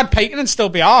be a bad painting and still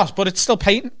be art, but it's still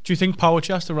painting. Do you think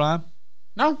poetry has to rhyme?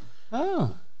 No.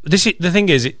 Oh. The thing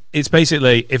is, it's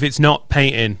basically if it's not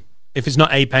painting, if it's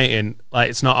not a painting, like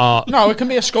it's not art. No, it can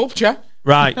be a sculpture.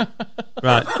 Right,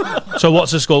 right. So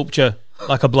what's a sculpture?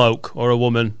 Like a bloke or a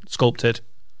woman sculpted?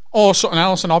 Or something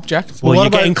else, an object. Well, you're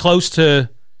getting close to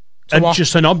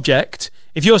just an object.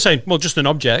 If you're saying, well, just an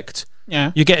object,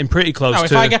 you're getting pretty close to...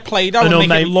 If I get Play-Doh and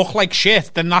make it look like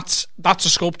shit, then that's a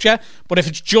sculpture. But if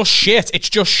it's just shit, it's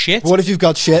just shit. What if you've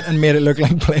got shit and made it look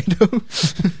like Play-Doh?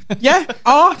 Yeah,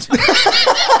 art.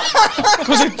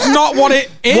 Because it's not what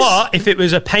it is. What if it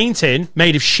was a painting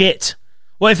made of shit?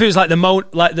 What if it was like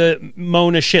the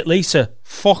Mona Shit Lisa?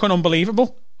 Fucking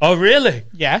unbelievable. Oh, really?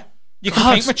 Yeah. You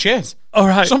can paint with shit. All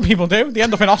right. Some people do. They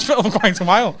end up in hospital for quite a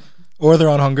while. Or they're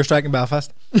on hunger strike in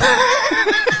Belfast.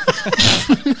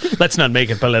 Let's not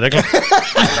make it political.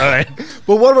 All right.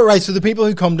 But what about, so the people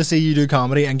who come to see you do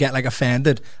comedy and get like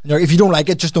offended, and you're like, if you don't like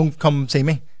it, just don't come see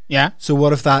me. Yeah. So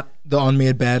what if the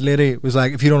unmade bed lady was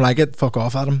like, if you don't like it, fuck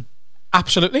off, Adam?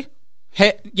 Absolutely.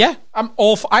 Hey, yeah, I'm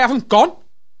all I haven't gone.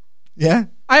 Yeah.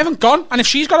 I haven't gone, and if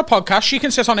she's got a podcast, she can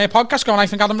sit on her podcast going, I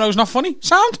think Adam Rowe's not funny.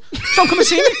 Sound? Don't come and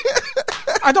see me.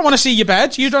 I don't want to see your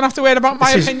bed. You don't have to worry about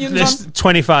my opinions. This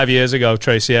 25 years ago,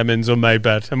 Tracy Emin's unmade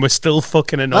bed, and we're still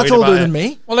fucking annoyed That's about older it. than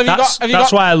me. Well,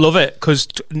 that's why I love it, because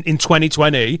in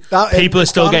 2020, people are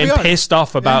still getting pissed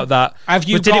off about that.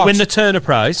 Did it win the Turner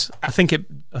Prize? I think it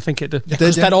did.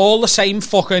 Because they're all the same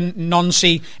fucking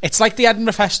nonsense. It's like the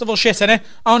Edinburgh Festival shit, innit?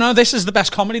 Oh no, this is the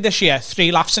best comedy this year.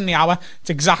 3 laughs in the hour. It's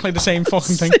exactly the same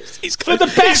fucking thing. For the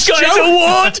best joke.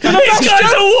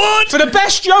 For the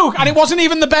best joke, and it wasn't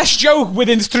even the best joke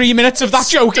within 3 minutes of that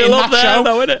joke in that show.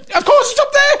 Though, isn't it? Of course, it's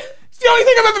up there. It's the only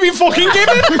thing I've ever been fucking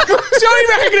given. It's the only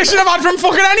recognition I've had from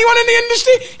fucking anyone in the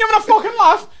industry. You having a fucking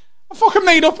laugh? I fucking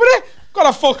made up with it.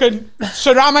 Got a fucking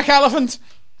ceramic elephant.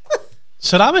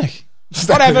 Ceramic?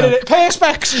 Whatever it is.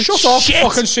 Perspex. Shut up,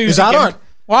 fucking Susie. Is that art?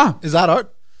 What? Is that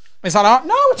art? Is that art?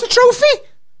 No, it's a trophy.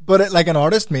 But it, like an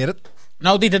artist made it.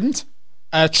 No, they didn't.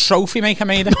 A trophy maker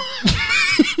made it.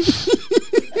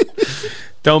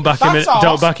 Don't back him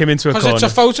into a corner. Because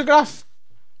it's a photograph.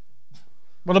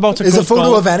 What about Is a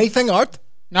photo of anything art?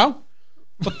 No.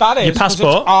 But that is your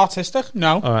passport? It's artistic.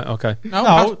 No. All right, okay.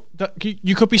 No.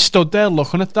 You could be stood there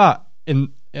looking at that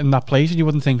in that place and you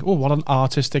wouldn't think, oh, what an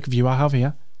artistic view I have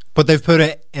here. But they've put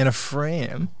it in a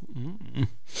frame.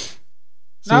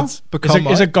 So Is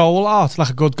it goal art? Like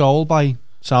a good goal by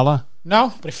Salah?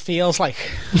 No, but it feels like.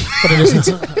 But it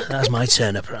isn't. That's my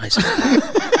Turner prize.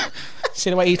 See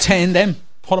the way he turned him?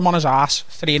 Put him on his ass.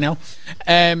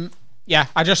 3-0. Yeah,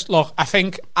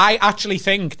 I actually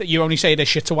think that you only say this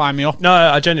shit to wind me up. No,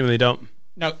 I genuinely don't.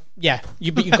 No, yeah,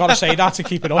 but you've got to say that to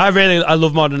keep it up. I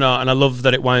love modern art and I love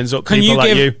that it winds up people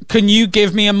like you. Can you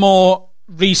give me a more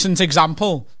recent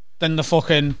example than the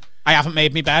fucking I haven't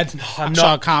made me bed, so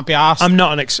I can't be asked? I'm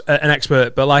not an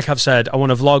expert, but like I've said, I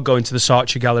want to vlog going to the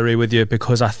Saatchi Gallery with you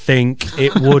because I think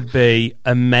it would be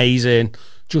amazing.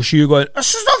 Just you going,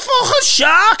 this is a fucking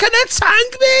shark in a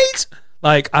tank, mate.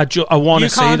 Like, I want to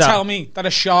see that. You can't tell me that a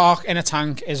shark in a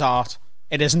tank is art.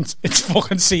 It isn't. It's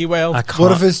fucking SeaWorld.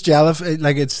 What if it's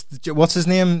it's what's his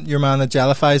name? Your man that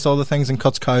jellifies all the things and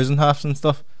cuts cows in half and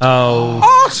stuff. Oh,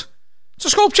 art. It's a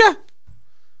sculpture.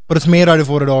 But it's made out of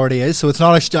what it already is, so it's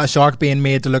not a shark being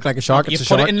made to look like a shark. You it's a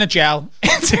put shark. it in the gel.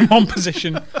 It's in one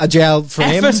position. A gel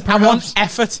frame. Effort. I want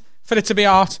effort for it to be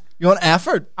art. You want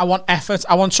effort? I want effort.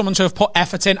 I want someone to have put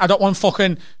effort in. I don't want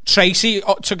fucking Tracy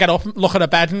to get up and look at a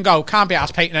bed and go, can't be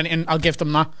asked painting anything. I'll give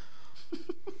them that.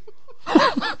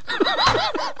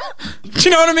 Do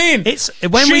you know what I mean?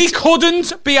 She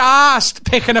couldn't be asked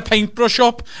picking a paintbrush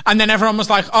up, and then everyone was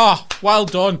like, "Oh, well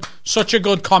done! Such a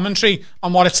good commentary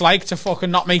on what it's like to fucking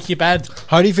not make your bed."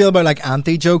 How do you feel about like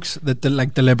anti jokes that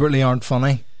like deliberately aren't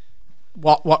funny?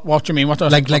 What do you mean? What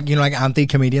does like like anti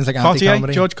comedians, like anti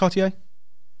comedy? George Cotier.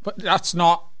 But that's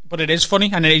not. But it is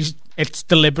funny, and it's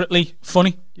deliberately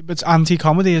funny. But it's anti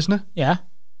comedy, isn't it? Yeah.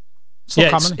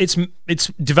 It's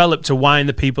developed to wind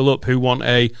the people up who want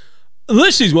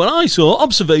this is what I saw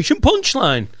observation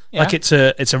punchline. Yeah. Like it's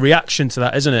a reaction to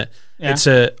that, isn't it? Yeah. It's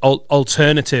a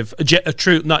alternative, a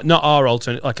true not our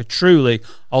alternative, like a truly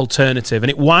alternative, and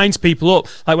it winds people up.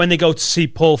 Like when they go to see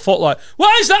Paul Foot, like,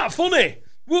 why is that funny?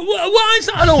 Why is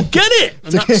that? I don't get it.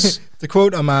 And to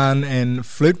quote a man in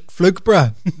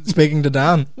Flukeborough speaking to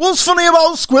Dan, what's funny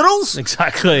about squirrels?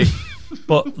 Exactly.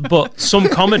 But some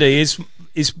comedy is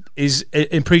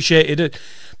appreciated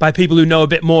by people who know a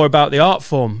bit more about the art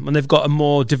form and they've got a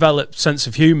more developed sense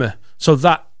of humour. So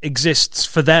that exists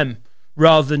for them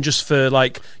rather than just for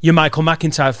like your Michael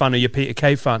McIntyre fan or your Peter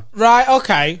Kay fan. Right,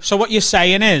 okay. So what you're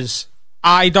saying is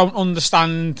I don't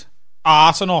understand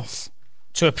art enough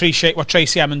to appreciate what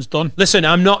Tracy Emin's done. Listen,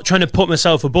 I'm not trying to put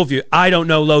myself above you. I don't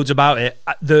know loads about it.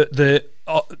 The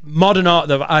modern art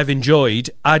that I've enjoyed,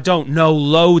 I don't know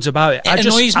loads about it. It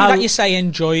annoys me that you say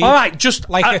enjoyed. All right, just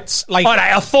like it's like. All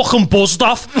right, I fucking buzzed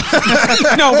off.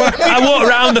 No, but I walk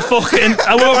around the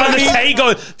tape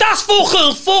going, that's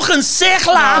fucking sick,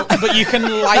 lad. No, but you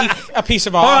can like a piece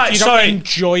of art. All right, you don't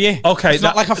enjoy it. Okay, it's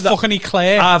not like a fucking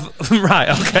eclair. Right,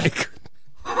 okay.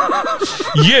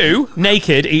 You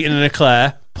naked eating an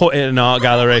eclair, put it in an art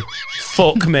gallery.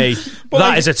 Fuck me.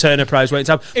 That is a Turner Prize waiting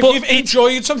to have. If you've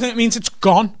enjoyed something, it means it's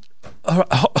gone.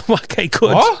 Okay,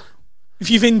 good. What? If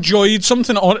you've enjoyed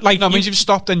something, like that means you've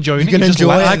stopped enjoying it.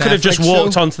 I could have just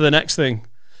walked on to the next thing.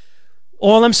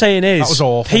 All I'm saying is, that was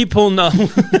awful. People know.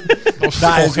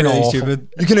 That is really stupid.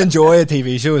 You can enjoy a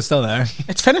TV show; it's still there.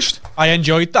 It's finished. I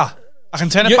enjoyed that. I can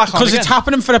turn it back on because it's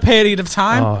happening for a period of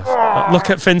time. Look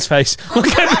at Finn's face. Look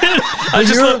at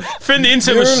Finn. Finn, the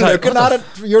intern was just looking at it.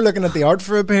 You're looking at the art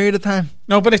for a period of time.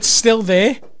 No, but it's still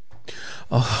there.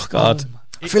 Oh God.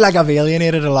 I feel like I've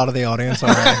alienated a lot of the audience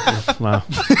already. Wow.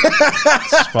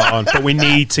 Spot on. But we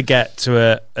need to get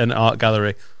to an art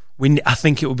gallery. I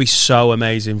think it would be so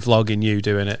amazing vlogging you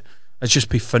doing it. It'd just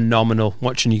be phenomenal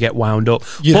watching you get wound up.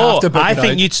 I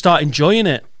think you'd start enjoying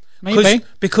it. Maybe.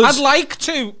 Because I'd like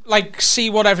to see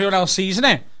what everyone else sees in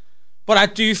it. But I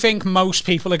do think most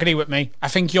people agree with me. I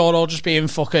think you're all just being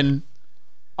fucking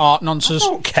art nonsense.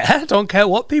 I don't care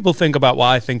what people think about what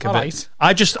I think of it.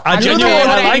 I genuinely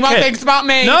like it. Thinks about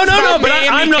me. No, but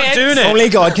I'm not doing it. Only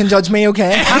God can judge me,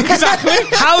 okay? Exactly.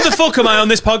 How the fuck am I on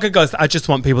this podcast? I just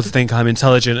want people to think I'm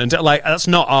intelligent, and that's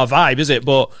not our vibe, is it?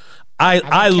 But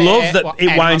I love that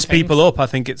it winds people up. I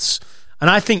think And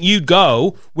I think you'd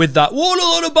go with that, what a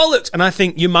load of bollocks. And I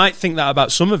think you might think that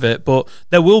about some of it, but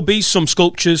there will be some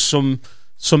sculptures, some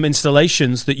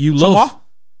installations that you love. Some what?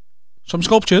 Some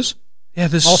sculptures? Yeah,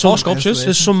 there's some sculptures.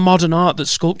 There's some modern art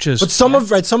that's sculptures. But some of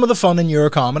the fun in your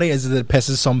comedy is that it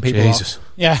pisses some people off.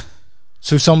 Yeah.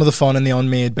 So some of the fun in the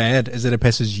unmade bed is that it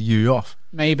pisses you off.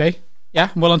 Maybe. Yeah,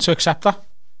 I'm willing to accept that.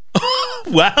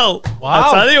 Well,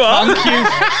 I'll tell you what. Thank you.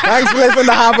 Thanks for listening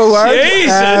to Have a Word.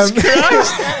 Jesus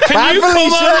Christ. Can you come on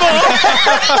board?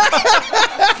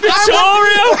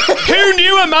 Vittorio, who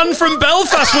knew a man from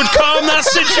Belfast would calm that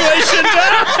situation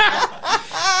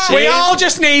down? We all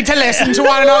just need to listen to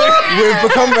one another. We've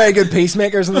become very good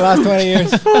peacemakers in the last 20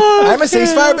 years. I'm a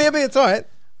ceasefire baby, it's alright.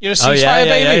 You're a ceasefire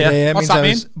baby? Yeah, what's that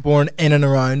mean? I was born in and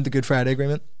around the Good Friday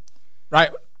Agreement. Right.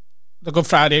 The Good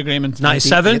Friday Agreement.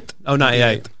 97? Oh,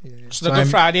 98. Yeah. So the Good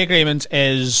Friday Agreement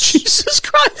is... Jesus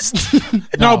Christ.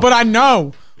 No, but I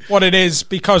know what it is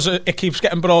because it keeps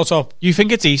getting brought up. You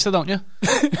think it's Easter, don't you?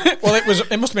 Well,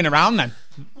 it must have been around then.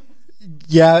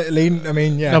 Yeah, I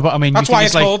mean, yeah. No, but I mean, that's why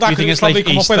it's called that, because it's probably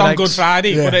come up with on Good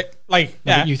Friday. Yeah. But it, like,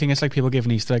 yeah. You think it's like people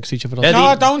giving Easter eggs to each other? Yeah,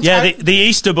 no, don't. Yeah, the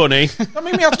Easter Bunny. I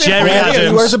mean, we have to Jerry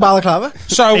Adams. Where's the balaclava?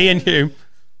 So, Ian Hume.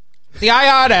 The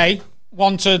IRA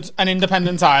wanted an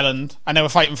independent Ireland, and they were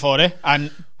fighting for it,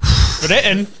 and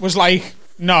Britain was like,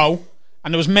 no,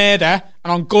 and there was murder,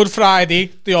 and on Good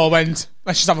Friday, they all went,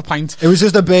 let's just have a pint. It was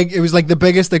like the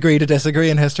biggest agree to disagree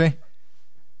in history.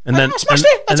 And then, Let's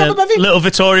have a bevy. little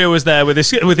Vittorio was there with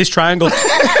his triangle.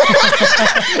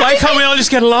 Why can't we all just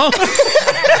get along?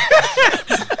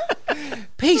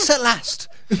 Peace at last.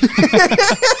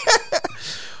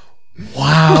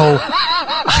 Wow.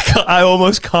 I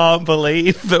almost can't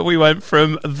believe that we went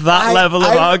from that level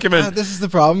of argument. This is the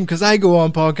problem, because I go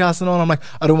on podcasts and all, I'm like,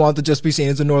 I don't want to just be seen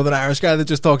as a Northern Irish guy that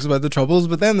just talks about the Troubles,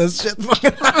 but then this shit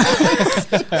fucking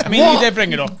happens. I mean, you did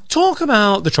bring it up. Talk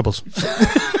about the Troubles.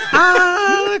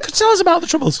 Tell us about the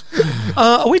Troubles.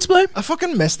 Are we to blame? I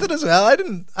fucking missed it as well.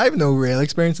 I have no real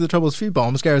experience of the Troubles. A few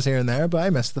bomb scares here and there, but I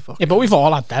missed the fucking... Yeah, but we've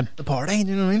all had them. The party,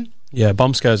 do you know what I mean? Yeah,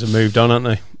 bomb scares have moved on, haven't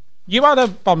they? You had a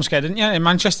bomb scare, didn't you? In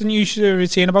Manchester, and you used to do a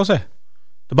routine about it.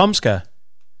 The bomb scare?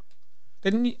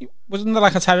 Didn't you? Wasn't there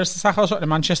like a terrorist attack or something in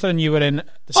Manchester, and you were in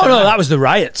the Oh, no, that was the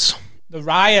riots. The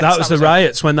riots. That was the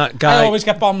riots when that guy... I always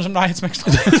get bombs and riots mixed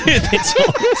up.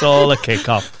 it's all a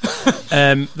kick-off.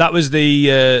 That was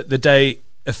the day,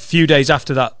 a few days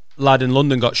after that lad in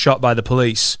London got shot by the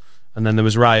police, and then there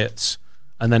was riots,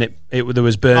 and then there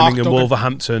was Birmingham,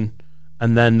 Wolverhampton,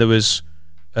 and then there was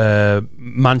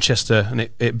Manchester, and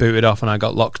it booted off, and I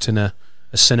got locked in a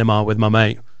cinema with my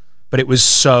mate. But it was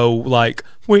so like,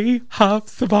 we have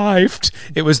survived.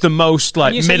 It was the most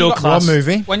like middle class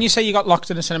movie. When you say you got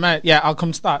locked in a cinema, yeah, I'll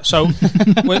come to that. So,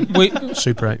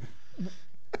 Super 8.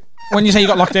 When you say you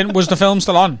got locked in, was the film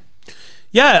still on?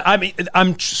 Yeah, I mean,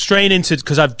 I'm straining to,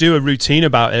 because I do a routine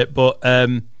about it. But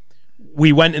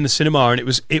we went in the cinema, and it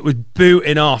was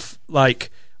booting off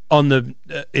like on the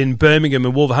in Birmingham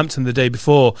and Wolverhampton the day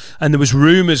before, and there was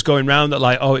rumours going round that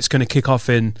like, oh, it's going to kick off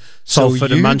in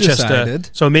Salford and Manchester. Decided.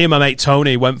 So me and my mate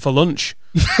Tony went for lunch,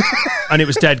 and it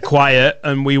was dead quiet,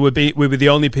 and we were the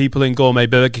only people in Gourmet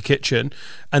Burger Kitchen,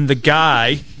 and the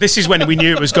guy. This is when we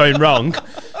knew it was going wrong.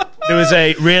 There was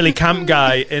a really camp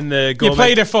guy in the Gourmet. You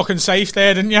played it fucking safe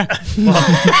there, didn't you?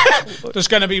 There's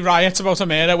going to be riots about a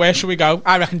murder. Where should we go?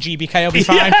 I reckon GBK will be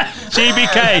fine. Yeah,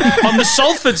 GBK on the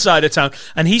Salford side of town.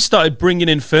 And he started bringing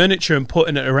in furniture and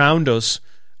putting it around us.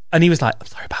 And he was like, I'm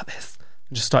sorry about this.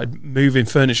 And just started moving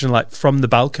furniture like from the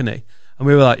balcony. And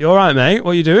we were like, you all right, mate?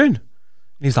 What are you doing? And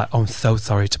he's like, oh, I'm so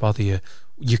sorry to bother you.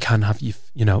 You can have, you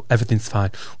know, everything's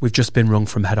fine. We've just been rung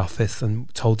from head office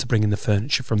and told to bring in the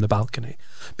furniture from the balcony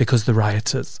because the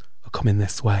rioters are coming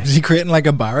this way. Is he creating like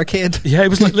a barricade? Yeah, it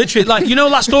was like literally like, you know,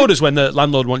 Last Orders when the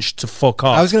landlord wants you to fuck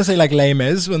off. I was going to say like Les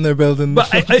Mis when they're building. But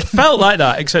it felt like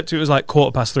that, except it was like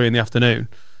 3:15 in the afternoon.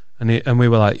 And we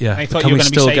were like, yeah, can we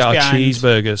still get our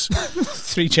cheeseburgers?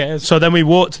 3 chairs. So then we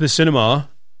walked to the cinema,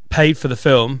 paid for the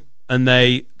film, and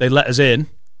they let us in.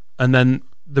 And then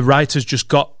the writers just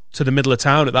got to the middle of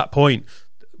town at that point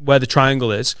where the triangle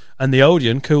is, and the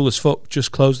Odeon, cool as fuck, just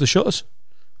closed the shutters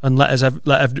and let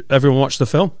everyone watch the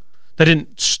film. They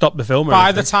didn't stop the film or By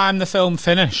anything. the time the film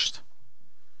finished,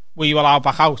 were you allowed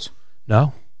back out?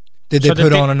 No. Did they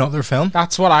put on another film?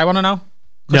 That's what I want to know.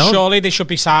 Because No. surely they should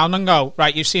be sound and go,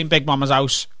 right, you've seen Big Mama's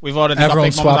House. We've already Everyone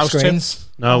got Big Mama's House screens. too.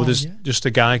 No, just a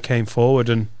guy came forward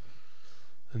and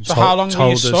So how long were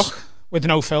you told us. stuck with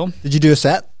no film? Did you do a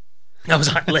set? I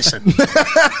was like, listen,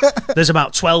 there's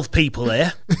about 12 people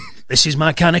here. This is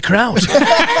my kind of crowd.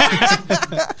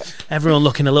 Everyone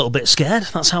looking a little bit scared.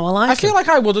 That's how I like it. I feel like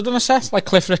I would have done a set, like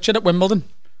Cliff Richard at Wimbledon.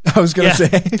 I was going to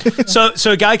say.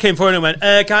 So a guy came forward and went,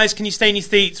 guys, can you stay in your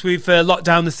seats? We've locked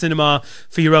down the cinema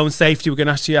for your own safety. We're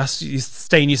going to ask you to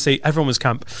stay in your seat. Everyone was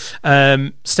camp.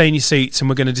 Stay in your seats, and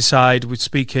we're going to decide. We're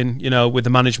speaking, with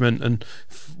the management and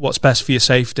what's best for your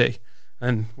safety.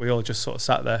 And we all just sort of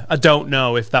sat there. I don't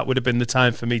know if that would have been the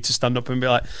time for me to stand up and be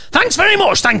like, thanks very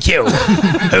much, thank you.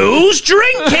 Who's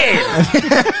drinking?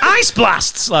 Ice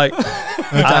blasts. Like,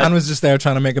 Dan was just there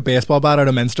trying to make a baseball bat out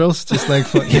of minstrels. Just like,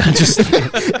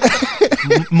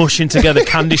 mushing together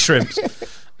candy shrimps.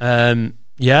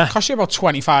 Cost you about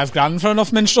 25 grand for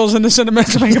enough minstrels in the cinema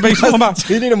to make a baseball bat.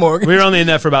 You need a mortgage. We were only in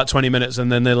there for about 20 minutes,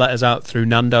 and then they let us out through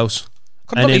Nando's.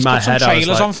 Couldn't at least put some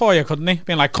trailers on for you, couldn't he?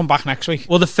 Being like, come back next week.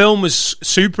 Well, the film was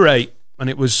Super 8, and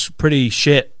it was pretty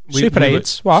shit. Super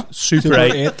 8? What? Super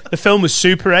 8. The film was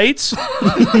Super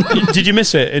 8s. Did you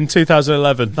miss it in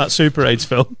 2011? That Super 8's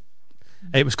film.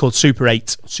 It was called Super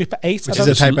 8. Super 8? Which is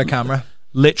a type of camera.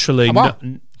 Literally.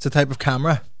 It's a type of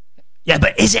camera. Yeah,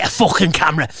 but is it a fucking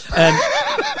camera?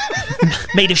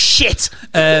 Made of shit.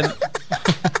 Yeah,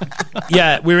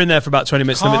 we were in there for about 20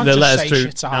 minutes. They let us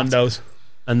through Nando's.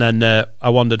 And then I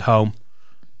wandered home.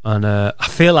 And I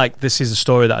feel like this is a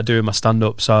story that I do in my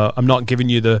stand-up, so I'm not giving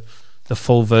you the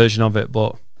full version of it.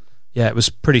 But yeah, it was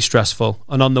pretty stressful.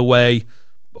 And on the way,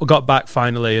 I got back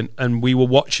finally, and we were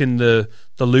watching the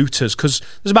looters, because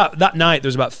that night there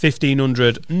was about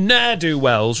 1,500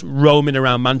 ne'er-do-wells roaming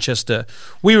around Manchester.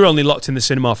 We were only locked in the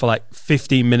cinema for like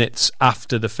 15 minutes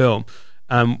after the film.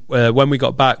 When we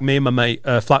got back, me and my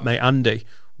flatmate Andy,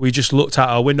 we just looked out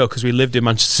our window because we lived in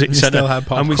Manchester City Centre,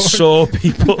 and we saw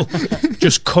people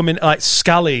just coming like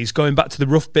scallies going back to the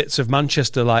rough bits of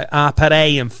Manchester, like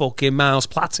Arpere and fucking Miles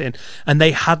Platin, and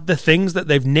they had the things that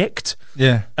they've nicked.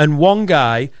 Yeah. And one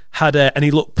guy had and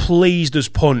he looked pleased as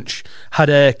punch,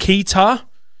 had a keytar.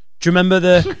 Do you remember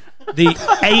the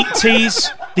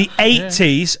 80s? The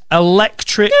 80s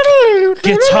electric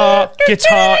guitar,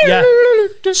 yeah.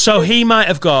 So he might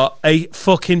have got a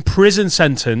fucking prison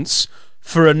sentence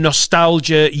for a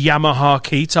nostalgia Yamaha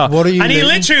keytar. What are you And he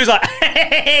looting? literally was like,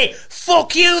 hey,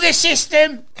 fuck you, the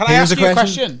system. Can I ask you a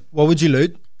question? What would you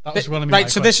loot? That was one of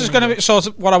Right, so this is going to be sort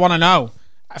of what I want to know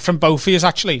from both of you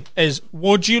actually, is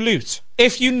would you loot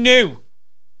if you knew,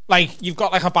 like, you've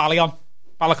got like a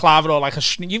balaclava or like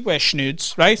you wear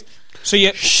schnoods, right? So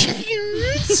you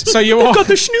so you I've got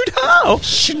the schnood how?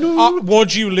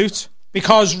 Would you loot?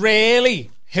 Because really,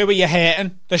 who are you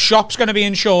hating? The shop's going to be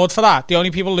insured for that. The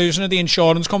only people losing are the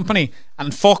insurance company,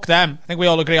 and fuck them. I think we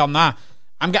all agree on that.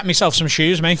 I'm getting myself some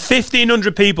shoes, mate.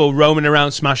 1,500 people roaming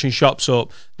around smashing shops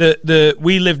up.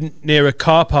 We lived near a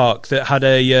car park that had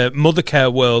a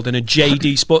Mothercare World and a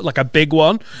JD Sport, like a big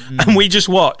one, and we just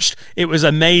watched. It was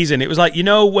amazing. It was like,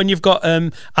 when you've got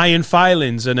iron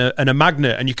filings and a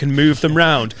magnet and you can move them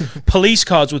round. Police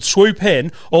cars would swoop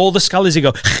in, all the scallies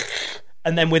would go...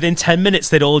 And then within 10 minutes,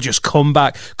 they'd all just come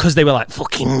back because they were like,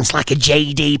 fucking, it's like a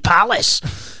JD Palace.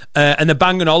 And the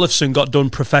Bang & Olufsen got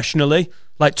done professionally.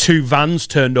 Like 2 vans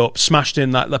turned up, smashed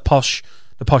in like the posh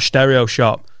stereo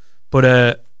shop.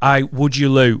 But would you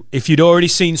loot? If you'd already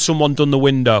seen someone done the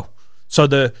window. So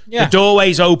the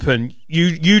doorway's open,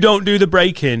 you don't do the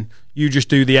break-in, you just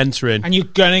do the entering. And you're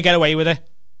going to get away with it.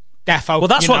 Defo. Well,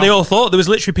 that's what they all thought. There was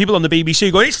literally people on the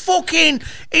BBC going,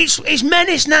 it's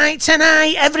Menace night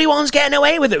tonight, everyone's getting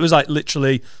away with it. It was like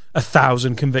literally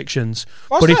 1,000 convictions.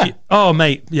 What's that? Oh,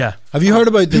 mate, yeah. Have you heard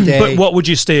about the day? But what would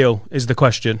you steal is the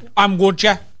question. Would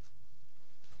you?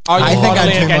 I think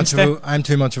I'm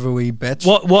too much of a wee bitch.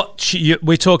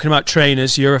 We're talking about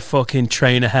trainers. You're a fucking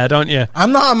trainer head, aren't you?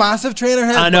 I'm not a massive trainer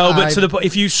head. I know, but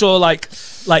if you saw like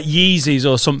Yeezys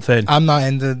or something, I'm not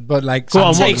into. But like, go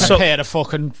on, take a pair of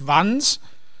fucking Vans.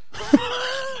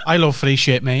 I love free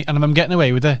shit, mate, and if I'm getting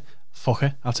away with it, fuck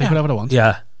it, I'll take whatever I want.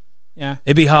 Yeah,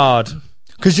 it'd be hard.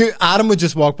 Because Adam would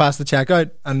just walk past the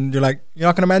checkout and you're like, you're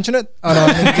not going to mention it? Oh, no,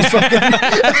 just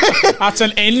fucking... That's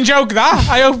an in joke, that.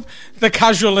 I hope the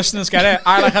casual listeners get it.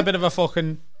 I like a bit of a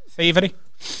fucking thievery.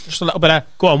 Just a little bit of...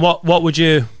 Go on, what would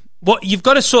you... You've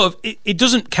got to sort of... It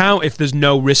doesn't count if there's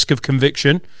no risk of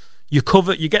conviction. You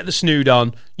get the snood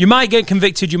on. You might get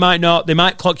convicted, you might not. They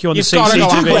might clock you on the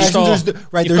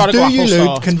CCTV. Right, there's do you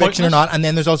loot, conviction or not, and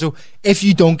then there's also, if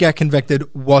you don't get convicted,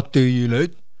 what do you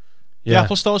loot? The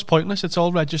Apple Store is pointless. It's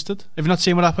all registered. Have you not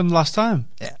seen what happened last time?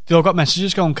 Yeah. They all got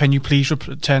messages going, can you please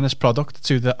return this product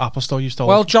to the Apple Store you stole?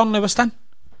 Well, John Lewis then.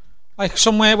 Like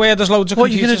somewhere where there's loads of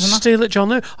computers. What, you're going to steal it, John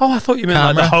Lewis? Oh, I thought you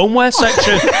meant like the homeware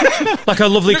section. Like a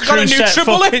lovely crew set.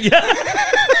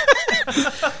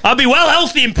 I'll be well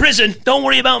healthy in prison. Don't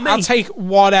worry about me. I'll take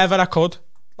whatever I could.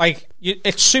 Like,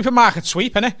 it's supermarket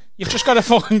sweep, innit? You've just got to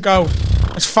fucking go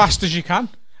as fast as you can.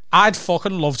 I'd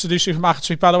fucking love to do Supermarket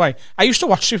Sweep, by the way. I used to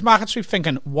watch Supermarket Sweep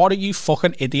thinking, what are you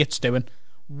fucking idiots doing?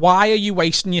 Why are you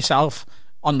wasting yourself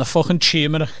on the fucking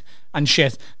turmeric and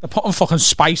shit? They're putting fucking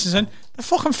spices in. They're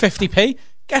fucking 50p.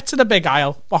 Get to the big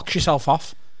aisle, box yourself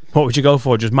off. What would you go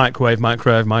for? Just microwave?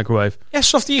 Yeah,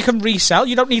 stuff that you can resell.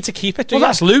 You don't need to keep it, do you?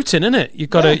 That's looting, isn't it? You've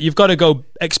got to go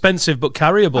expensive but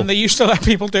carryable. And they used to let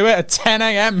people do it at 10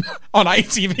 a.m. on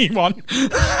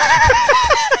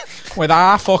ITV1 with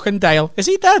our fucking Dale. Is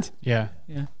he dead? Yeah.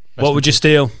 What would you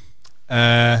steal?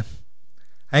 I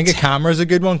think a camera is a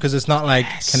good one because it's not like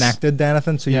connected to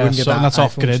anything, so you wouldn't get that. That's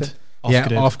off grid.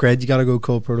 Off grid. You got to go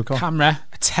cool protocol. Camera,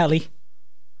 a telly.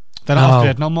 They're not off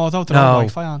grid no more though. They're on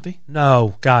Wi-Fi, aren't they?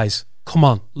 No, guys, come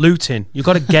on, looting. You've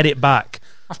got to get it back.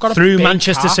 I've got through a big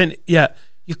Manchester car. City. Yeah,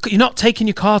 you're not taking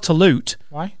your car to loot.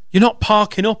 Why? You're not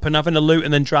parking up and having a loot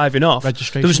and then driving off.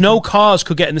 Registration. There was no cars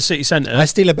could get in the city centre. I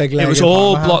steal a big leg. It was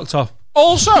all blocked off.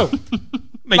 Also,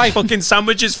 Make fucking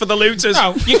sandwiches for the looters.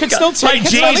 No, you can still take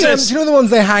like it. Jesus. Do you know the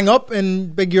ones they hang up in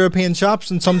big European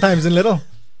shops and sometimes in little?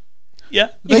 Yeah,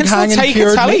 you can still take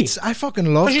a telly. Meats. I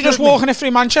fucking love. Because you're just walking it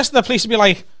through Manchester, the police would be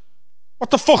like, "What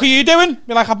the fuck are you doing?"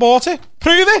 Be like, "I bought it."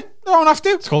 Prove it. They don't have to.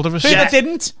 It's called a receipt. Prove I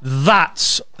didn't.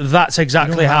 That's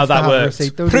exactly how that works.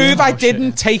 Prove I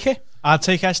didn't take it. I'd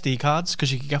take SD cards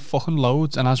because you can get fucking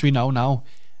loads, and as we know now,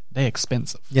 they're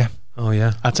expensive. Yeah. Oh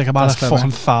yeah. I'd take about That's a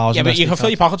fucking 1,000. Yeah, but you SD can fill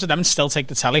cards. your pockets with them and still take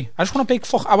the telly. I just want a big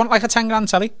I want like a 10 grand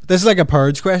telly. This is like a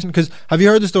purge question because have you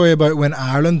heard the story about when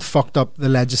Ireland fucked up the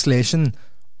legislation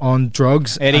on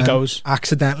drugs? There he and goes.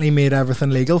 Accidentally made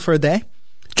everything legal for a day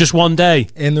Just one day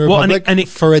in the Republic. and it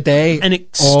for a day, and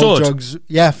it all stood. drugs.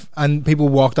 Yeah, and people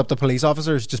walked up to police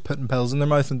officers just putting pills in their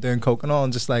mouth and doing coke and all,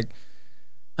 and just like,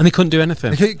 and they couldn't do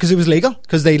anything because it was legal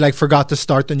because they like forgot to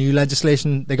start the new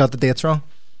legislation. They got the dates wrong.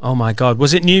 Oh my god!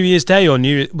 Was it New Year's Day or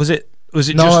was it No, just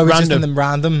it was random? just in them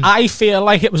random. I feel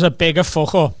like it was a bigger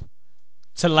fuck up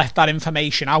to let that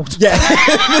information out Yeah.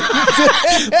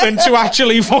 than to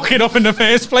actually fuck it up in the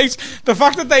first place. The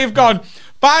fact that they've gone,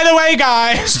 by the way,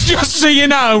 guys, just so you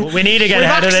know, We need to get we've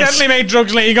ahead of this. accidentally made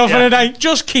drugs legal for Yeah. a day.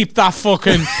 Just keep that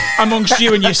fucking amongst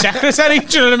you and your secretary.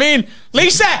 Do you know what I mean?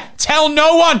 Lisa, tell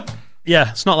no one.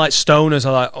 Yeah, it's not like stoners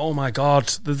are like, oh my god,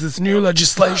 there's this new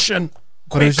legislation.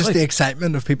 But it was just Quickly. the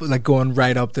excitement of people like going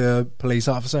right up to a police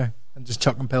officer and just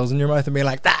chucking pills in your mouth and being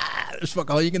like, there's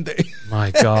fuck all you can do.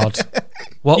 My god,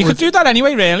 what You would could do that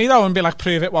anyway, really, though, and be like,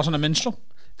 prove it wasn't a minstrel.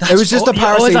 It was just a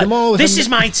paracetamol. This is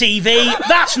my TV.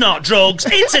 That's not drugs.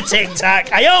 It's a Tic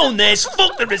Tac. I own this.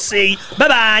 Fuck the receipt. Bye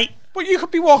bye. But you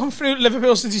could be walking through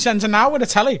Liverpool City Centre now with a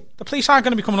telly. The police aren't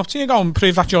going to be coming up to you going,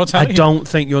 prove that your telly. I don't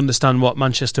think you understand what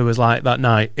Manchester was like that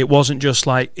night. It wasn't just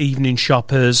like evening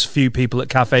shoppers, few people at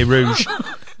Cafe Rouge.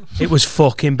 It was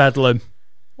fucking bedlam.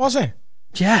 Was it?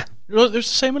 Yeah. It was the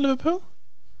same in Liverpool.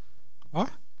 What?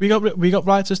 We got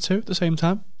rioters too at the same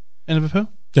time in Liverpool.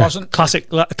 Yeah. Wasn't.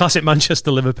 Classic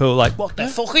Manchester Liverpool. Like, what the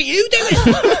fuck are you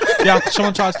doing? Yeah,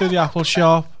 someone tried to do the Apple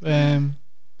shop.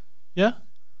 Yeah.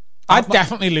 I'd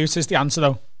definitely loot is the answer,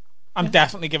 though. I'm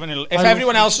definitely giving it. If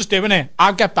everyone else is doing it,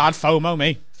 I'd get bad FOMO,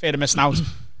 me. Fear of missing out.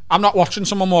 I'm not watching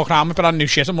someone walk around with brand new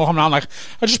shit and walking around like,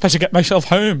 I just better get myself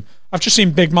home. I've just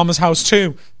seen Big Mama's House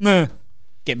too. Nah.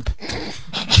 Gimp.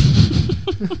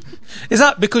 Is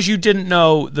that because you didn't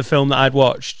know the film that I'd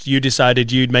watched? You decided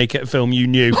you'd make it a film you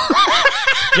knew.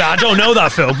 Yeah, I don't know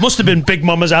that film. Must have been Big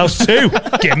Mama's House too.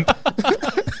 Gimp.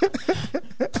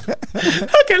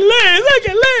 I can live.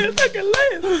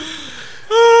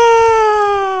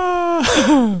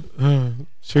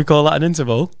 Should we call that an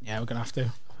interval? Yeah, we're going to have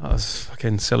to. That was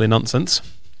fucking silly nonsense.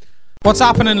 What's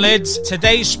happening, lids?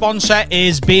 Today's sponsor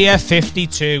is Beer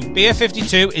 52. Beer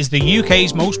 52 is the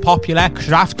UK's most popular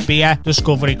craft beer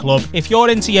discovery club. If you're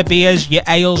into your beers, your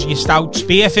ales, your stouts,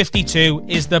 Beer 52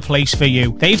 is the place for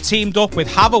you. They've teamed up with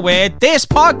Have a Word, this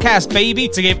podcast, baby,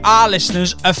 to give our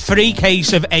listeners a free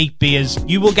case of 8 beers.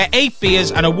 You will get 8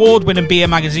 beers, an award-winning beer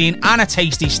magazine, and a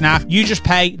tasty snack. You just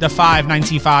pay the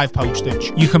 $5.95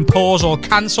 postage. You can pause or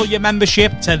cancel your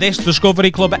membership to this discovery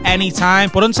club at any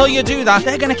time, but until you do that,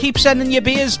 they're going to keep sending you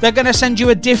beers. They're going to send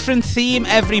you a different theme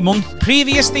every month.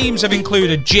 Previous themes have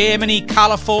included Germany,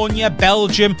 California,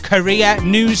 Belgium, Korea,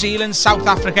 New Zealand, South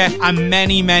Africa, and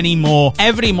many, many more.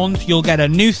 Every month you'll get a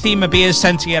new theme of beers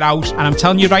sent to your house, and I'm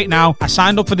telling you right now, I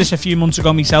signed up for this a few months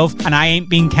ago myself, and I ain't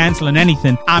been cancelling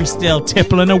anything. I'm still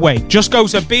tippling away. Just go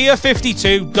to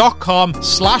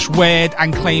beer52.com/word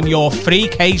and claim your free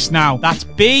case now. That's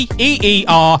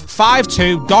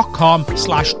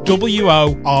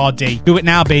BEER52.com/WORD. Do it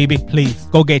now, baby. Please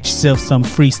go get yourself some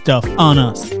free stuff on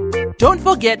us. Don't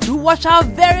forget to watch our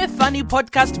very funny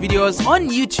podcast videos on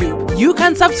YouTube. You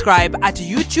can subscribe at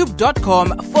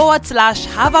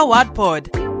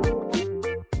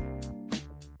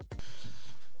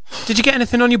youtube.com/haveawordpod. Did you get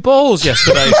anything on your balls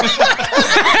yesterday?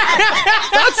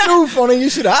 That's so funny.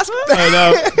 You should ask. I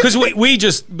know, because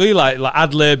we like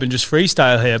ad lib and just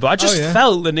freestyle here, but I just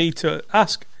felt the need to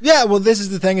ask. Yeah, well, this is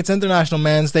the thing. It's International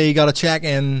Men's Day. You got to check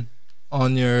in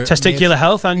on your testicular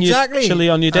health and your chili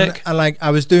on your dick. And like,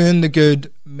 I was doing the good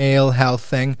male health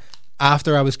thing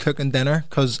after I was cooking dinner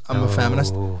because I'm a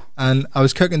feminist, and I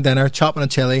was cooking dinner, chopping a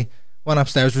chili. Went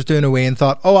upstairs, was doing a wee, and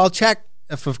thought, I'll check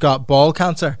if I've got ball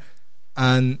cancer,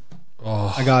 and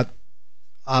I got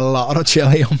a lot of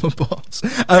chili on my balls,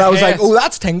 and I was like,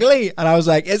 that's tingly, and I was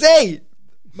like, is it?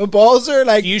 My balls are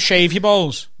like. Do you shave your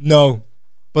balls? No,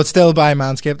 but still buy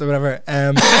Manscaped or whatever.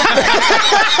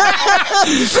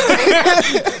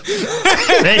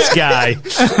 This guy.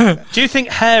 Do you think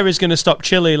hair is going to stop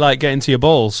chili like getting to your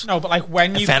balls? No, but like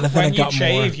when you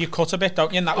shave, you cut a bit,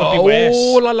 don't you? And that would be worse.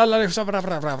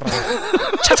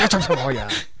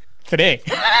 Today.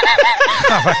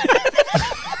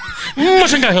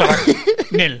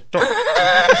 Nil.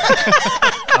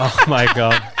 Oh my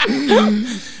god.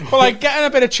 But like getting a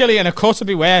bit of chili and a cut would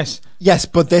be worse. Yes,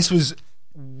 but this was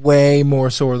way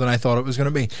more sore than I thought it was going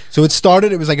to be. So it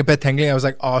started, it was like a bit tingly. I was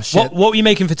like, oh shit. What were you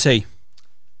making for tea?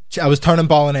 I was turning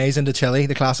bolognese into chili,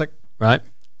 the classic. Right.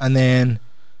 And then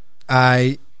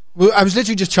I was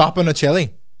literally just chopping a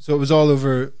chili. So it was all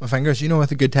over my fingers,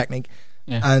 with a good technique.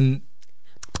 Yeah. And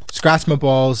scratched my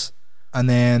balls, and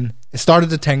then it started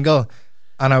to tingle.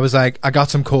 And I was like, I got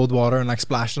some cold water and like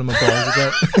splashed it on my balls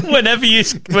a bit. whenever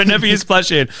you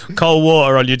splash in cold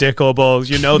water on your dick or balls,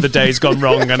 you know the day's gone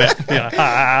wrong on it.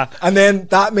 And then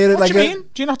that made it what do you mean?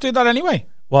 Do you not do that anyway?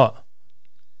 What?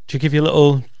 Do you give your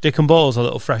little dick and balls a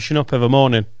little freshen up every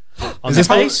morning? On the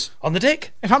face? On the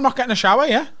dick? If I'm not getting a shower,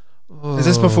 yeah. Is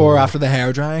this before or after the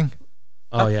hair drying?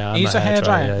 Oh yeah, he's a hair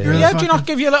dryer. Yeah, do you not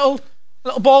give you a little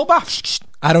ball bath?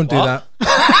 I don't do that.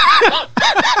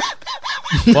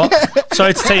 What?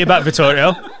 Sorry to take you back,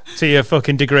 Vittorio, to your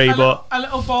fucking degree, a but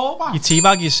little ball bath. You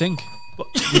teabag your sink.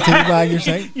 You teabag your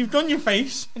sink. You've done your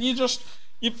face, and you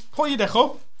pull your dick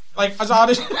up like as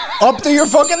hard as up to your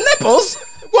fucking nipples.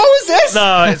 What was this?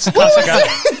 No, it's classic.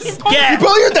 You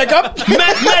pull your dick up.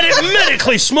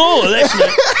 Medically small, isn't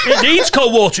it? It needs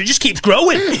cold water. It just keeps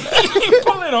growing. You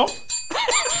pull it up.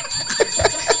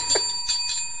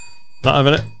 Not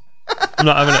having it. I'm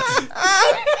not having it.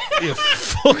 You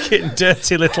fucking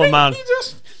dirty little man. You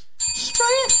just spray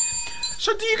it.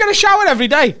 So do you get a shower every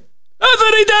day?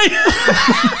 Every day.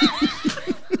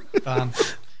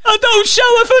 I don't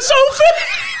shower for Sophie.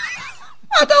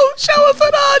 I don't shower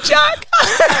for Jack.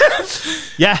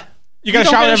 Yeah. You get a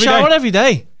shower every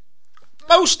day?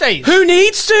 Most days. Who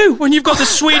needs to when you've got the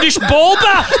Swedish ball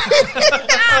bath?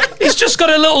 He's just got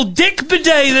a little dick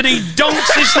bidet that he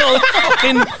donks his little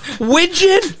fucking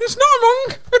widget. It's not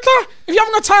wrong. If you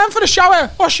haven't got time for the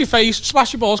shower, wash your face,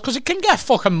 splash your balls, because it can get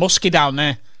fucking musky down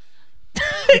there.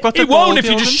 It won't if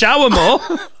you just shower more.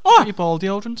 What? Your ball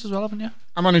deodorant as well, haven't you?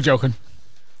 I'm only joking.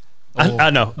 I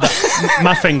know.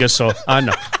 My finger's sore. I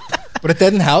know. But it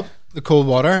didn't help, the cold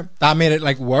water. That made it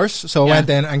like worse. So I went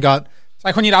in and got... It's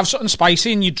like when you have something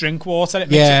spicy and you drink water, it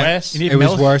makes it worse. You need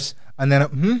milk. Was worse. And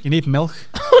then you need milk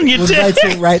on your dick.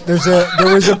 Right, there was a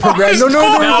progression. Let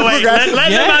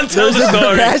the man tell the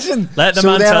story. Let the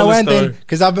man tell the story.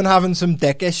 Because I've been having some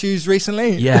dick issues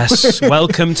recently. Yes,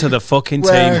 welcome to the fucking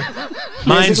team.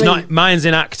 Mine's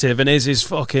inactive and his is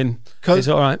fucking. It's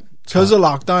all right. Because of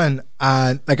lockdown,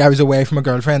 and like I was away from a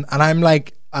girlfriend, and I'm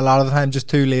like a lot of the time just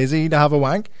too lazy to have a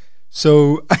wank.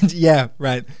 So yeah,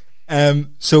 right.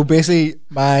 So basically,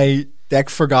 my dick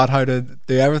forgot how to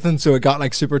do everything, so it got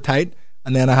like super tight,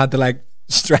 and then I had to like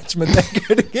stretch my dick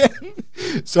out again.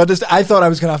 So I thought I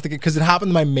was gonna have to get, because it happened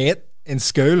to my mate in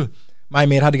school. My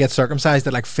mate had to get circumcised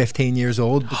at like 15 years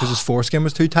old because his foreskin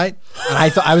was too tight,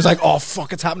 and I was like, oh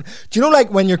fuck, it's happening. Do you know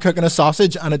like when you're cooking a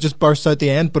sausage and it just bursts out the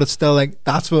end, but it's still like,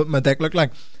 that's what my dick looked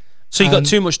like. So you got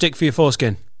too much dick for your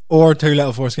foreskin, or too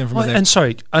little foreskin for my dick. And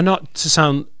sorry,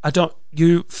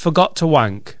 you forgot to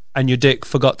wank, and your dick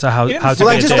forgot to how to get it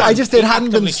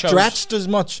hadn't been stretched as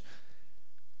much.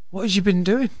 What have you been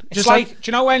doing? It's like, do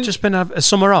you know when... Just been a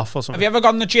summer off or something? Have you ever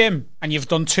gone to the gym and you've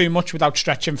done too much without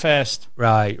stretching first?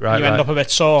 Right. You end up a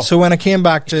bit sore. So when I came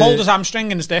back to... pulled his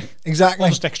hamstring in his dick. Exactly.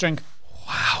 Pulled his dick string.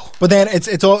 Wow. But then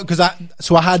it's all... because I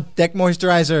had dick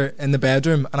moisturiser in the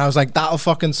bedroom, and I was like, that'll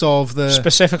fucking solve the...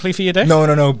 Specifically for your dick?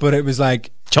 No, but it was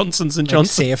like... Johnson's and like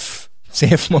Johnson. Safe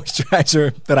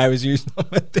moisturiser that I was using on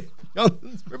my dick.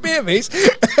 Johnson's for babies.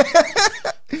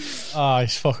 Oh,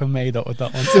 he's fucking made up with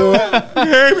that one.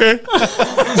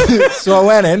 So I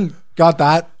went in, got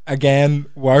that, again,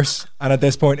 worse. And at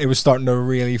this point, it was starting to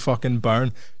really fucking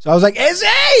burn. So I was like,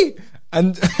 Izzy!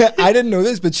 And I didn't know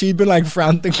this, but she'd been like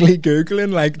frantically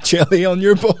Googling like chili on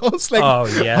your balls, like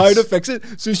how to fix it.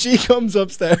 So she comes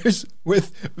upstairs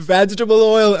with vegetable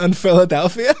oil and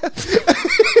Philadelphia.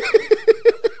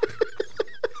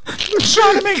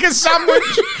 Trying to make a sandwich.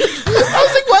 I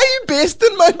was like, why are you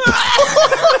basting my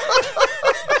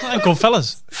balls? Good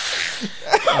fellas.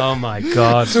 Oh my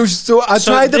God. So I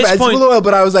tried the vegetable oil,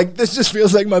 but I was like, this just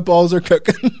feels like my balls are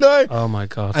cooking now. Oh my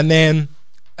God. And then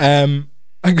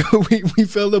we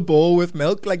filled a bowl with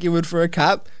milk like you would for a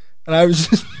cat, and I was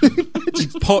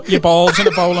just put your balls in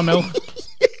a bowl of milk.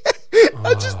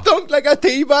 I just dunked like a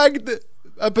tea bag.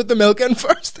 I put the milk in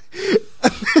first.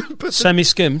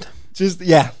 Semi-skimmed. Just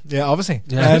obviously.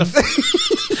 Yeah.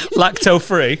 Lacto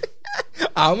free.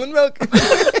 Almond milk.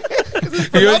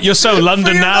 You're so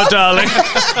London now, darling.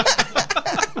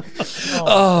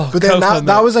 But then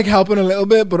that was like helping a little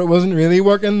bit, but it wasn't really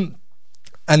working.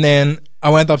 And then I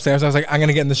went upstairs. I was like, I'm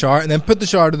gonna get in the shower, and then put the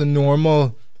shower to the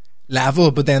normal level.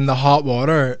 But then the hot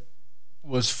water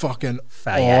was fucking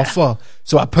awful.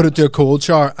 So I put it to a cold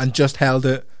shower and just held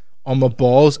it on my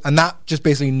balls, and that just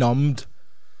basically numbed.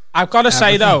 I've got to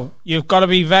say though, you've got to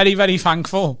be very, very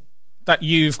thankful that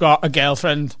you've got a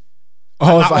girlfriend.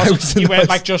 You weren't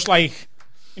like just like,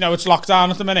 you know, it's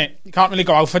lockdown at the minute. You can't really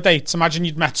go out for dates. Imagine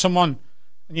you'd met someone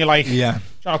and you're like,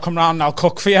 I'll come round and I'll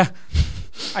cook for you.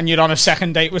 And you're on a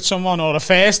second date with someone or a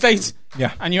first date.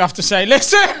 Yeah. And you have to say,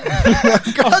 listen,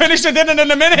 I'll finish the dinner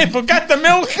in a minute, but get the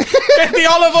milk, get the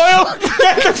olive oil,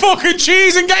 get the fucking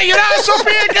cheese, and get your ass up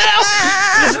here,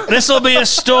 girl. This'll be a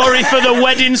story for the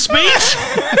wedding speech.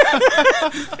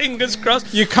 Fingers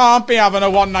crossed. You can't be having a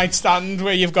one-night stand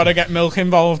where you've got to get milk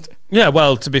involved. Yeah,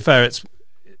 well, to be fair, it's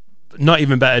not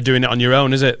even better doing it on your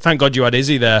own, is it? Thank God you had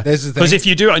Izzy there. Because if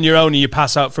you do it on your own and you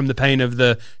pass out from the pain of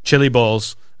the chili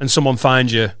balls and someone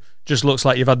finds you, just looks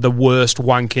like you've had the worst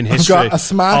wank in history. I've got a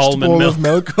smashed bowl of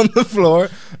milk on the floor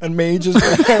and me just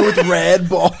with red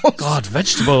balls. God,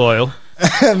 vegetable oil.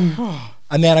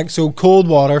 And then so cold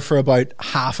water for about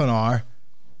half an hour,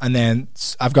 and then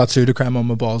I've got Sudocrem on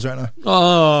my balls right now.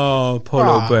 Oh, poor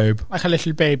little babe. Like a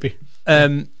little baby.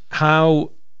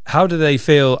 How do they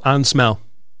feel and smell?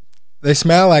 They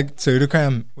smell like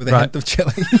Sudocrem with a hint of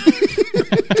chili.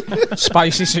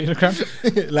 Spicy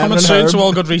Sudocrem. Coming soon to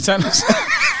all good retailers.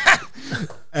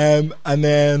 And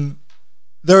then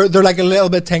they're like a little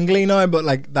bit tingly now, but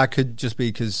like that could just be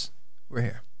because we're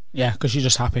here. Yeah, because you're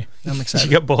just happy. I'm excited.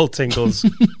 You get ball tingles.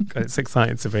 God, it's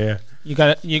exciting to be here. You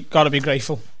got to be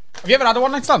grateful. Have you ever had a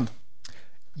one night stand?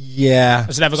 Yeah.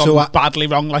 Has it ever gone badly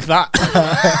wrong like that?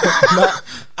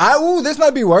 This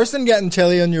might be worse than getting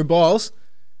chili on your balls.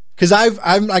 Because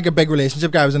I'm like a big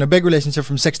relationship guy. I was in a big relationship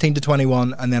from 16 to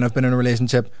 21, and then I've been in a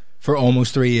relationship for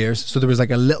almost 3 years. So there was like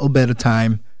a little bit of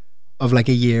time of like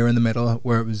a year in the middle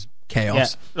where it was chaos.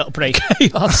 Yeah, little break.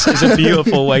 Chaos is a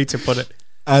beautiful way to put it.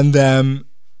 And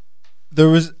there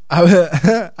was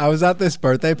I was at this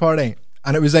birthday party,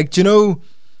 and it was like, do you know,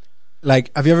 like,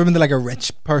 have you ever been to like a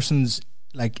rich person's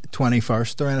like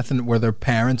 21st or anything where their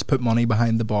parents put money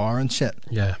behind the bar and shit?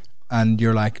 Yeah. And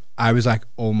you're like, I was like,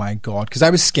 oh my God, because I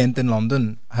was skint in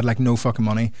London, I had like no fucking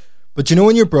money. But you know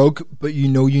when you're broke, but you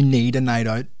know you need a night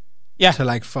out, to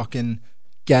like fucking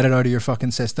get it out of your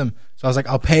fucking system. So I was like,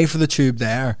 I'll pay for the tube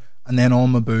there, and then all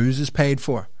my booze is paid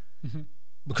for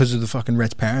because of the fucking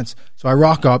rich parents. So I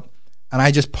rock up and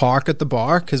I just park at the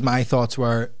bar because my thoughts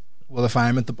were, well, if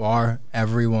I'm at the bar,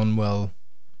 everyone will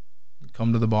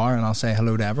come to the bar and I'll say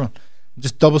hello to everyone.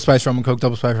 Just double spice rum and coke,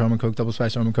 double spice rum and coke, double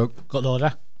spice rum and coke. Good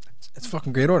order. It's a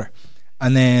fucking great order.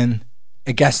 And then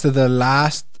it gets to the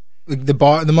last,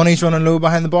 the money's running low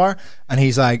behind the bar, and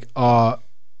he's like,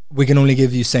 we can only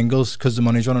give you singles because the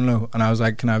money's running low. And I was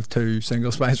like, can I have 2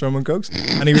 single spice rum and cokes?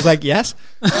 And he was like, yes.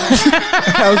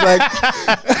 I was like,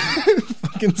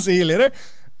 fucking see you later.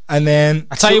 And then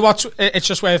I tell you what, it's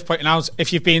just worth pointing out,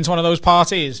 if you've been to one of those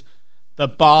parties, the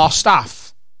bar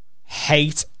staff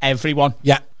hate everyone.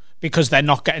 Yeah. Because they're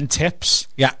not getting tips.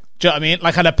 Yeah. Do you know what I mean?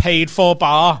 Like at a paid for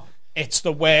bar, it's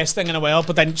the worst thing in the world,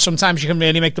 but then sometimes you can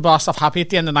really make the bar staff happy at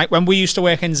the end of the night. When we used to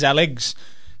work in Zelligs,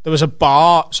 there was a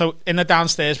bar, so in the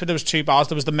downstairs, but there was 2 bars.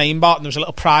 There was the main bar and there was a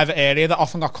little private area that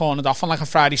often got cornered off on like a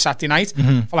Friday, Saturday night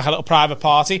for like a little private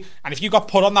party. And if you got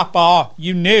put on that bar,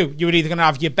 you knew you were either going to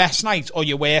have your best night or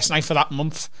your worst night for that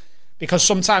month. Because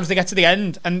sometimes they get to the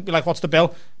end and be like, what's the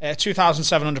bill?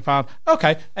 £2,700.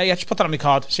 Okay, yeah, just put that on my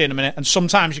card, see you in a minute. And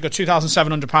sometimes you got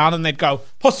 £2,700 and they'd go,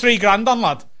 put £3,000 on,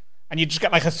 lad. And you just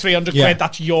get like a 300 quid,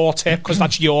 that's your tip, because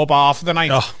that's your bar for the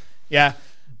night. Yeah.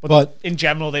 But in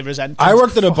general, they resent things. I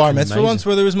worked at a bar mitzvah amazing. once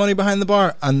where there was money behind the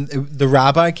bar, and the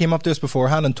rabbi came up to us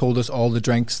beforehand and told us all the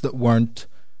drinks that weren't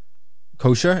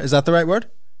kosher. Is that the right word?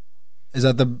 Is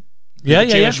that the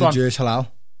Jewish halal?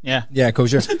 Yeah,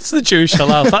 kosher. It's the Jewish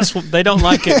halal. That's what they don't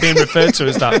like it being referred to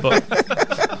as that. But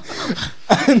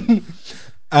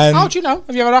how do you know?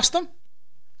 Have you ever asked them?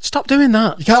 stop doing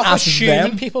that. You can't ask assuming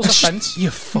them. people's offence. You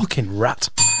fucking rat.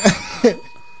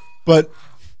 But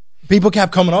people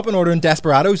kept coming up and ordering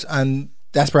Desperados, and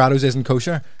Desperados isn't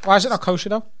kosher. Why is it not kosher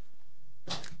though?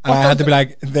 And I had to be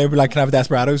like, they were like, "Can I have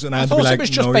Desperados?" And I had to be like, it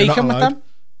was just "No, you're not bacon with allowed." them.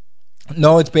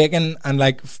 No, it's bacon and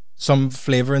like some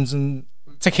flavorings and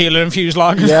Tequila infused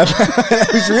lager. yeah,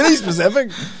 it was really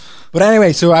specific. But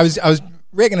anyway, so I was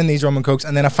raking in these rum and cokes,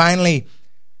 and then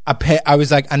I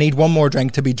was like, I need one more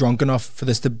drink to be drunk enough for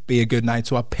this to be a good night.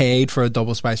 So I paid for a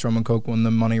double spice rum and coke when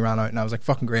the money ran out, and I was like,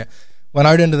 fucking great. Went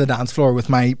out into the dance floor with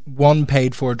my one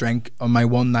paid for drink on my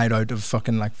one night out of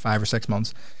fucking like 5 or 6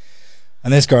 months.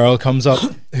 And this girl comes up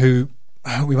who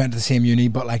we went to the same uni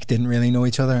but like didn't really know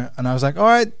each other. And I was like, all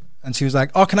right. And she was like,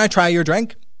 oh, can I try your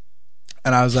drink?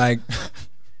 And I was like,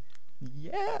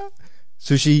 yeah.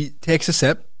 So she takes a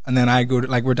sip, and then I go to,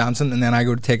 like, we're dancing, and then I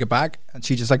go to take it back, and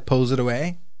she just like pulls it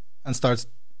away and starts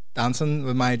dancing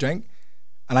with my drink.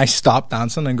 And I stop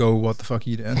dancing and go, what the fuck are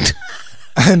you doing?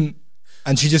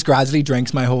 and she just gradually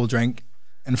drinks my whole drink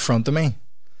in front of me.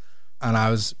 And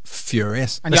I was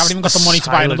furious. And you haven't even got the money to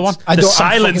buy another one. The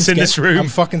silence in this room. I'm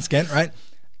fucking skint, right?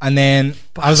 And then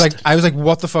I was like,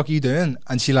 what the fuck are you doing?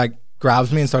 And she like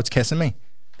grabs me and starts kissing me.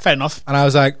 Fair enough. And I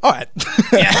was like, all right.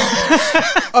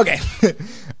 Okay.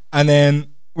 And then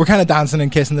we're kind of dancing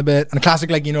and kissing a bit. And a classic,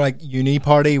 like, you know, like uni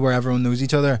party where everyone knows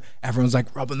each other. Everyone's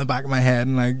like rubbing the back of my head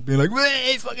and like being like,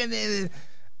 "Hey, fucking."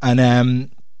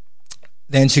 And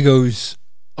then she goes,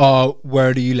 oh,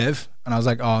 where do you live? And I was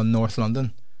like, oh, North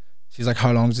London. She's like,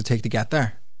 how long does it take to get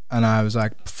there? And I was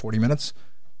like, 40 minutes.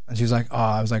 And she was like, oh,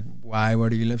 I was like, why? Where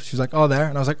do you live? She was like, oh, there.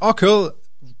 And I was like, oh, cool.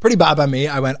 Pretty bad by me.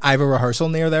 I went, I have a rehearsal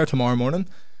near there tomorrow morning.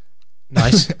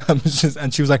 Nice.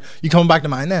 And she was like, you coming back to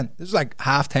mine then? This was like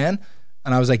 10:30.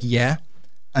 And I was like, yeah.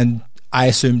 And I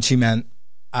assumed she meant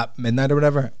at midnight or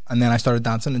whatever. And then I started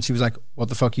dancing, and she was like, what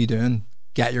the fuck are you doing?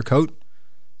 Get your coat.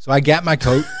 So I get my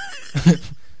coat.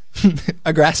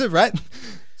 Aggressive, right?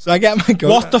 So I get my coat.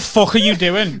 What the fuck are you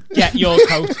doing? Get your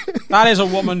coat. That is a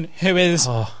woman who is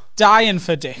dying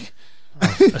for dick.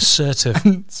 Assertive.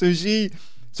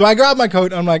 So I grab my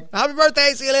coat, and I'm like, happy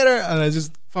birthday, see you later. And I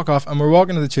just fuck off. And we're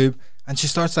walking to the tube, and she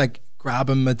starts like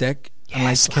grabbing my dick and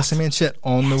like kissing me and shit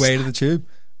on the way to the tube.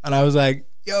 And I was like,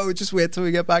 yo, just wait till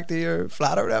we get back to your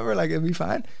flat or whatever, like it'll be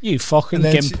fine. You fucking and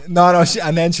then gimp.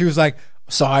 And then she was like,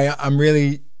 sorry, I'm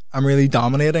really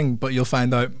dominating, but you'll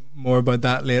find out more about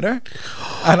that later.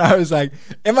 And I was like,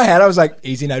 in my head I was like,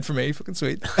 easy night for me, fucking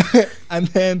sweet. And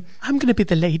then I'm gonna be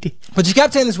the lady. But she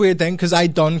kept saying this weird thing, because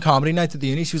I'd done comedy night at the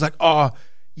uni. She was like, oh,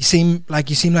 you seem like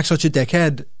such a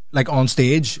dickhead like on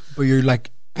stage, but you're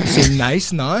like, you seem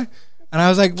nice now. And I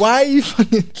was like, why are you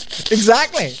fucking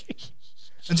exactly?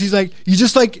 And she's like, you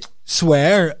just like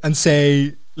swear and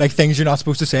say like things you're not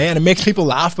supposed to say, and it makes people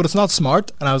laugh, but it's not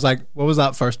smart. And I was like, what was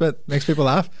that first bit? Makes people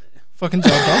laugh? Fucking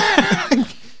job done.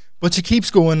 But she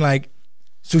keeps going like,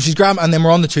 so she's grabbing, and then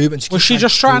we're on the tube, and was she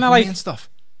just trying to like and stuff,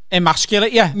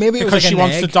 emasculate you? Maybe it was because like she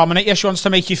wants egg. to dominate you. She wants to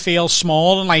make you feel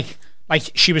small and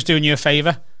like she was doing you a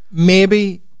favour.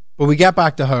 Maybe. But we get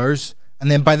back to hers,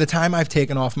 and then by the time I've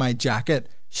taken off my jacket,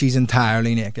 she's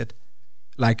entirely naked,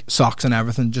 like socks and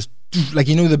everything, just like,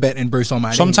 you know the bit in Bruce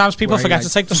Almighty. Sometimes people forget to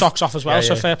take the socks off as well,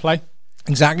 so fair play.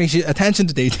 Exactly. She attention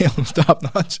to detail is top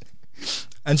notch.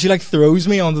 And she like throws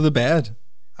me onto the bed,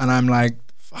 and I'm like,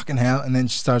 fucking hell. And then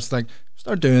she starts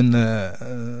doing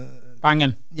the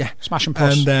banging, smashing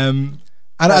puss. And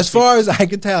as far as I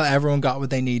could tell, everyone got what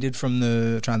they needed from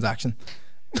the transaction.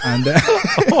 And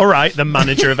all right, the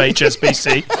manager of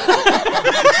HSBC.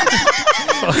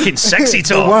 Fucking sexy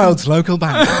talk. The world's local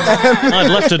bank. I'd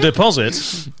left a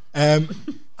deposit. And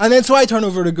then so I turn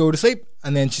over to go to sleep,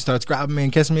 and then she starts grabbing me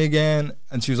and kissing me again,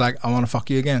 and she was like, I want to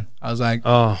fuck you again. I was like,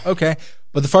 oh, okay.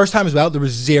 But the first time as well, there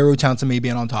was zero chance of me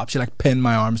being on top. She like pinned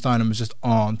my arms down and was just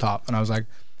on top, and I was like,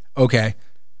 okay.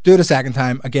 Do it a second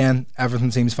time. Again,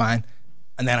 everything seems fine.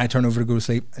 And then I turn over to go to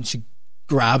sleep, and she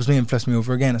grabs me and flips me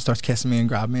over again and starts kissing me and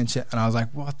grabbing me and shit. And I was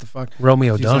like, what the fuck?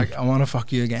 Romeo She's done. like, I want to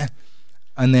fuck you again.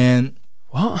 And then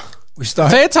what? We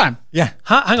start third time. Yeah.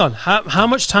 Hang on. How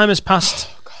much time has passed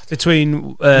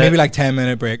between? Maybe like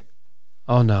 10-minute break.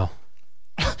 Oh no.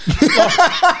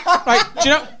 Right? Do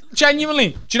you know?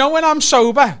 Genuinely, do you know when I'm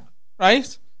sober?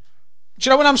 Right? Do you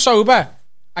know when I'm sober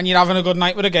and you're having a good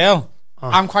night with a girl?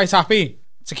 I'm quite happy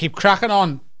to keep cracking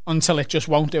on until it just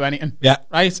won't do anything. Yeah.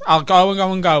 Right? I'll go and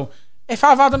go and go. If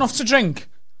I've had enough to drink,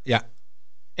 Yeah.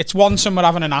 it's once and we're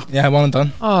having a nap. Yeah, one and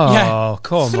done. Oh, Yeah.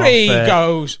 come on. 3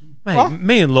 goes. Mate, What?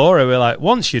 me and Laura were like,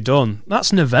 once you're done,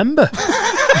 that's November.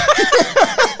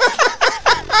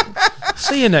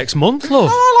 See you next month, love.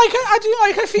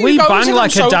 I feel We goes bang if like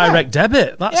I'm a sober. direct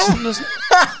debit. That's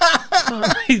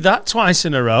can't need that twice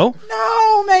in a row.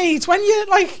 No, mate. When you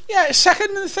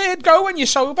second and third go when you're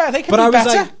sober, they can But be I was better.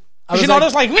 like- I Because was you're not like-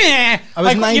 as like, meh. I was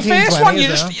Like your 19, first 20 one,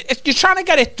 you're as just you're trying to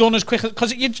get it done as quick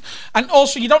because and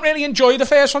also you don't really enjoy the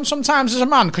first one sometimes as a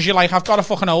man because you're like, I've got to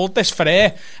fucking hold this for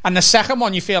air. And the second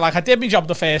one, you feel like I did my job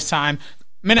the first time,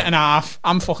 minute and a half,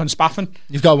 I'm fucking spaffing.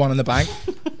 You've got one in the bank.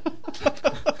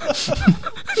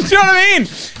 Do you know what I mean?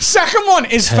 Second one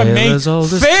is for me. Taylor's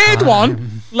oldest Third time.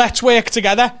 one, let's work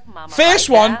together. First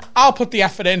one, I'll put the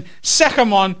effort in.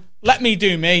 Second one, let me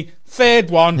do me. Third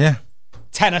one, Yeah.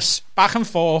 tennis, back and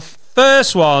forth.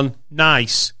 First one,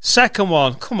 nice. Second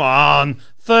one, come on.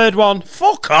 Third one,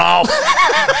 fuck off.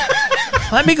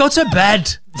 Let me go to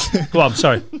bed. Go on,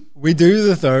 sorry. We do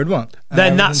the third one. And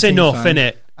Then that's everything seems enough, fine.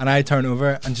 innit? And I turn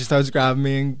over and she starts grabbing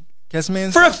me and kissing me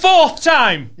and For a stuff. fourth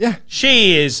time. Yeah.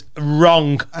 She is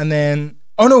wrong. And then,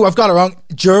 oh no, I've got it wrong.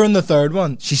 During the third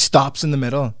one, she stops in the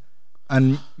middle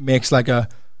and makes like a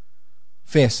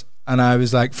face. And I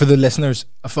was like, for the listeners,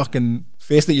 a fucking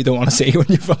face that you don't want to see when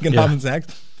you're fucking having sex.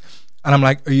 And I'm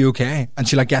like, are you okay? And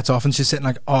she like gets off and she's sitting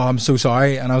like, oh, I'm so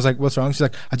sorry. And I was like, what's wrong? She's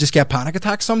like, I just get panic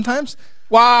attacks sometimes.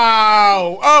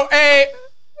 Wow. Oh, hey.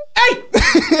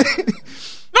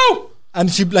 No. And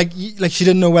she like she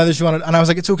didn't know whether she wanted, and I was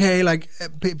like, it's okay, like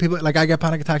people like I get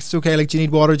panic attacks, it's okay, like do you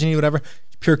need water, do you need whatever.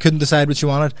 She pure couldn't decide what she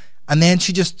wanted, and then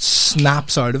she just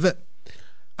snaps out of it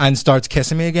and starts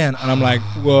kissing me again, and I'm like,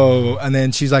 whoa. And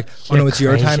then she's like, oh no, it's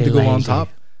your time to go on top.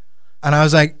 And I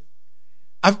was like,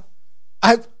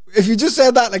 I've if you just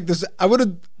said that like this, I would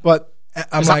have, but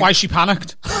I'm Is like, that why she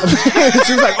panicked? she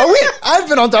was like, oh wait, I've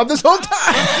been on top this whole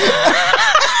time.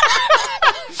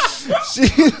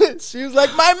 She was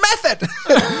like, my method.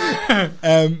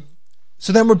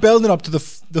 So then we're building up to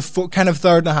the kind of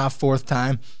third and a half, fourth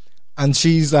time, and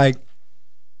she's like,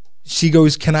 she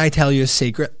goes, can I tell you a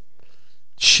secret?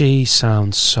 She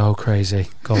sounds so crazy.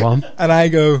 Go on. And I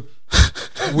go,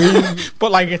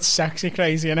 but like it's sexy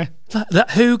crazy, innit?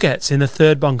 That who gets in the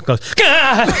third bunk and goes,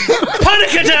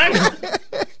 panic attack.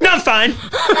 No, I'm fine.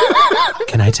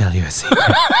 Can I tell you a secret?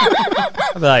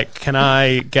 I'd be like, can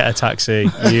I get a taxi?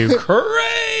 You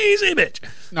crazy bitch.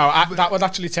 No, that would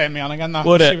actually turn me on again. That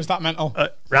Would it? She was that mental.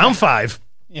 Round 5.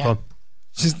 Yeah.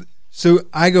 So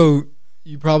I go,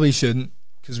 you probably shouldn't,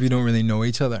 because we don't really know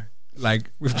each other. Like,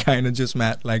 we've kind of just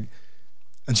met, like,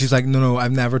 and she's like, no,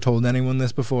 I've never told anyone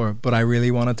this before, but I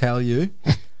really want to tell you.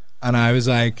 And I was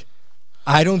like,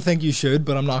 I don't think you should,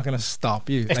 but I'm not going to stop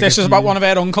you. If this is about one of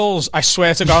her uncles, I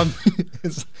swear to God.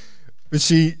 But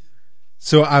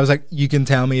so I was like, you can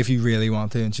tell me if you really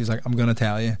want to. And she's like, I'm going to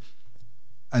tell you.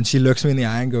 And she looks me in the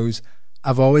eye and goes,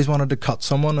 I've always wanted to cut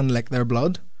someone and lick their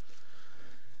blood.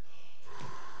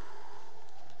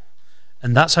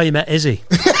 And that's how you met Izzy.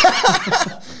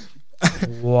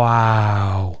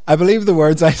 Wow. I believe the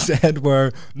words I said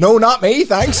were, no, not me,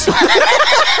 thanks.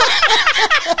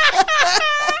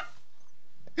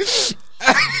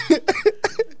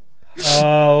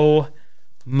 Oh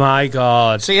my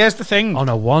God. See, here's the thing. On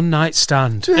a one night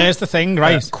stand. Here's the thing,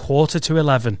 right?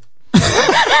 11:15.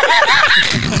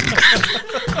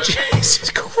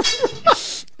 Jesus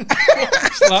Christ.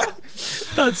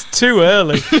 That's too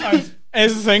early.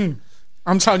 Here's the thing.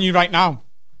 I'm telling you right now.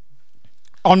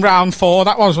 On round 4,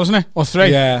 that was, wasn't it? Or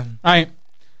 3? Yeah. Right.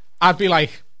 I'd be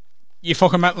like, you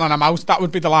fucking mental and I'm out. That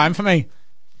would be the line for me.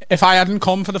 If I hadn't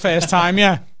come for the first time,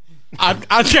 yeah, I'd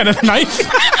get a knife.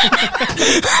 I'd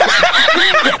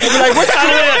be like, what's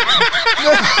that?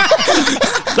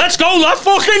 Let's go, love,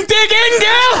 fucking dig in,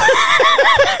 girl.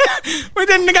 We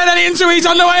didn't get anything to eat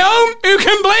on the way home. Who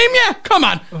can blame you? Come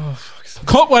on.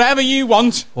 Cut whatever you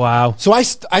want. Wow. So I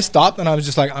stopped and I was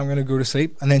just like, I'm going to go to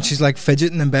sleep. And then she's like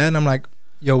fidgeting in bed and I'm like,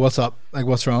 yo, what's up? Like,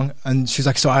 what's wrong? And she's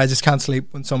like, sorry, I just can't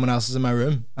sleep when someone else is in my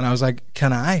room. And I was like,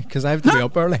 can I? Because I have to be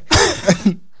up early.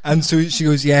 And so she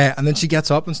goes, yeah. And then she gets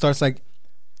up and starts like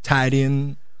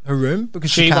tidying her room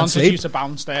because she can't wanted sleep. You to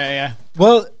bounce there, yeah.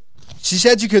 Well, she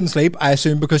said she couldn't sleep. I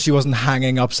assume because she wasn't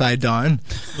hanging upside down.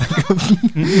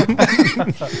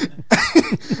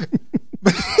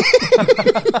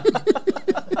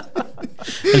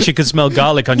 And she could smell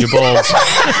garlic on your balls.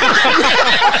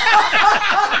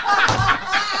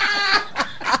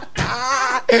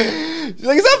 She's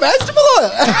like, is that vegetable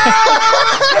oil?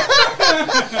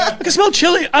 I can smell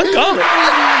chili and garlic.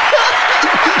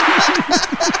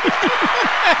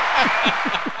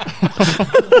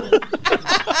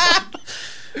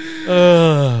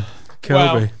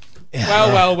 Kobe.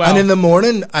 Well. And in the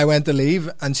morning, I went to leave,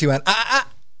 and she went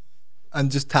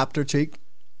and just tapped her cheek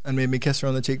and made me kiss her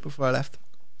on the cheek before I left.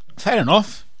 Fair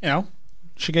enough. You know,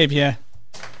 she gave you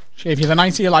the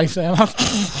night of your life there, man.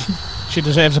 She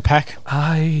deserves a peck.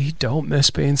 I don't miss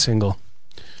being single.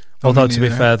 Although, to be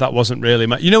fair, that wasn't really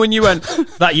my... You know, when you went,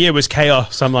 that year was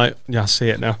chaos, I'm like, yeah, I see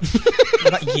it now.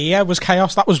 That year was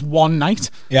chaos. That was one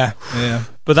night. Yeah.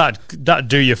 But that'd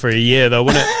do you for a year, though,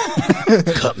 wouldn't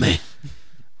it? Cut me.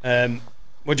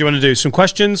 What do you want to do? Some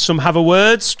questions? Some have a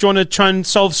words? Do you want to try and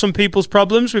solve some people's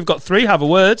problems? We've got 3 have a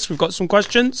words. We've got some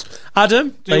questions.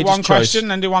 Adam, do one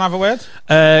question and do one have a word.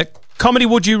 Comedy,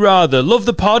 would you rather? Love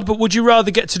the pod, but would you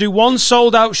rather get to do one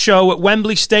sold-out show at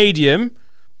Wembley Stadium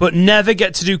but never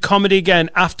get to do comedy again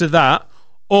after that,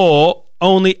 or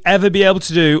only ever be able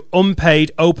to do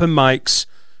unpaid open mics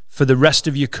for the rest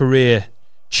of your career?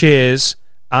 Cheers,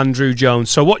 Andrew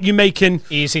Jones. So what you making?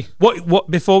 Easy.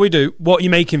 What before we do, what are you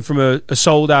making from a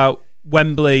sold out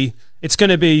Wembley? It's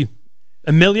going to be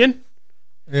 $1 million?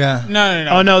 Yeah. No.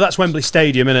 Oh no, that's Wembley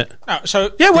Stadium, isn't it? No,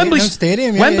 so yeah, Wembley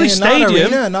Stadium. Wembley Stadium.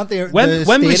 Not arena, not the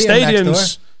Wembley stadium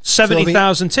Stadium's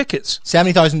 70,000 tickets.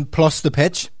 70,000 plus the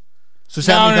pitch. So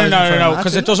No,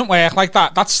 because it doesn't work like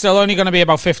that. That's still only going to be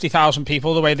about 50,000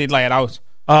 people the way they'd lay it out.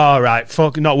 Oh, right.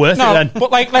 Fuck, not worth it then.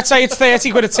 But like, let's say it's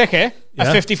 30 quid a ticket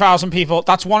at 50,000 people.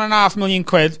 That's 1.5 million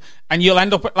quid, and you'll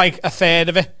end up at like a third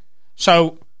of it.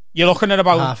 So you're looking at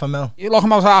about $500,000. You're looking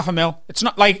about $500,000. It's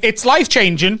not like it's life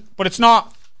changing, but it's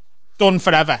not done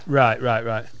forever.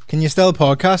 Right. Can you still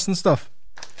podcast and stuff?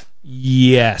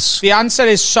 Yes. The answer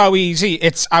is so easy.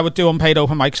 I would do unpaid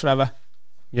open mics forever.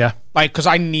 Yeah. Like, because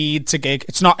I need to gig.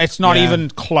 It's not even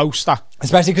close to.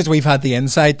 Especially because we've had the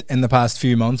insight in the past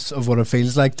few months of what it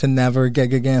feels like to never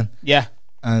gig again. Yeah.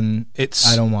 And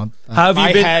I don't want that. How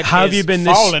have you been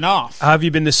falling off. How have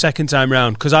you been the second time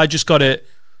round? Because I just got it.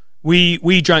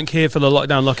 We drank here for the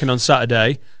lockdown locking on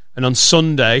Saturday, and on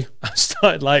Sunday I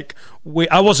started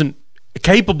I wasn't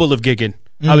capable of gigging.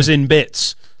 I was in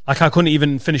bits. Like, I couldn't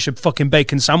even finish a fucking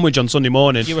bacon sandwich on Sunday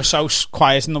morning. You were so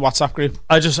quiet in the WhatsApp group.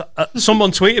 I just someone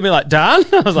tweeted me like, Dan.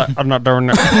 I was like, I'm not doing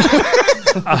that.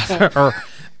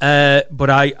 But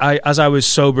I as I was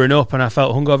sobering up and I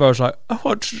felt hungover, I was like, I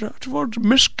want to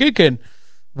miss gigging.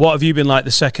 What have you been like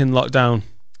the second lockdown?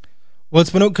 Well,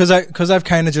 it's been because I've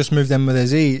kind of just moved in with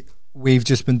Izzy. We've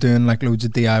just been doing like loads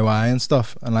of DIY and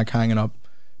stuff, and like hanging up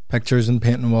pictures and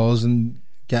painting walls and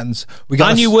getting.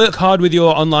 You work hard with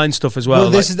your online stuff as well. Well,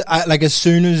 this is like as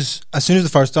soon as the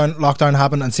first lockdown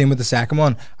happened, and same with the second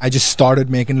one, I just started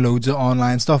making loads of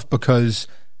online stuff because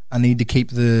I need to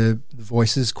keep the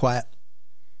voices quiet.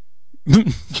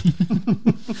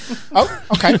 Oh,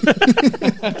 okay.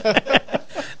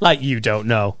 Like you don't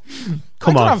know.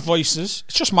 Come on. I don't have voices.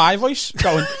 It's just my voice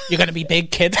going, you're going to be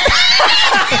big, kid. I'm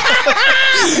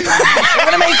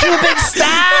going to make you a big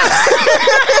star.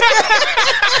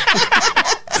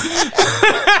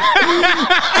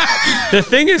 The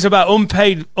thing is about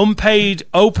unpaid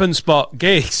open spot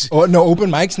gigs. Oh no,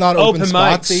 open mics, not open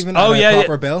spots. Even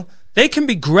proper bill. They can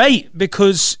be great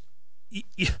because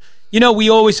you know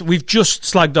we've just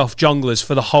slagged off jonglers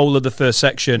for the whole of the first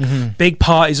section. Mm-hmm. Big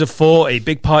parties of 40,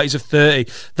 big parties of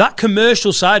 30. That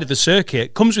commercial side of the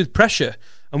circuit comes with pressure,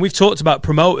 and we've talked about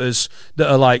promoters that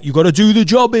are like, you got to do the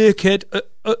job here, kid.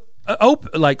 Open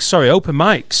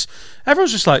mics.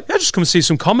 Everyone's just like, yeah, just come and see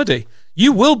some comedy.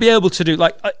 You will be able to do,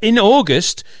 like, in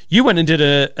August, you went and did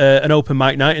an open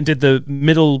mic night and did the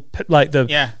middle, like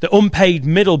the unpaid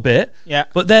middle bit. Yeah.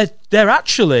 But they're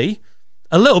actually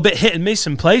a little bit hit and miss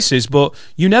in places, but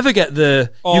you never get you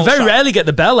very rarely get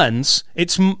the bell ends.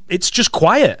 It's just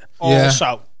quiet.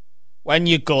 Also, when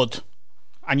you're good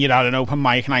and you're at an open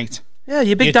mic night, yeah,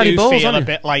 you're big daddy balls, feel a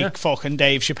bit like fucking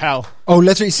Dave Chappelle. Oh,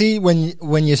 literally, see,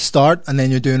 when you start and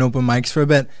then you're doing open mics for a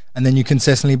bit and then you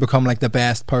consistently become like the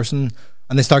best person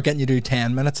and they start getting you to do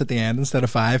 10 minutes at the end instead of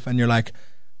 5 and you're like,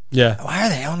 yeah, why are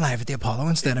they on live at the Apollo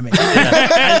instead of me?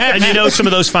 and you know some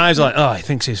of those 5s are like, oh, he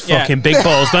thinks he's fucking big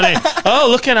balls, doesn't he? Oh,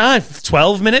 look at I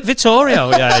 12-minute Vittorio.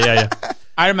 Yeah.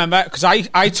 I remember because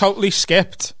I totally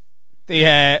skipped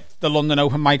the London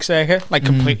open mic circuit, like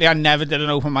completely. I never did an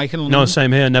open mic in London. No,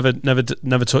 same here. Never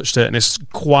touched it, and it's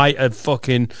quite a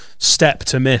fucking step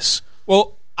to miss.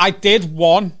 Well, I did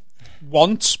one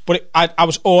once, but I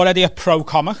was already a pro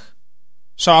comic,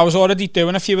 so I was already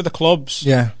doing a few of the clubs.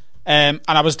 Yeah, and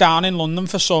I was down in London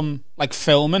for some like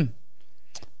filming,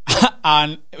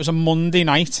 and it was a Monday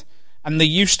night, and there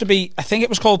used to be, I think it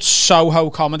was called Soho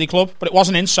Comedy Club, but it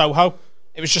wasn't in Soho.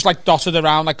 It was just like dotted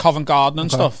around like Covent Garden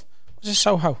and stuff. Was it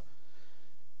Soho?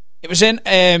 It was in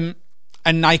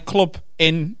a nightclub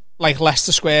in like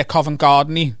Leicester Square, Covent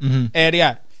Garden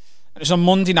area. It was a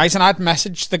Monday night, and I'd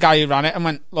messaged the guy who ran it and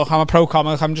went, look, I'm a pro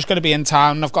comic, I'm just going to be in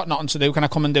town and I've got nothing to do, can I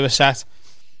come and do a set?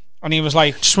 And he was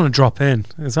like, just want to drop in.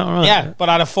 Is that all right? Yeah, but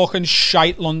I had a fucking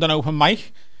shite London open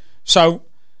mic. So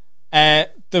there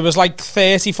was like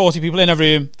 30, 40 people in a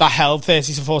room that held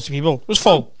 30 to 40 people. It was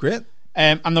full. Oh, great.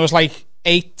 And there was like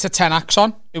 8 to 10 acts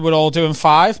on who were all doing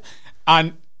 5,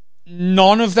 and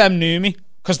none of them knew me,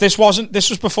 because this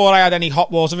was before I had any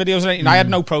hot water videos or anything. I had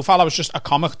no profile. I was just a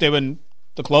comic doing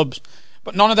the clubs,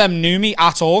 but none of them knew me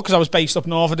at all because I was based up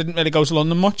north. I didn't really go to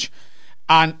London much,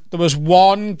 and there was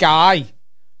one guy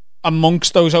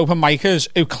amongst those open micers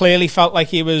who clearly felt like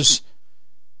he was,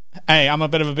 hey, I'm a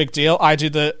bit of a big deal. I do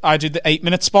the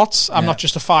 8-minute spots. I'm not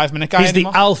just a 5-minute guy. He's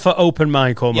anymore. The alpha open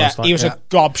mic almost. Yeah, he was a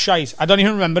gobshite. I don't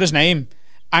even remember his name,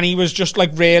 and he was just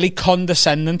like really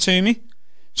condescending to me.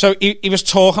 So he was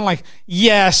talking like,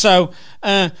 so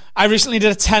I recently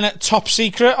did a 10 at Top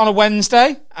Secret on a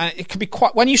Wednesday, and it can be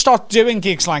quite, when you start doing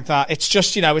gigs like that, it's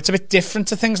just, it's a bit different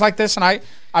to things like this. And I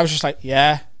was just like,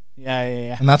 yeah.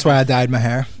 And that's why I dyed my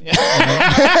hair. Yeah.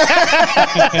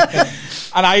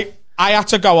 And I had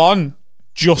to go on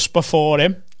just before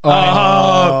him.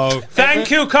 Oh, thank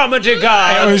you, comedy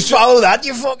guy. It was follow that,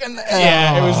 you fucking.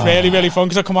 Yeah, it was really, really fun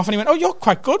because I come off and he went, "Oh, you're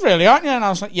quite good, really, aren't you?" And I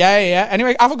was like, "Yeah."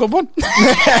 Anyway, have a good one.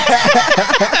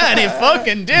 And he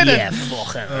fucking did it. Yeah,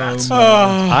 fucking rats.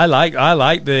 I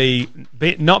like the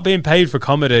not being paid for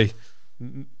comedy.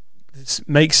 It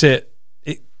makes it.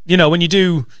 When you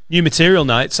do new material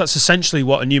nights, that's essentially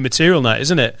what a new material night,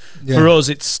 isn't it? Yeah. For us,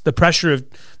 it's the pressure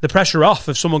off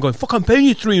of someone going, "Fuck, I'm paying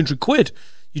you 300 quid."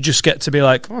 You just get to be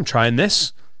like, I'm trying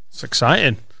this. It's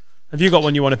exciting. Have you got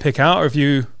one you want to pick out, or have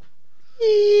you? Do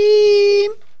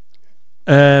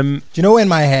you know, in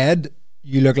my head,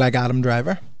 you look like Adam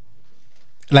Driver?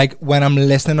 Like when I'm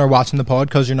listening or watching the pod,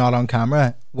 because you're not on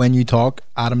camera, when you talk,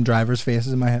 Adam Driver's face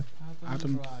is in my head.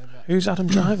 Who's Adam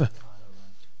Driver?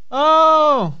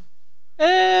 Oh,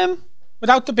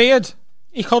 without the beard,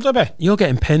 he could have been. You're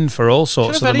getting pinned for all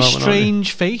sorts at the moment. Very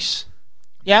strange face.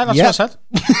 Yeah, that's what I said.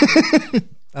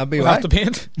 That'd be without right. the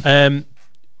beard.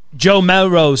 Joe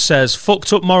Melrose says,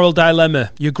 fucked up moral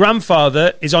dilemma. Your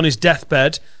grandfather is on his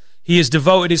deathbed. He has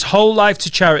devoted his whole life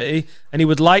to charity, and he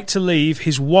would like to leave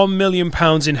his £1 million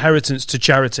inheritance to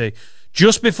charity.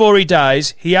 Just before he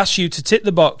dies, he asks you to tick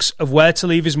the box of where to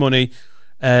leave his money,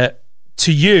 to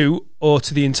you or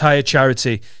to the entire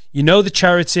charity. You know the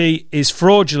charity is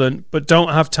fraudulent, but don't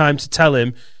have time to tell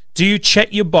him. Do you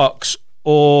check your box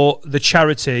or the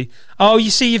charity? Oh, you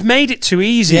see, you've made it too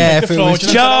easy. Yeah,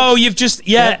 Joe, you've just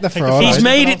he's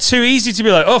made it too easy to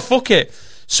be like, oh, fuck it.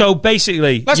 So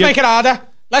basically, let's make it harder.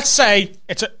 Let's say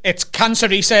it's cancer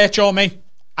research or me.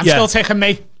 I'm still taking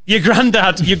me. Your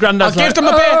granddad's I'll give them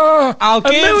a bit. I'll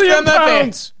give them a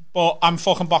bit. But I'm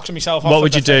fucking boxing myself off. What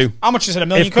would you do? How much is it? $1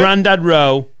 million? If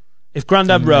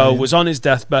Grandad Rowe was on his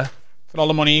deathbed, for all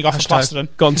the money he got for plastering,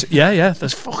 gone to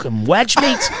there's fucking wedge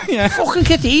meat. Yeah, fucking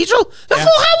cathedral, the fucking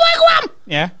wigwam.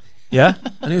 Yeah,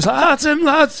 and he was like, Adam,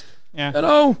 lad,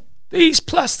 these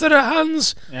plasterer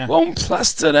hands won't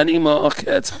plaster anymore,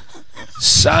 kid.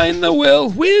 Sign the will.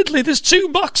 Weirdly, there's 2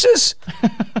 boxes.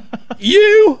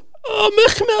 You or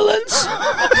Macmillan's.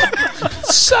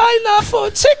 Sign that for.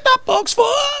 Tick that box for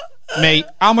me.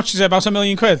 How much is it? About £1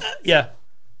 million? Yeah,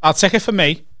 I'll take it for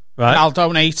me. Right. And I'll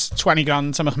donate 20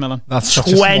 grand to Macmillan. That's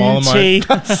 £20,000.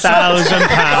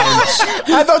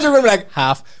 I thought you were going to be like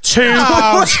half.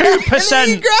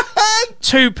 2%.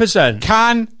 2%.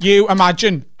 Can you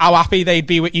imagine how happy they'd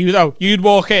be with you, though? You'd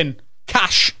walk in,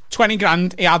 cash, 20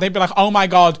 grand. Yeah, they'd be like, oh my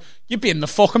God, you'd be in the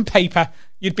fucking paper.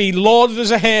 You'd be lauded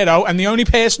as a hero, and the only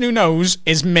person who knows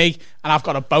is me, and I've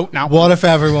got a boat now. What if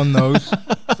everyone knows?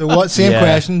 So same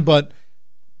question, but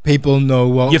people know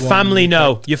what. Your family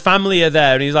know. Your family are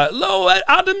there, and he's like, "Lo,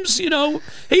 Adams,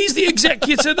 he's the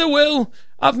executor of the will.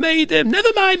 I've made him. Never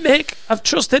mind, Mick. I've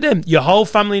trusted him." Your whole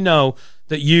family know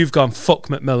that you've gone, fuck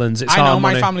Macmillan's. It's I know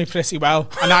my family pretty well,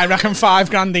 and I reckon 5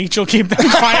 grand each will keep them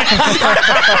quiet.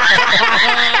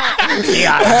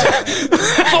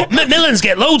 Fuck, Macmillan's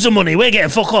get loads of money. We're getting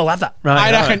fuck all of that.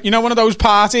 Right, I reckon, one of those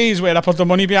parties where I put the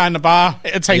money behind the bar,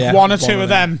 it'd take one or two of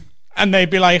them, and they'd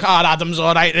be like, Adam's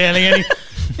all right, really, and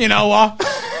you know what?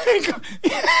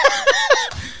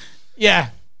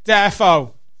 Yeah,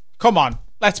 therefore, come on,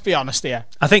 let's be honest here.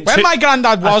 I think when my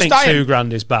granddad was dying, 2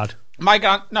 grand is bad.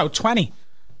 20.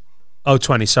 Oh,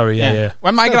 20, sorry, yeah.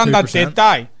 When my granddad did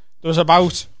die, there was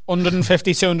about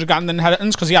 150, 200 grand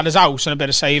inheritance because he had his house and a bit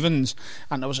of savings,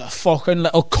 and there was a fucking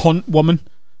little cunt woman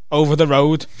over the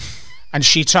road, and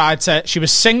she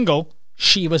was single,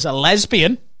 she was a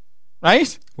lesbian,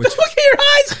 right? Look at your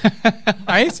eyes.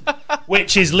 Right?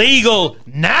 Which is legal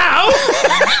now.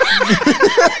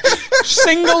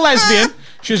 Single lesbian.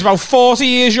 She was about 40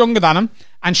 years younger than him,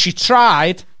 and she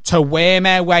tried to worm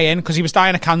her way in because he was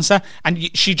dying of cancer,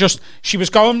 and she was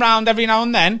going round every now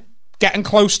and then, getting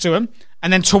close to him,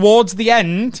 and then towards the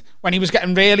end, when he was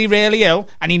getting really, really ill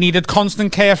and he needed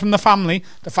constant care from the family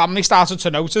started to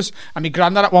notice, and my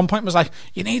granddad at one point was like,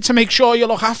 you need to make sure you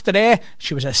look after her.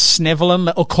 She was a snivelling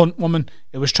little cunt woman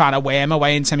who was trying to worm her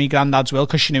way into my granddad's will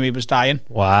because she knew he was dying.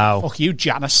 Wow. Fuck you,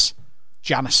 Janice.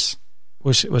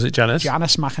 Was it Janice?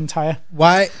 Janice McIntyre.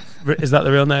 Why? Is that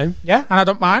the real name? Yeah, and I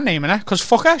don't mind naming her because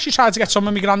fuck her, she tried to get some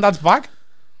of my granddad's bag.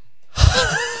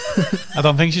 I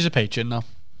don't think she's a patron now.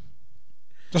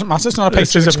 Doesn't matter, it's not a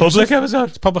This is a public episode.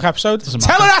 It's a public episode. Doesn't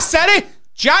Tell her matter. I said it!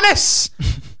 Janice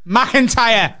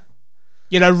McIntyre.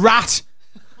 You're a rat.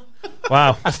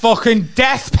 Wow. A fucking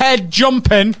deathbed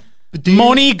jumping,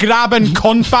 money grabbing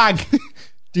cunt bag.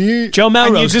 Joe And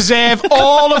you Melrose. deserve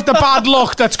all of the bad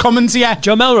luck that's coming to you.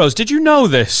 Joe Melrose, did you know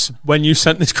this when you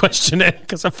sent this question in?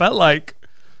 Because I felt like...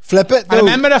 Flip it. I though.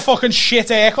 remember her fucking shit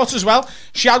haircut as well.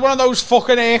 She had one of those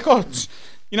fucking haircuts.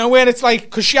 You know, where it's like,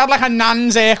 because she had like a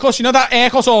nan's haircut. You know that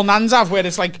haircut all nans have, where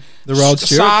it's like The Rod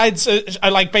Stewart? sides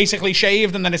are like basically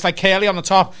shaved and then it's like curly on the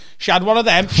top. She had one of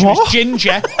them. She was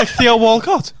ginger. Like Theo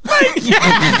Walcott.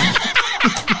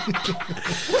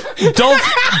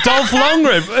 Dolph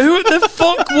Lundgren. Who the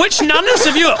fuck? Which nanas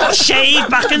have you? Oh, shaved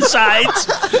back and sides.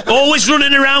 Always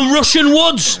running around Russian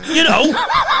woods. You know,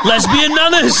 lesbian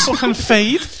nanas. Fucking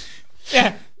fade.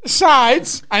 Yeah,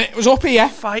 sides, and it was up here.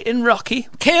 Fighting Rocky.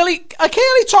 A curly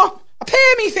top, a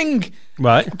permy thing,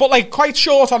 Right. but like quite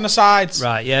short on the sides.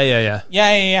 Right. Yeah.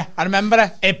 Yeah. I remember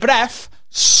her. Her breath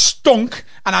stunk,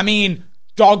 and I mean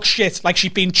dog shit. Like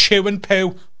she'd been chewing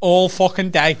poo all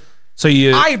fucking day. So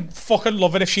you... I'd fucking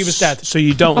love it if she was dead. So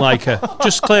you don't like her?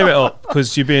 Just clear it up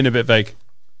because you're being a bit vague.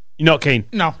 You're not keen?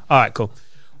 No. All right, cool.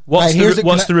 What's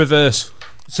Right, the reverse?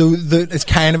 So it's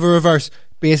kind of a reverse.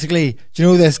 Basically, do you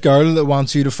know this girl that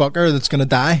wants you to fuck her that's going to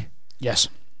die? Yes.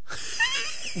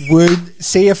 Would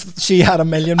see if she had £1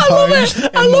 million.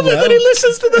 I love it that he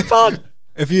listens to the pod.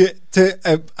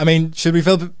 Should we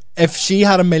feel if she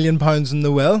had £1 million in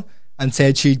the will and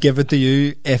said she'd give it to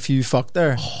you if you fucked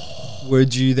her,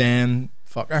 would you then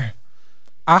fuck her?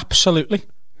 Absolutely.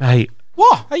 Mate.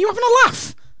 What? Are you having a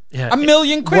laugh? Yeah. £1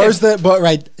 million quid. Where's the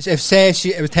right? If say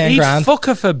it was 10 He'd grand. fuck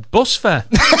her for bus fare.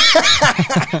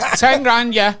 10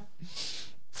 grand, yeah.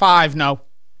 5, no.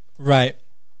 Right.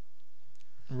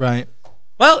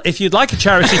 Well, if you'd like a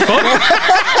charity fund,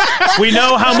 we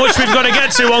know how much we've got to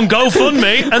get to on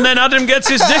GoFundMe, and then Adam gets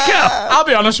his dick out. I'll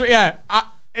be honest with you.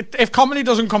 If comedy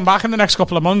doesn't come back in the next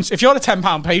couple of months, if you're a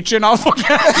 £10 patron, I'll fuck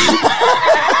you.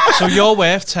 So you're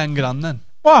worth 10 grand then?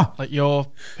 What? Like your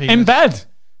penis? In bed?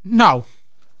 No.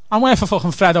 I'm waiting for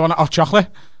fucking Freddo on a hot chocolate.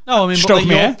 No, I mean, Stroke but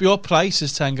me, like your price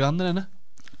is 10 grand then, isn't it?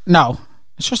 No.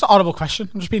 It's just a horrible question.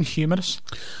 I'm just being humorous.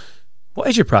 What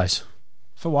is your price?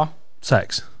 For what?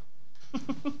 Sex.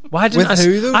 Why didn't With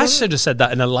who, though? I should have said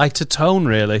that in a lighter tone,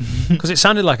 really, because it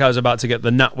sounded like I was about to get the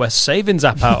NatWest savings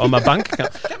app out on my bank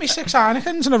account. Get me 6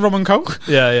 Heinekens and a rum and coke.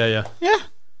 Yeah. Yeah.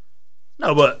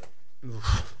 No, but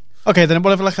Okay, then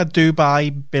whatever like a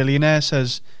Dubai billionaire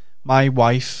says, my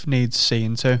wife needs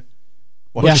seeing to.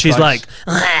 What's yeah, the she's price? like,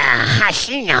 I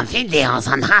see your videos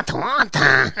on hot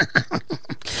water.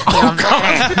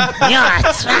 You're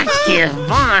attractive,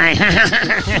 boy.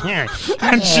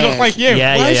 And she looked like you.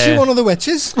 yeah, Why is she yeah. one of the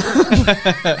witches?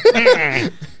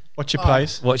 What's your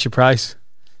price? What's your price?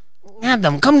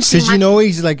 Adam, come see Did my... you know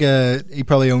he's like he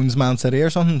probably owns Man City or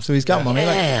something, so he's got money.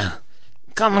 Like. Yeah.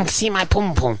 Come and see my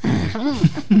pum pum.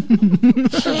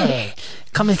 Yeah.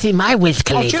 Come and see my Wiz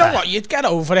Khalifa. Oh, do you know what? You'd get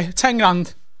over it. 10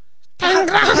 grand. 10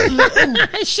 grand.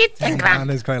 Shit, 10 grand.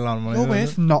 That is quite a lot of money. You're isn't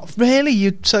worth it? not really.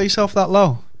 You'd sell yourself that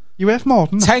low. You're worth more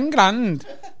than that. 10 grand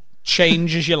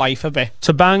changes your life a bit.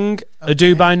 To bang a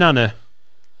Dubai nana?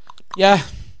 Yeah.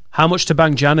 How much to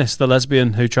bang Janice, the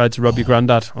lesbian who tried to rob your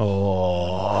granddad?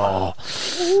 Oh,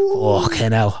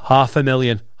 fucking hell.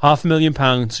 £500,000.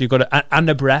 £500,000. So you've got and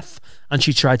a breath. And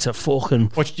she tried to fucking...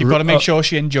 But you've got to make sure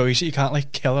she enjoys it. You can't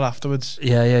like kill her afterwards.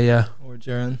 Yeah. Or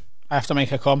during. I have to make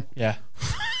her come. Yeah.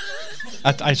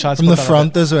 I tried to From put the that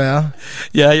front as well.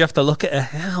 Yeah, you have to look at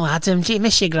her. Oh, Adam, do you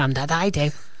miss your granddad? I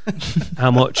do.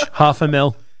 How much?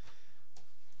 $500,000.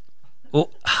 Oh.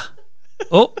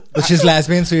 But she's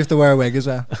lesbian, so you have to wear a wig as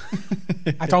well.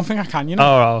 I don't think I can, you know.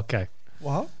 Oh, okay.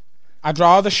 What? I'd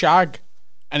rather shag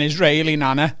an Israeli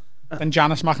nana than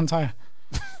Janice McIntyre.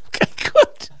 Okay,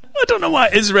 good. I don't know why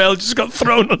Israel just got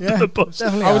thrown under the bus.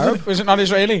 Definitely Oh, Arab. was it not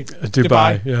Israeli?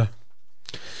 Dubai, yeah.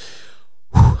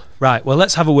 Right, well,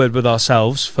 let's have a word with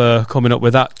ourselves for coming up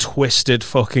with that twisted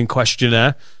fucking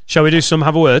questionnaire. Shall we do some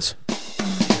have a word?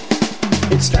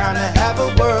 It's time to have a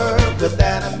word with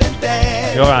Adam and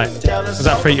Dan. You alright? Does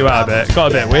that freak you out a bit?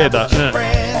 Got a bit weird, that, isn't it?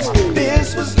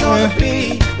 This was gonna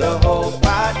be the whole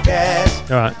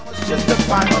podcast. Alright. It's just the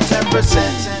final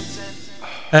 10%.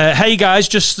 Hey guys,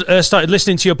 just started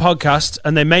listening to your podcast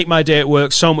and they make my day at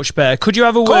work so much better. Could you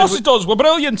have a word? Of course it does, we're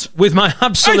brilliant. With my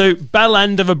absolute bell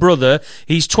end of a brother.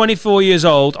 He's 24 years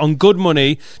old, on good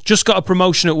money, just got a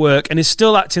promotion at work and is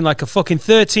still acting like a fucking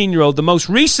 13-year-old. The most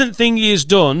recent thing he has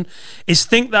done is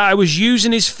think that I was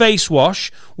using his face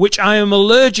wash, which I am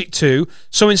allergic to,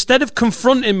 so instead of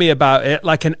confronting me about it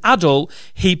like an adult,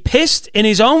 he pissed in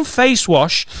his own face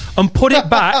wash and put it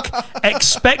back,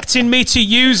 expecting me to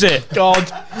use it. God.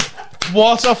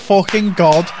 What a fucking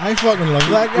god. I fucking love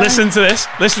that guy. Listen to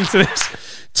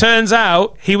this. Turns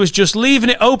out he was just leaving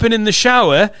it open in the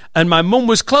shower and my mum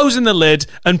was closing the lid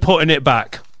and putting it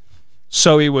back.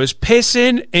 So he was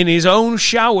pissing in his own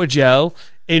shower gel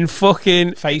in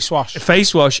fucking face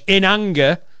wash in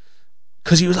anger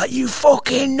because he was like, you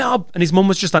fucking knob. And his mum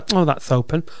was just like, oh, that's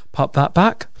open. Pop that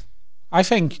back. I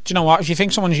think, do you know what? If you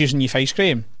think someone's using your face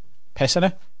cream, piss in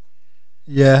it.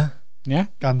 Yeah. Yeah.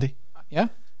 Gandhi. Yeah.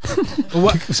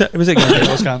 Was it Gandhi? It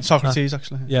was Gandhi. Socrates,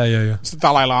 actually. Yeah. It's the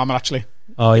Dalai Lama, actually.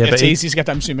 Oh, yeah. It's easy to get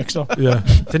them two mixed up. Yeah.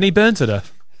 Didn't he burn to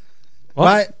death?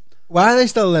 What? Why are they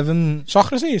still living?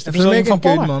 Socrates, the if they're Brazilian making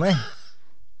footballer. good money.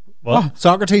 What?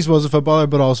 Socrates was a footballer,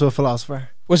 but also a philosopher.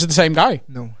 Was it the same guy?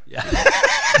 No. Yeah.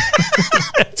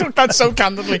 I took that so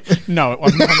candidly. No, it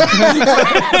wasn't.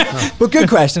 But good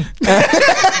question.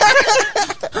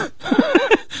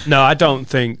 No, I don't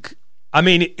think. I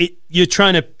mean, you're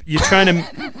trying to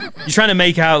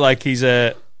make out like he's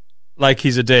a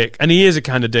dick, and he is a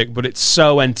kind of dick. But it's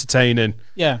so entertaining.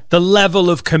 Yeah. The level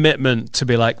of commitment to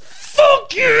be like,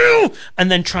 fuck you, and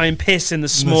then try and piss in the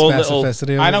small little.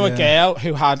 I know a girl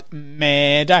who had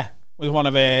murder with one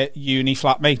of her uni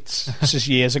flatmates. This is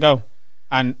years ago.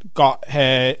 And got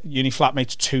her uni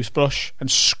flatmate's toothbrush and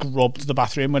scrubbed the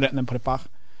bathroom with it and then put it back.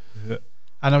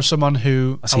 I know someone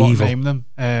who, That's I won't evil. name them,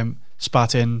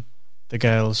 spat in the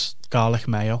girl's garlic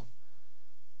mayo.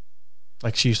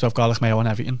 Like, she used to have garlic mayo on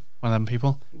everything, one of them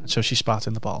people. And so she spat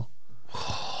in the bowl.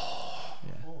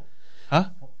 Yeah. Huh?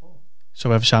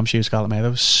 So every time she used garlic mayo,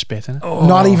 there was spit in it. Oh.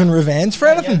 Not even revenge for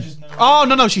anything? Oh,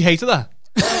 no, she hated that.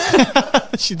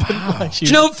 She didn't like. Do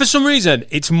you know, for some reason,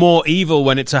 it's more evil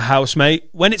when it's a housemate.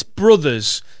 When it's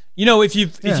brothers, you know, if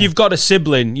you've got a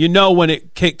sibling, you know when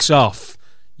it kicks off,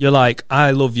 you're like,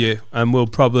 I love you, and we'll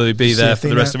probably be there for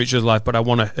the rest of each other's life, but I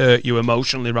want to hurt you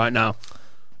emotionally right now.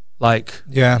 Like,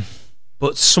 yeah.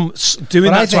 But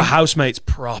doing that to a housemate's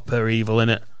proper evil,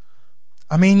 innit?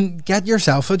 I mean, get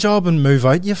yourself a job and move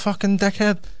out, you fucking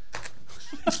dickhead.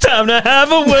 It's time to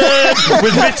have a word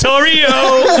with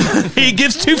Vittorio. He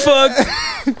gives two fucks.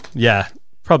 Yeah,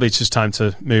 probably it's just time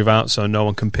to move out so no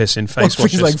one can piss in face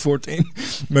washes. He's like 14.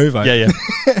 Move out. Yeah. You'll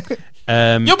be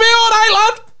alright,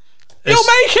 lad. You'll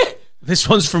make it. This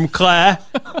one's from Claire.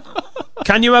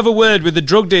 Can you have a word with the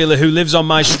drug dealer who lives on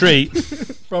my street?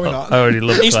 Probably not. I already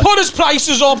love it. He's put his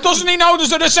prices up. Doesn't he know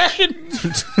there's a recession?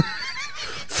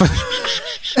 Can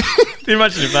you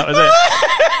imagine if that was it?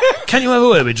 Can you have a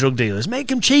word with drug dealers? Make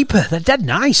them cheaper. They're dead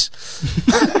nice.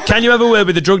 Can you have a word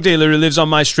with the drug dealer who lives on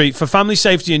my street? For family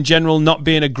safety in general not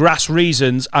being a grass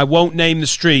reasons, I won't name the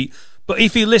street. But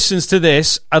if he listens to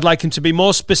this, I'd like him to be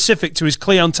more specific to his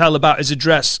clientele about his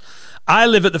address. I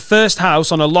live at the first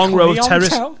house on a long row of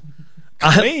terrace.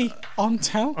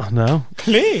 Clientele? Oh, no.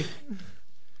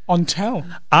 On-tell.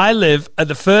 I live at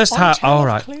the first house. All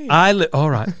right. I live.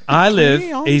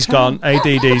 He's gone.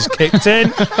 ADD's kicked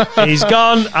in. He's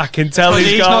gone. I can tell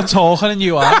he's gone. Not talking and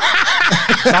you are.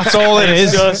 That's all it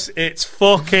is. It's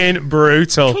fucking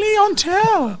brutal.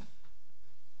 Clientele.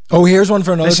 Oh, here's one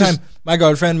for another time. My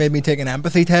girlfriend made me take an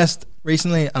empathy test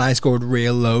recently, and I scored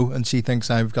real low, and she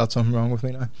thinks I've got something wrong with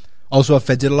me now. Also, I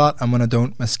fidget a lot, and when I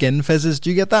don't, my skin fizzes. Do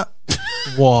you get that?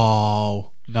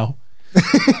 Whoa. No.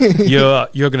 You're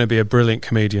going to be a brilliant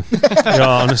comedian. Yeah,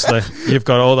 honestly, you've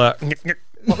got all that.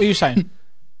 What were you saying?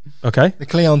 Okay. The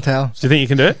clientele. Do you think you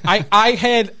can do it? I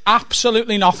heard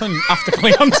absolutely nothing after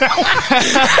clientele.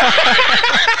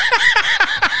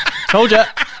 Told you.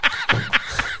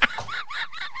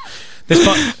 This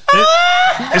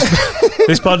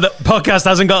podcast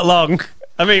hasn't got long.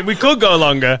 I mean, we could go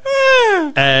longer.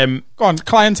 Go on,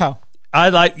 clientele.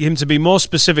 I'd like him to be more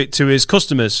specific to his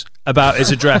customers about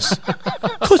his address.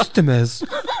 Customers.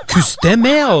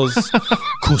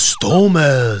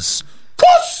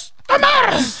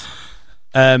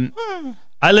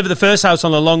 I live at the first house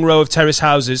on a long row of terrace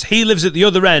houses. He lives at the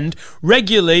other end.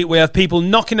 Regularly, we have people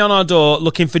knocking on our door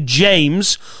looking for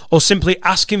James or simply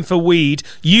asking for weed,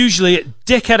 usually at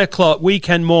dickhead o'clock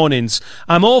weekend mornings.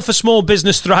 I'm all for small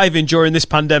business thriving during this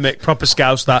pandemic. Proper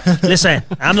scouse that. Listen,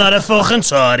 I'm not a fucking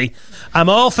sorry. I'm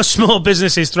all for small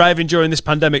businesses thriving during this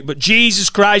pandemic, but Jesus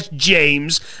Christ,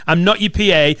 James, I'm not your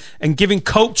PA, and giving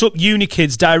coked up uni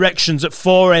kids directions at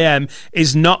 4 a.m.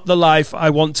 is not the life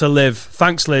I want to live.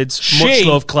 Thanks, Lids. Much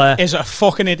love, Claire. Is a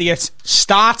fucking idiot.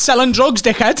 Start selling drugs,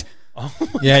 dickhead.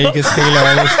 Yeah, you can steal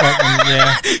all this fucking,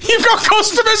 yeah. You've got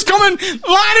customers coming,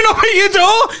 lining up at your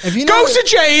door. Go to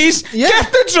Jay's,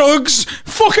 get the drugs,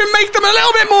 fucking make them a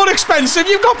little bit more expensive.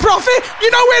 You've got profit. You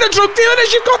know where the drug dealer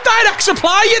is. You've got direct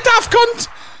supply, you daft cunt.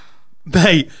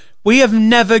 Mate, we have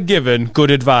never given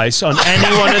good advice on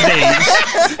any one of these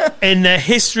in the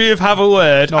history of Have a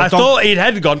Word. No, I thought he'd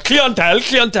had gone, clientele.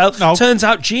 No. Turns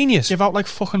out genius. Give out like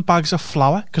fucking bags of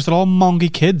flour because they're all mongy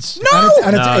kids. No, it's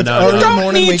you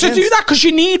don't need to do that because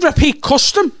you need repeat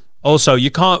custom. Also, you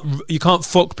can't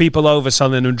fuck people over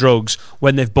selling them drugs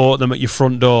when they've bought them at your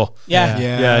front door.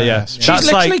 Yeah. She's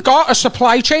She's literally got a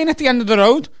supply chain at the end of the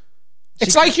road.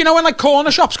 It's like, you know, when like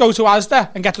corner shops go to Asda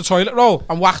and get the toilet roll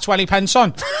and whack 20 pence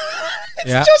on.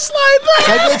 Yeah. Just like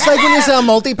that. It's like when you sell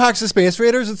multi-packs of Space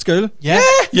Raiders at school.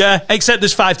 Yeah, except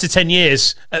there's 5 to 10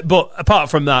 years. But apart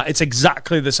from that, it's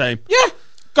exactly the same. Yeah.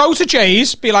 Go to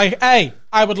Jay's, be like, hey,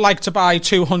 I would like to buy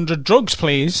 200 drugs,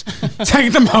 please.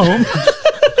 Take them home.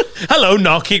 Hello,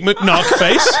 Knocky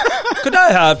McKnockface. Could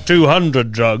I have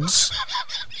 200 drugs?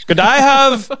 Could I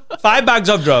have 5 bags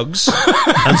of drugs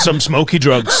and some smoky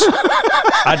drugs?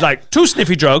 I'd like 2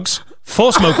 sniffy drugs,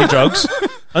 4 smoky drugs,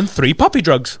 and 3 poppy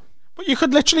drugs. But you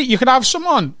could have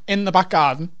someone in the back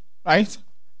garden, right?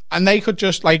 And they could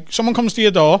just, like, someone comes to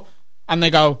your door and they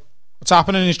go, what's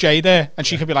happening? Is Jay there? And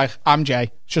she could be like, I'm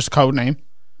Jay. It's just a code name,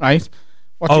 right?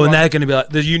 They're going to be like,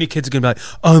 the uni kids are going to be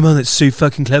like, oh man, that's so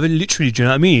fucking clever. Literally, do you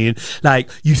know what I mean? Like,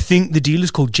 you think the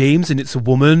dealer's called James and it's a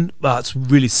woman? That's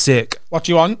really sick. What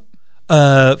do you want?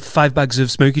 5 bags of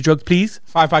smoky drugs, please.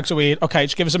 5 bags of weed. Okay,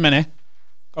 just give us a minute.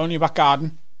 Go in your back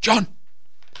garden. John,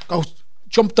 go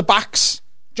jump the backs,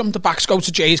 go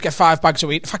to Jay's, get 5 bags of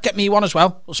weed. In fact, get me one as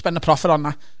well. We'll spend the profit on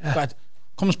that. But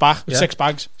comes back with 6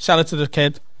 bags, sell it to the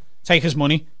kid, take his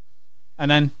money, and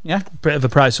then, bit of a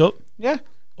price up. Yeah.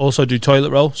 Also do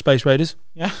toilet roll, Space Raiders.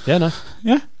 Yeah. Yeah, no.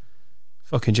 Yeah.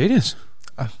 Fucking genius.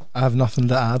 I have nothing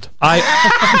to add.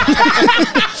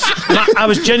 I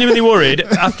was genuinely worried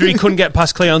after he couldn't get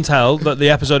past clientele that the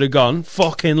episode had gone.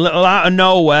 Fucking little out of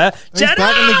nowhere. He's back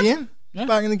in the game.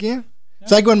 Back in the game.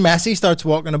 It's like when Messi starts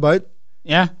walking about.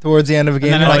 Yeah. Towards the end of a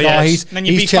game. And then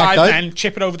you beat checked 5 out. men,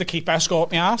 chip it over the keeper, score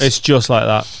up my ass. It's just like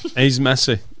that. He's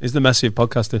Messi. He's the Messi of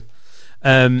podcasting.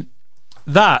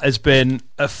 That has been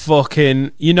a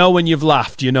fucking... You know when you've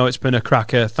laughed, you know it's been a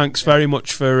cracker. Thanks very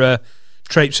much for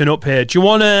traipsing up here. Do you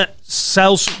want to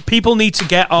sell... People need to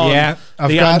get on the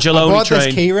Angelone I bought train.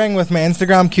 this key ring with my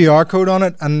Instagram QR code on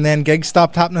it, and then gigs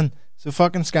stopped happening. So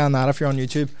fucking scan that if you're on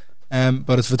YouTube.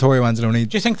 But it's Vittorio Angelone.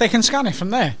 Do you think they can scan it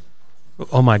from there?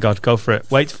 Oh my God, go for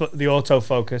it. Wait for the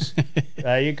autofocus.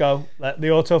 There you go. Let the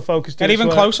autofocus do Get even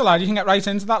work. closer, lad. You can get right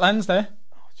into that lens there.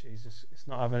 Oh, Jesus. It's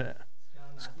not having it.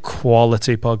 It's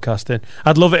quality podcasting.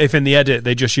 I'd love it if in the edit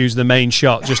they just use the main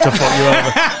shot just to fuck you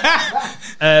over.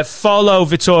 Follow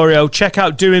Vittorio. Check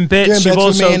out Doing Bits. Doing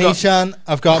Bits with me and Ishan.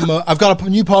 I've got a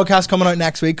new podcast coming out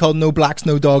next week called No Blacks,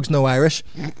 No Dogs, No Irish.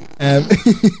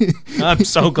 I'm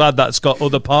so glad that's got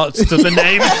other parts to the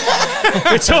name.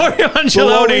 Vittorio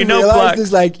Angelone, No Blacks.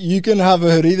 Is like you can have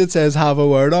a hoodie that says Have a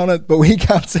Word on it, but we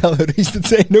can't sell hoodies that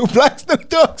say No Blacks, No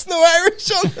Dogs, No Irish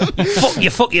on them.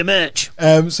 fuck your merch.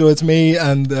 So it's me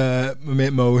and my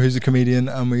mate Mo, who's a comedian,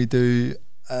 and we do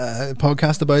a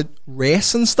podcast about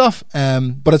race and stuff.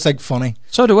 But it's like funny.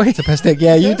 So do we. It's a piss take.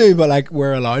 Yeah, you do, but like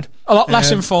we're allowed. A lot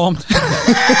less informed.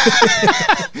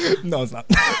 No, it's not.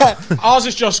 Ours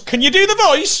is just, can you do the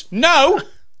voice? No.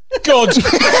 Good.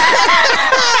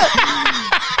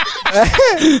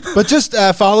 But just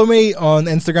follow me on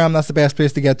Instagram. That's the best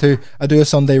place to get to. I do a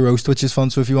Sunday roast, which is fun.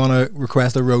 So if you want to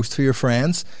request a roast for your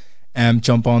friends,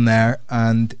 jump on there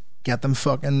and get them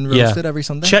fucking roasted every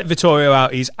Sunday. Check Vittorio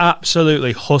out. He's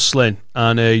absolutely hustling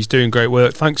and he's doing great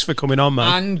work. Thanks for coming on,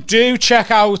 man. And do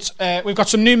check out, we've got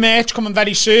some new merch coming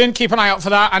very soon. Keep an eye out for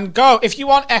that. And go, if you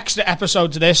want extra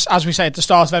episodes of this, as we say at the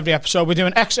start of every episode, we're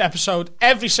doing extra episode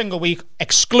every single week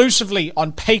exclusively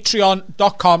on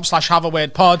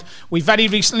patreon.com/haveawordpod. We very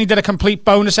recently did a complete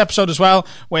bonus episode as well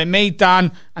where me,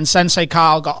 Dan and Sensei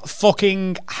Carl got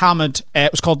fucking hammered.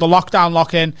 It was called The Lockdown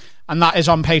Lock-In. And that is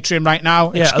on Patreon right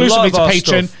now, exclusively to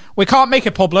Patreon. We can't make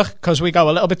it public because we go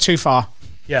a little bit too far.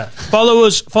 Yeah. Follow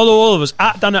all of us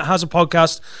at Dan It Has a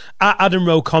Podcast, at Adam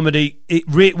Rowe Comedy.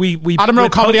 Adam Rowe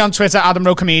Comedy on Twitter, Adam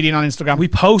Rowe Comedian on Instagram. We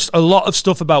post a lot of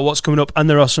stuff about what's coming up, and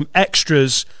there are some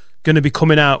extras going to be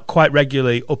coming out quite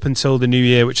regularly up until the new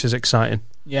year, which is exciting.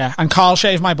 Yeah, and Carl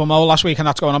shaved my bumhole last week, and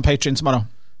that's going on Patreon tomorrow.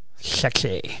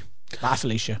 Sexy. Bye,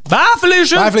 Felicia. Bye,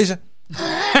 Felicia. Bye, Felicia.